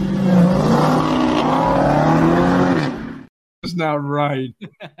 That's not right.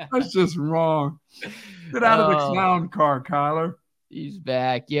 That's just wrong. Get out of the clown car, Kyler. He's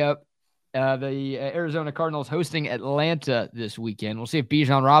back. Yep. The Arizona Cardinals hosting Atlanta this weekend. We'll see if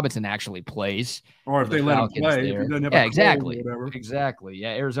Bijan Robinson actually plays. Or if they let him play. If he doesn't have exactly. Exactly.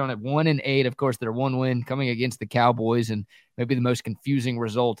 Yeah, Arizona 1-8. Of course, their one win coming against the Cowboys, and maybe the most confusing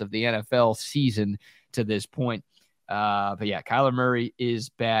result of the NFL season to this point. But yeah, Kyler Murray is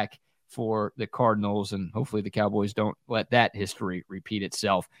back for the Cardinals, and hopefully the Cowboys don't let that history repeat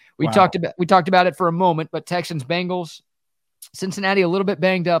itself. We talked about it for a moment, but Texans, Bengals, Cincinnati a little bit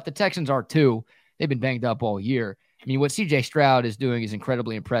banged up. The Texans are too. They've been banged up all year. I mean, what CJ Stroud is doing is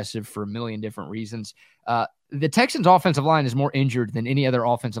incredibly impressive for a million different reasons. The Texans offensive line is more injured than any other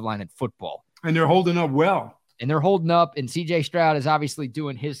offensive line in football. And they're holding up well. And CJ Stroud is obviously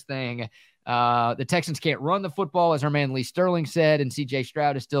doing his thing. The Texans can't run the football, as our man Lee Sterling said, and CJ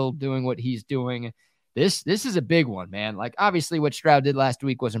Stroud is still doing what he's doing. This is a big one, man. Like, obviously what Stroud did last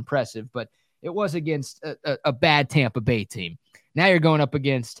week was impressive, but it was against a bad Tampa Bay team. Now you're going up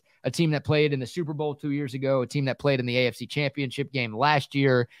against a team that played in the Super Bowl 2 years ago, a team that played in the AFC Championship game last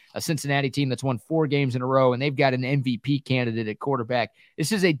year, a Cincinnati team that's won 4 games in a row, and they've got an MVP candidate at quarterback.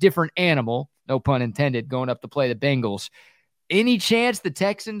 This is a different animal, no pun intended, going up to play the Bengals. Any chance the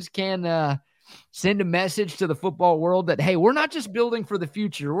Texans can send a message to the football world that, hey, we're not just building for the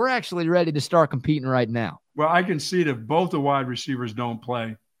future. We're actually ready to start competing right now? Well, I can see it if both the wide receivers don't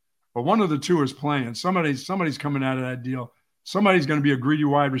play. But one of the two is playing. Somebody's coming out of that deal. Somebody's going to be a greedy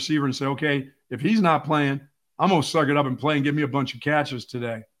wide receiver and say, okay, if he's not playing, I'm going to suck it up and play and give me a bunch of catches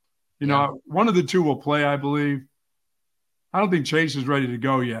today. You know, one of the two will play, I believe. I don't think Chase is ready to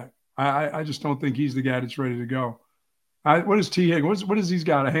go yet. I just don't think he's the guy that's ready to go. What is T. Higgins? What has he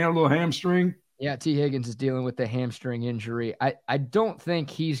got? A little hamstring? Yeah, T. Higgins is dealing with the hamstring injury. I don't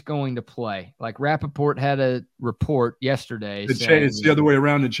think he's going to play. Like, Rappaport had a report yesterday. It's the other way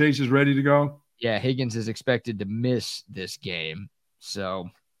around, and Chase is ready to go? Yeah, Higgins is expected to miss this game. So,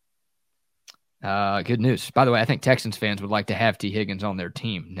 good news. By the way, I think Texans fans would like to have T. Higgins on their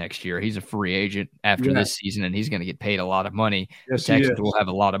team next year. He's a free agent after this season, and he's going to get paid a lot of money. Yes, the Texans will have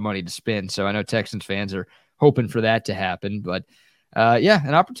a lot of money to spend. So I know Texans fans are hoping for that to happen. But,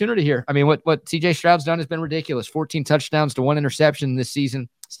 an opportunity here. I mean, what C.J. Stroud's done has been ridiculous. 14 touchdowns to 1 interception this season.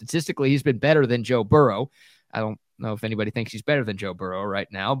 Statistically, he's been better than Joe Burrow. I don't know if anybody thinks he's better than Joe Burrow right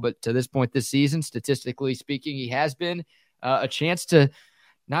now, but to this point this season, statistically speaking, he has been a chance to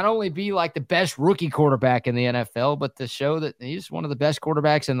not only be like the best rookie quarterback in the NFL, but to show that he's one of the best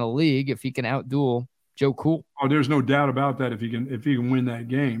quarterbacks in the league if he can outduel Joe Cool. Oh, there's no doubt about that if he can win that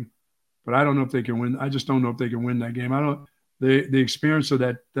game. But I don't know if they can win. I just don't know if they can win that game. The experience of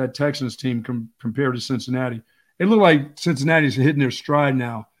that Texans team compared to Cincinnati. It looked like Cincinnati's hitting their stride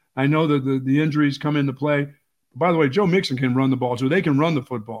now. I know that the injuries come into play, By the way, Joe Mixon can run the ball, so they can run the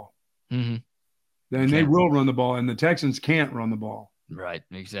football. Mm-hmm. Then they will run the ball, and the Texans can't run the ball. Right,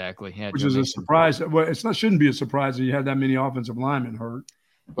 exactly. Yeah, which Joe is Mixon. a surprise. Well, it's not shouldn't be a surprise that you had that many offensive linemen hurt.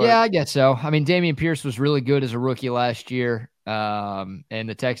 But, yeah, I guess so. I mean, Dameon Pierce was really good as a rookie last year, and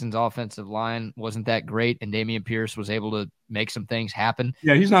the Texans' offensive line wasn't that great, and Dameon Pierce was able to make some things happen.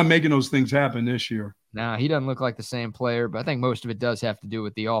 Yeah, he's not making those things happen this year. No, he doesn't look like the same player, but I think most of it does have to do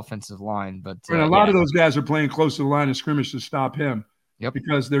with the offensive line. But a lot of those guys are playing close to the line of scrimmage to stop him. Yep.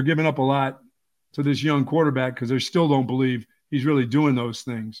 Because they're giving up a lot to this young quarterback because they still don't believe he's really doing those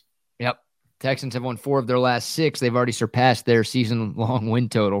things. Yep. Texans have won 4 of their last 6. They've already surpassed their season-long win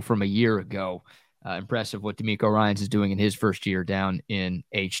total from a year ago. Impressive what D'Amico Ryans is doing in his first year down in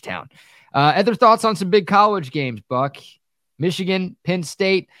H-Town. Other thoughts on some big college games, Buck? Michigan, Penn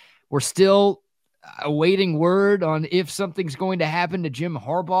State. We're still awaiting word on if something's going to happen to Jim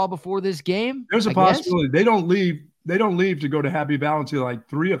Harbaugh before this game. There's a possibility. They don't leave to go to Happy Valley until like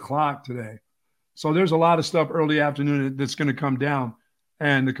 3:00 today. So there's a lot of stuff early afternoon that's going to come down.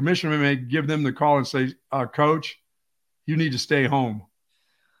 And the commissioner may give them the call and say, Coach, you need to stay home.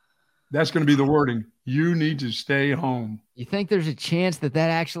 That's going to be the wording. You need to stay home. You think there's a chance that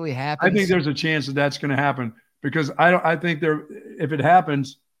actually happens? I think there's a chance that that's going to happen because I think if it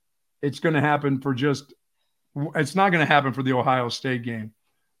happens, it's going to happen it's not going to happen for the Ohio State game.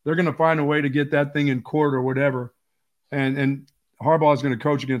 They're going to find a way to get that thing in court or whatever. And Harbaugh is going to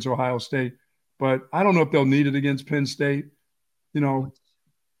coach against Ohio State. But I don't know if they'll need it against Penn State. You know,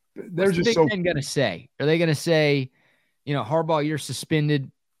 they're What's just the so. Big Ten going to say? Are they going to say, Harbaugh, you're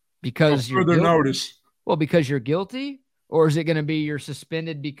suspended because you're further guilty? Notice? Well, because you're guilty? Or is it going to be you're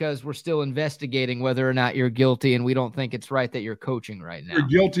suspended because we're still investigating whether or not you're guilty and we don't think it's right that you're coaching right now? You're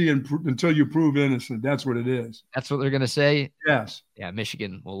guilty until you prove innocent. That's what it is. That's what they're going to say? Yes. Yeah,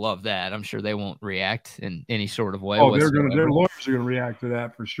 Michigan will love that. I'm sure they won't react in any sort of way. Oh, their lawyers are going to react to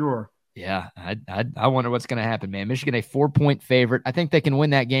that for sure. Yeah, I wonder what's going to happen, man. Michigan, a 4-point favorite. I think they can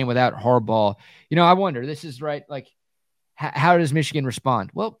win that game without Harbaugh. I wonder, this is right, like, how does Michigan respond?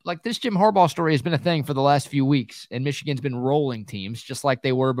 Well, like this Jim Harbaugh story has been a thing for the last few weeks, and Michigan's been rolling teams just like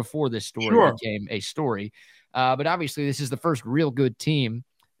they were before this story became a story. But obviously, this is the first real good team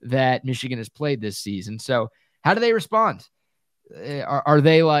that Michigan has played this season. So how do they respond? Are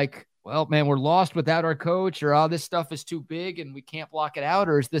they like, well, man, we're lost without our coach, or this stuff is too big and we can't block it out?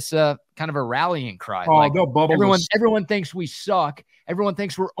 Or is this kind of a rallying cry? Oh, like they'll bubble. Everyone thinks we suck. Everyone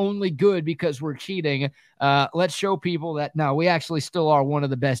thinks we're only good because we're cheating. Let's show people that, no, we actually still are one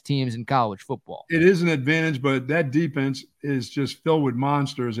of the best teams in college football. It is an advantage, but that defense is just filled with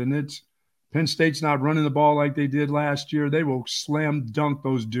monsters. And Penn State's not running the ball like they did last year. They will slam dunk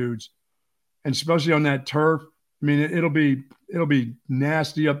those dudes. And especially on that turf. I mean, it'll be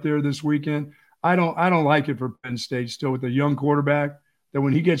nasty up there this weekend. I don't like it for Penn State still with a young quarterback that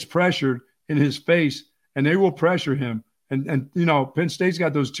when he gets pressured in his face, and they will pressure him. And Penn State's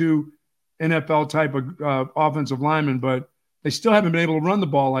got those 2 NFL type of offensive linemen, but they still haven't been able to run the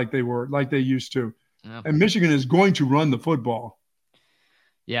ball like they used to. Yeah. And Michigan is going to run the football.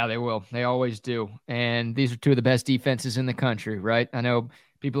 Yeah, they will. They always do. And these are 2 of the best defenses in the country, right? I know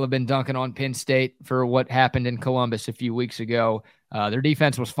people have been dunking on Penn State for what happened in Columbus a few weeks ago. Their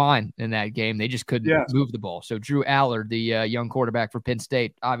defense was fine in that game. They just couldn't move the ball. So Drew Allard, the young quarterback for Penn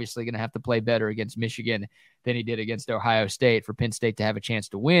State, obviously going to have to play better against Michigan than he did against Ohio State for Penn State to have a chance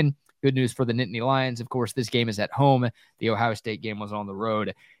to win. Good news for the Nittany Lions. Of course, this game is at home. The Ohio State game was on the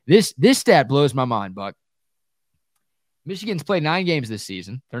road. This stat blows my mind, Buck. Michigan's played 9 games this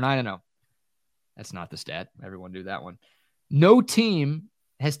season. They're 9-0. That's not the stat. Everyone do that one. No team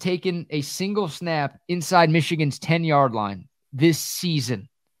has taken a single snap inside Michigan's 10-yard line this season.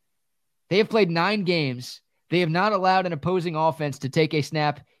 They have played 9 games. They have not allowed an opposing offense to take a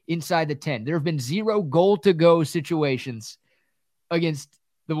snap inside the 10. There have been 0 goal-to-go situations against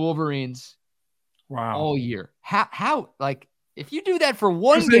the Wolverines all year. How like, if you do that for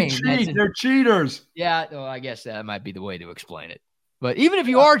one game, they're cheaters. Yeah, well, I guess that might be the way to explain it. But even if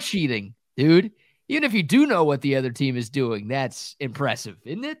you are cheating, dude, even if you do know what the other team is doing, that's impressive,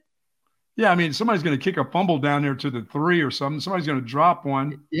 isn't it? Yeah, I mean, somebody's going to kick a fumble down there to the 3 or something. Somebody's going to drop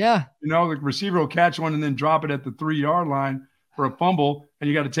one. Yeah. The receiver will catch one and then drop it at the 3-yard line for a fumble, and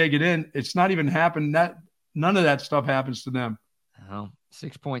you got to take it in. It's not even happened. None of that stuff happens to them. Oh,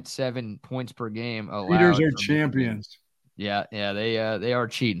 6.7 points per game allowed. Cheaters are champions. Yeah, they are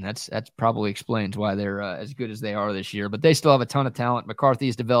cheating. That's probably explains why they're as good as they are this year. But they still have a ton of talent.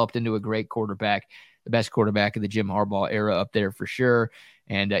 McCarthy's developed into a great quarterback, the best quarterback of the Jim Harbaugh era up there for sure.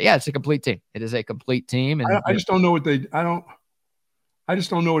 And it's a complete team. It is a complete team. And I just don't know what I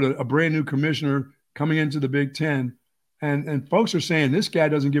just don't know what a brand new commissioner coming into the Big Ten. And folks are saying this guy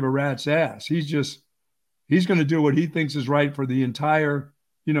doesn't give a rat's ass. He's going to do what he thinks is right for the entire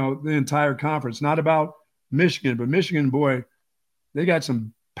conference. Not about Michigan, but Michigan, boy, they got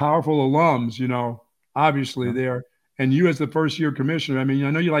some powerful alums, obviously there. And you as the first-year commissioner, I mean, I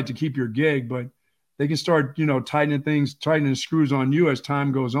know you like to keep your gig, but they can start, tightening screws on you as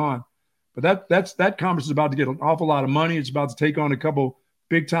time goes on. But that conference is about to get an awful lot of money. It's about to take on a couple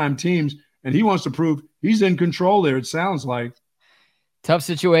big-time teams, and he wants to prove he's in control there, it sounds like. Tough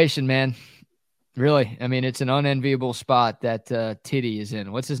situation, man. Really. I mean, it's an unenviable spot that Titty is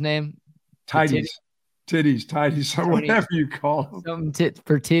in. What's his name? Titties, so whatever you call them. Something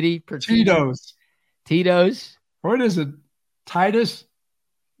for Titty. Tito's. What is it? Titus?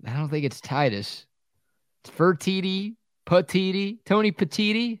 I don't think it's Titus. It's Fertiti, Patiti, Tony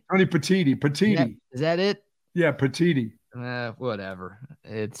Patiti. Tony Patiti. Is that it? Yeah, Patiti. Whatever.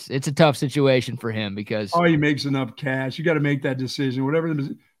 It's a tough situation for him because he makes enough cash. You got to make that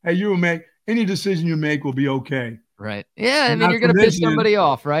decision. Hey, you will make any decision you make will be okay. Right. Yeah, I mean, you're going to piss somebody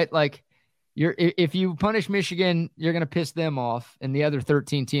off, right? Like if you punish Michigan, you're going to piss them off, and the other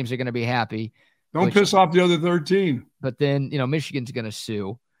 13 teams are going to be happy. Don't piss off the other 13. But then, Michigan's going to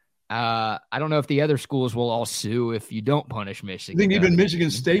sue. I don't know if the other schools will all sue if you don't punish Michigan. You think even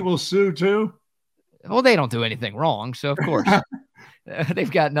Michigan State will sue too? Well, they don't do anything wrong, so of course. They've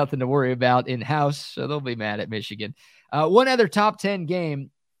got nothing to worry about in-house, so they'll be mad at Michigan. One other top 10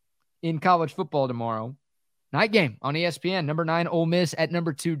 game in college football tomorrow. Night game on ESPN. Number 9, Ole Miss at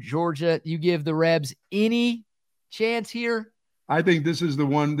number 2, Georgia. You give the Rebs any chance here? I think this is the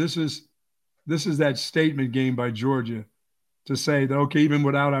one. This is that statement game by Georgia to say that, okay, even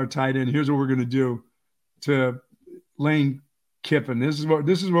without our tight end, here's what we're going to do to Lane Kiffin. This is what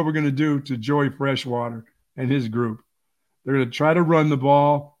we're going to do to Joey Freshwater and his group. They're going to try to run the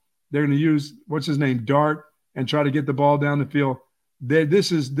ball. They're going to use Dart, and try to get the ball down the field.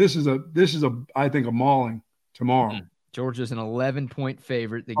 This is I think a mauling tomorrow. Georgia's an 11-point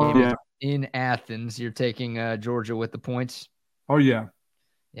favorite. The game is in Athens. You're taking Georgia with the points. Oh yeah.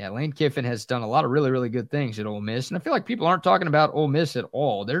 Yeah, Lane Kiffin has done a lot of really, really good things at Ole Miss, and I feel like people aren't talking about Ole Miss at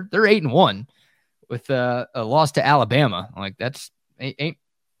all. They're 8-1 with a loss to Alabama. Like that's ain't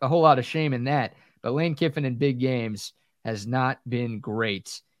a whole lot of shame in that. But Lane Kiffin in big games has not been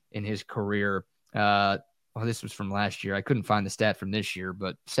great in his career. This was from last year. I couldn't find the stat from this year,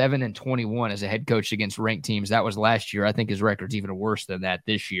 but 7-21 as a head coach against ranked teams. That was last year. I think his record's even worse than that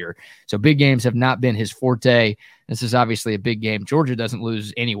this year. So big games have not been his forte. This is obviously a big game. Georgia doesn't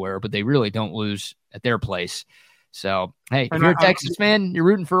lose anywhere, but they really don't lose at their place. So, hey, if you're a Texas fan, you're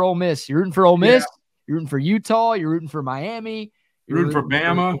rooting for Ole Miss. You're rooting for Ole Miss. Yeah. You're rooting for Utah. You're rooting for Miami. You're rooting for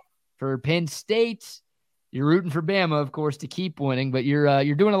Bama. For Penn State. You're rooting for Bama, of course, to keep winning, but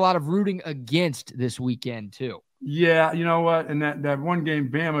you're doing a lot of rooting against this weekend too. Yeah, you know what? And that one game,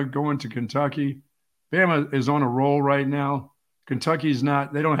 Bama going to Kentucky. Bama is on a roll right now. Kentucky's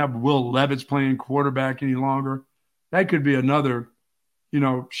not. They don't have Will Levis playing quarterback any longer. That could be another,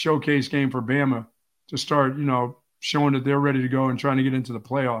 showcase game for Bama to start, showing that they're ready to go and trying to get into the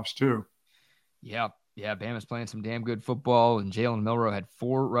playoffs too. Yeah, Bama's playing some damn good football, and Jalen Milroe had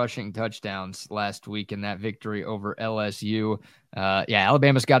 4 rushing touchdowns last week in that victory over LSU.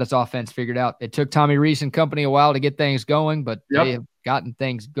 Alabama's got its offense figured out. It took Tommy Rees and company a while to get things going, but they have gotten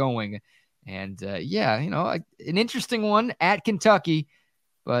things going. And, an interesting one at Kentucky,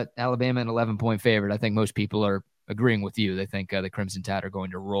 but Alabama an 11-point favorite. I think most people are agreeing with you. They think the Crimson Tide are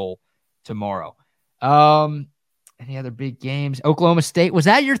going to roll tomorrow. Any other big games? Oklahoma State. Was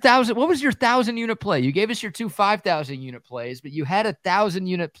that your 1,000? What was your 1,000-unit play? You gave us your 2 5,000-unit plays, but you had a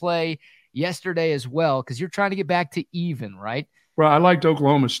 1,000-unit play yesterday as well because you're trying to get back to even, right? Well, I liked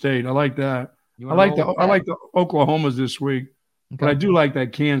Oklahoma State. I like that. I like the Oklahomas this week, but I do like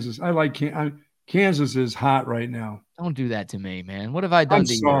that Kansas. I like Kansas is hot right now. Don't do that to me, man. What have I done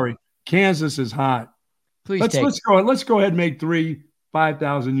to you? I'm sorry. Kansas is hot. Please let's go ahead and make 3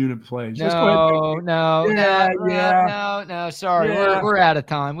 5,000-unit plays. No. Sorry, we're out of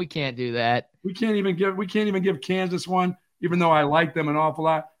time. We can't do that. We can't even give Kansas one, even though I like them an awful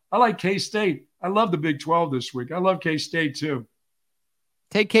lot. I like K-State. I love the Big 12 this week. I love K-State too.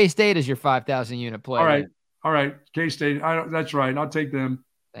 Take K-State as your 5,000-unit play. All right. K-State. That's right. I'll take them.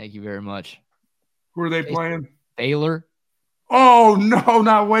 Thank you very much. Who are they playing? Baylor. Oh, no,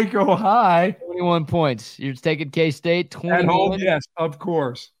 not Waco High. 21 points. You're taking K-State 21? At home, yes, of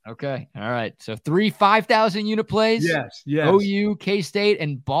course. Okay. All right. So 3 5,000-unit plays? Yes. OU, K-State,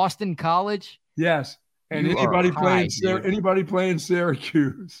 and Boston College? Yes. And anybody playing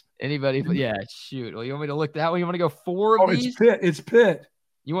Syracuse. Anybody? Yeah, shoot. Well, you want me to look that way? You want to go 4 of these? It's Pitt.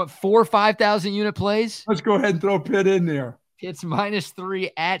 You want 4 5,000 unit plays? Let's go ahead and throw Pitt in there. Pitt's -3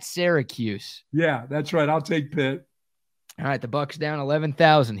 at Syracuse. Yeah, that's right. I'll take Pitt. All right, the Buck's down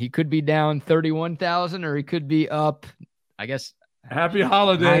 11,000. He could be down 31,000, or he could be up, I guess. Happy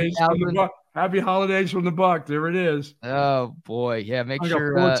holidays from the Buck. Happy holidays from the Buck. There it is. Oh boy, yeah. Make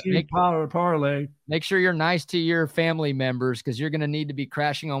sure parlay. Make sure you're nice to your family members, because you're going to need to be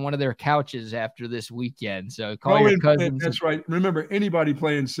crashing on one of their couches after this weekend. So call your cousins. That's right. Remember, anybody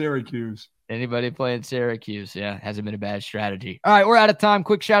playing Syracuse. Anybody playing Syracuse, yeah, hasn't been a bad strategy. All right, we're out of time.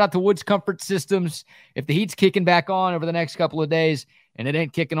 Quick shout out to Woods Comfort Systems. If the heat's kicking back on over the next couple of days and it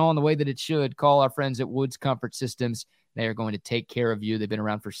ain't kicking on the way that it should, call our friends at Woods Comfort Systems. They are going to take care of you. They've been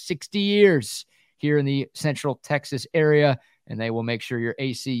around for 60 years here in the Central Texas area, and they will make sure your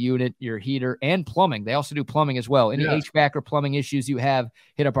AC unit, your heater, and plumbing. They also do plumbing as well. Any HVAC or plumbing issues you have,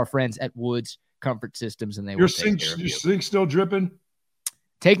 hit up our friends at Woods Comfort Systems, and they will take care of you. Your sink still dripping?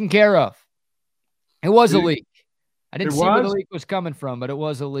 Taken care of. It was a leak. I didn't see where the leak was coming from, but it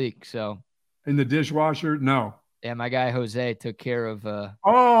was a leak. So in the dishwasher? No. Yeah, my guy Jose took care of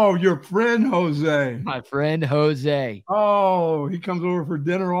oh, your friend Jose. My friend Jose. Oh, he comes over for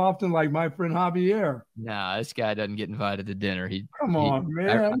dinner often, like my friend Javier. Nah, this guy doesn't get invited to dinner. Come on,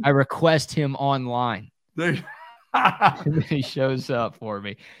 man. I request him online. He shows up for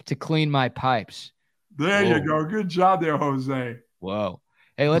me to clean my pipes. There you go. Good job there, Jose. Whoa.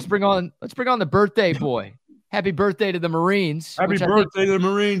 Hey, let's bring on the birthday boy. Happy birthday to the Marines. Happy birthday to the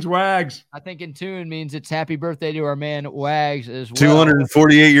Marines, Wags. I think in tune means it's happy birthday to our man Wags as well.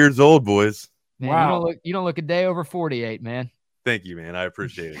 248 years old, boys. Man, wow. You don't look a day over 48, man. Thank you, man. I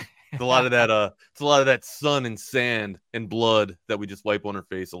appreciate it. It's a lot of that sun and sand and blood that we just wipe on our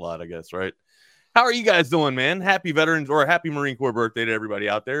face a lot, I guess, right? How are you guys doing, man? Happy Veterans or happy Marine Corps birthday to everybody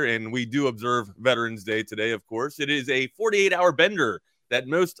out there. And we do observe Veterans Day today, of course. It is a 48-hour bender that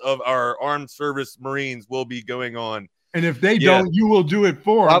most of our armed service Marines will be going on. And if they don't, you will do it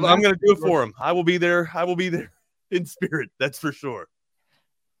for them. I'm going to do it for them. I will be there. I will be there in spirit. That's for sure.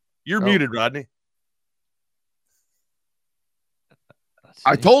 You're muted, Rodney.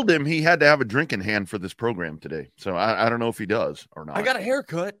 I told him he had to have a drink in hand for this program today. So I don't know if he does or not. I got a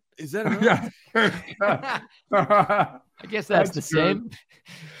haircut. Is that enough? I guess that's the same.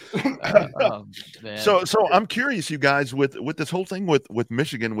 So I'm curious, you guys, with this whole thing with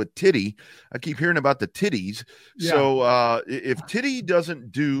Michigan, with Titty. I keep hearing about the titties. Yeah. So if Titty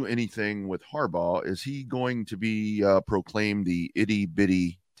doesn't do anything with Harbaugh, is he going to be proclaimed the itty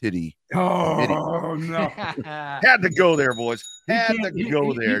bitty titty? Oh, no. Had to go there, boys. He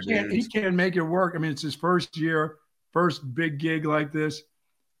can't make it work. I mean, it's his first year, first big gig like this.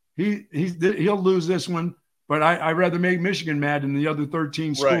 He'll lose this one. But I'd rather make Michigan mad than the other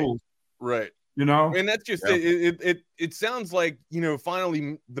 13 schools. Right. You know? And that's just it sounds like,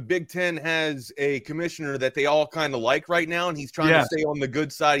 finally the Big Ten has a commissioner that they all kind of like right now, and he's trying to stay on the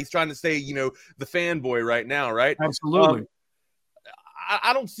good side. He's trying to stay, the fanboy right now, right? Absolutely.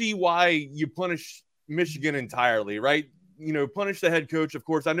 I don't see why you punish Michigan entirely, right? Punish the head coach, of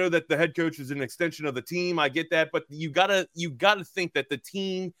course. I know that the head coach is an extension of the team. I get that, but you gotta think that the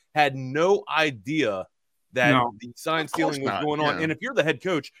team had no idea that the sign stealing was going on. And if you're the head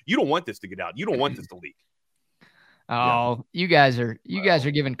coach, you don't want this to get out. You don't want this to leak. Oh, you guys are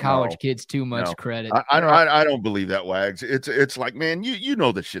giving college kids too much credit. I don't believe that, Wags. It's like, man, you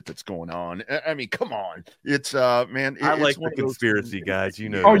know the shit that's going on. I mean, come on. It's man. I like the conspiracy guys.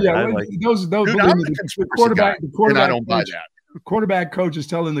 Oh yeah, those dude, I'm the conspiracy guy, and I don't buy that. The quarterback coach is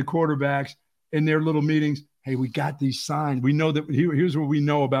telling the quarterbacks in their little meetings, hey, we got these signs. We know that here's what we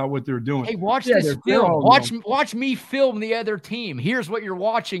know about what they're doing. Hey, watch this film. Watch me film the other team. Here's what you're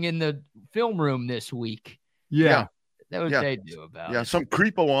watching in the film room this week. Yeah. That's what they do about it. Some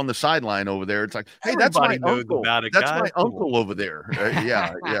creepo on the sideline over there. It's like, hey, that's my uncle. That's my uncle over there.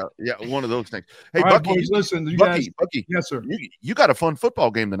 Yeah. One of those things. Hey, all Bucky, right, boys, listen, Bucky. Yes, sir. You got a fun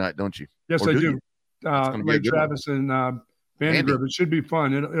football game tonight, don't you? Yes, I do. Ray Travis and Vandergriff. It should be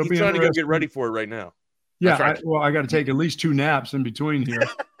fun. It'll be trying to go get ready for it right now. Yeah, right. I got to take at least 2 naps in between here.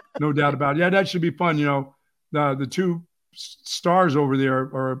 No doubt about it. Yeah, that should be fun. The 2 stars over there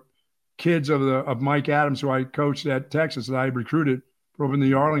are kids of Mike Adams, who I coached at Texas, that I recruited over in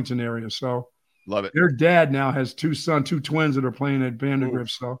the Arlington area. So love it. Their dad now has 2 twins that are playing at Vandergrift.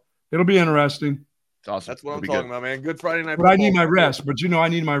 So it'll be interesting. It's awesome. That's what I'm talking about, man. Good Friday night. But I need my rest. But I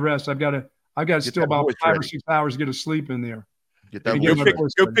need my rest. I've got to still about 5 or 6 hours to get a sleep in there. Get that.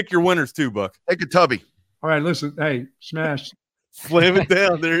 Go pick your winners too, Buck. Take a tubby. All right, listen. Hey, smash. Slam it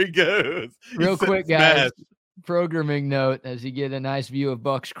down. There he goes. Real quick, guys. Programming note as you get a nice view of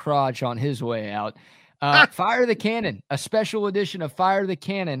Buck's crotch on his way out. Fire the Cannon, a special edition of Fire the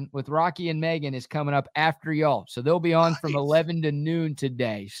Cannon with Rocky and Megan is coming up after y'all. So they'll be on from 11 to noon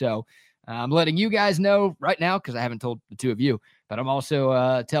today. So I'm letting you guys know right now because I haven't told the two of you, but I'm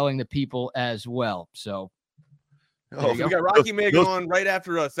also telling the people as well. So we got Rocky Megan on right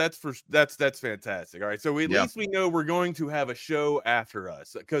after us. That's fantastic. All right. So at least we know we're going to have a show after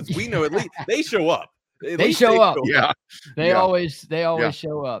us because we know at least they show up. They show up. Yeah. They always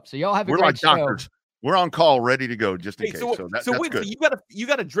show up. So y'all have a great show. Doctors. We're on call, ready to go, just in case. So that's wait, good. You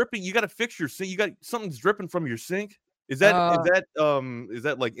got a dripping. You got to fix your sink. You got something's dripping from your sink. Is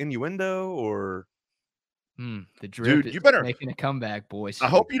that like innuendo or? The drip is making a comeback, boys. I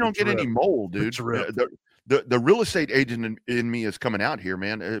hope you don't get any mold, dude. The real estate agent in me is coming out here,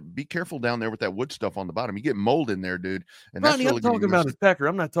 man. Be careful down there with that wood stuff on the bottom. You get mold in there, dude. And Ronnie, I'm talking about his pecker.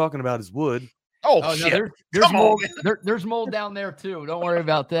 I'm not talking about his wood. Oh shit! No, there's mold. There's mold down there too. Don't worry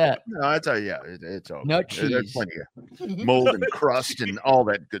about that. No, it's it's okay. No cheese. There's plenty of mold and crust and all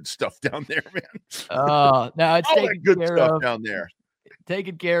that good stuff down there, man. No, it's all taken that good care stuff of. down there.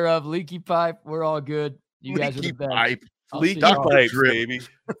 Taken care of. Leaky pipe. We're all good. You guys are the best. Leaky pipe, baby.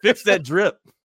 Fix that drip.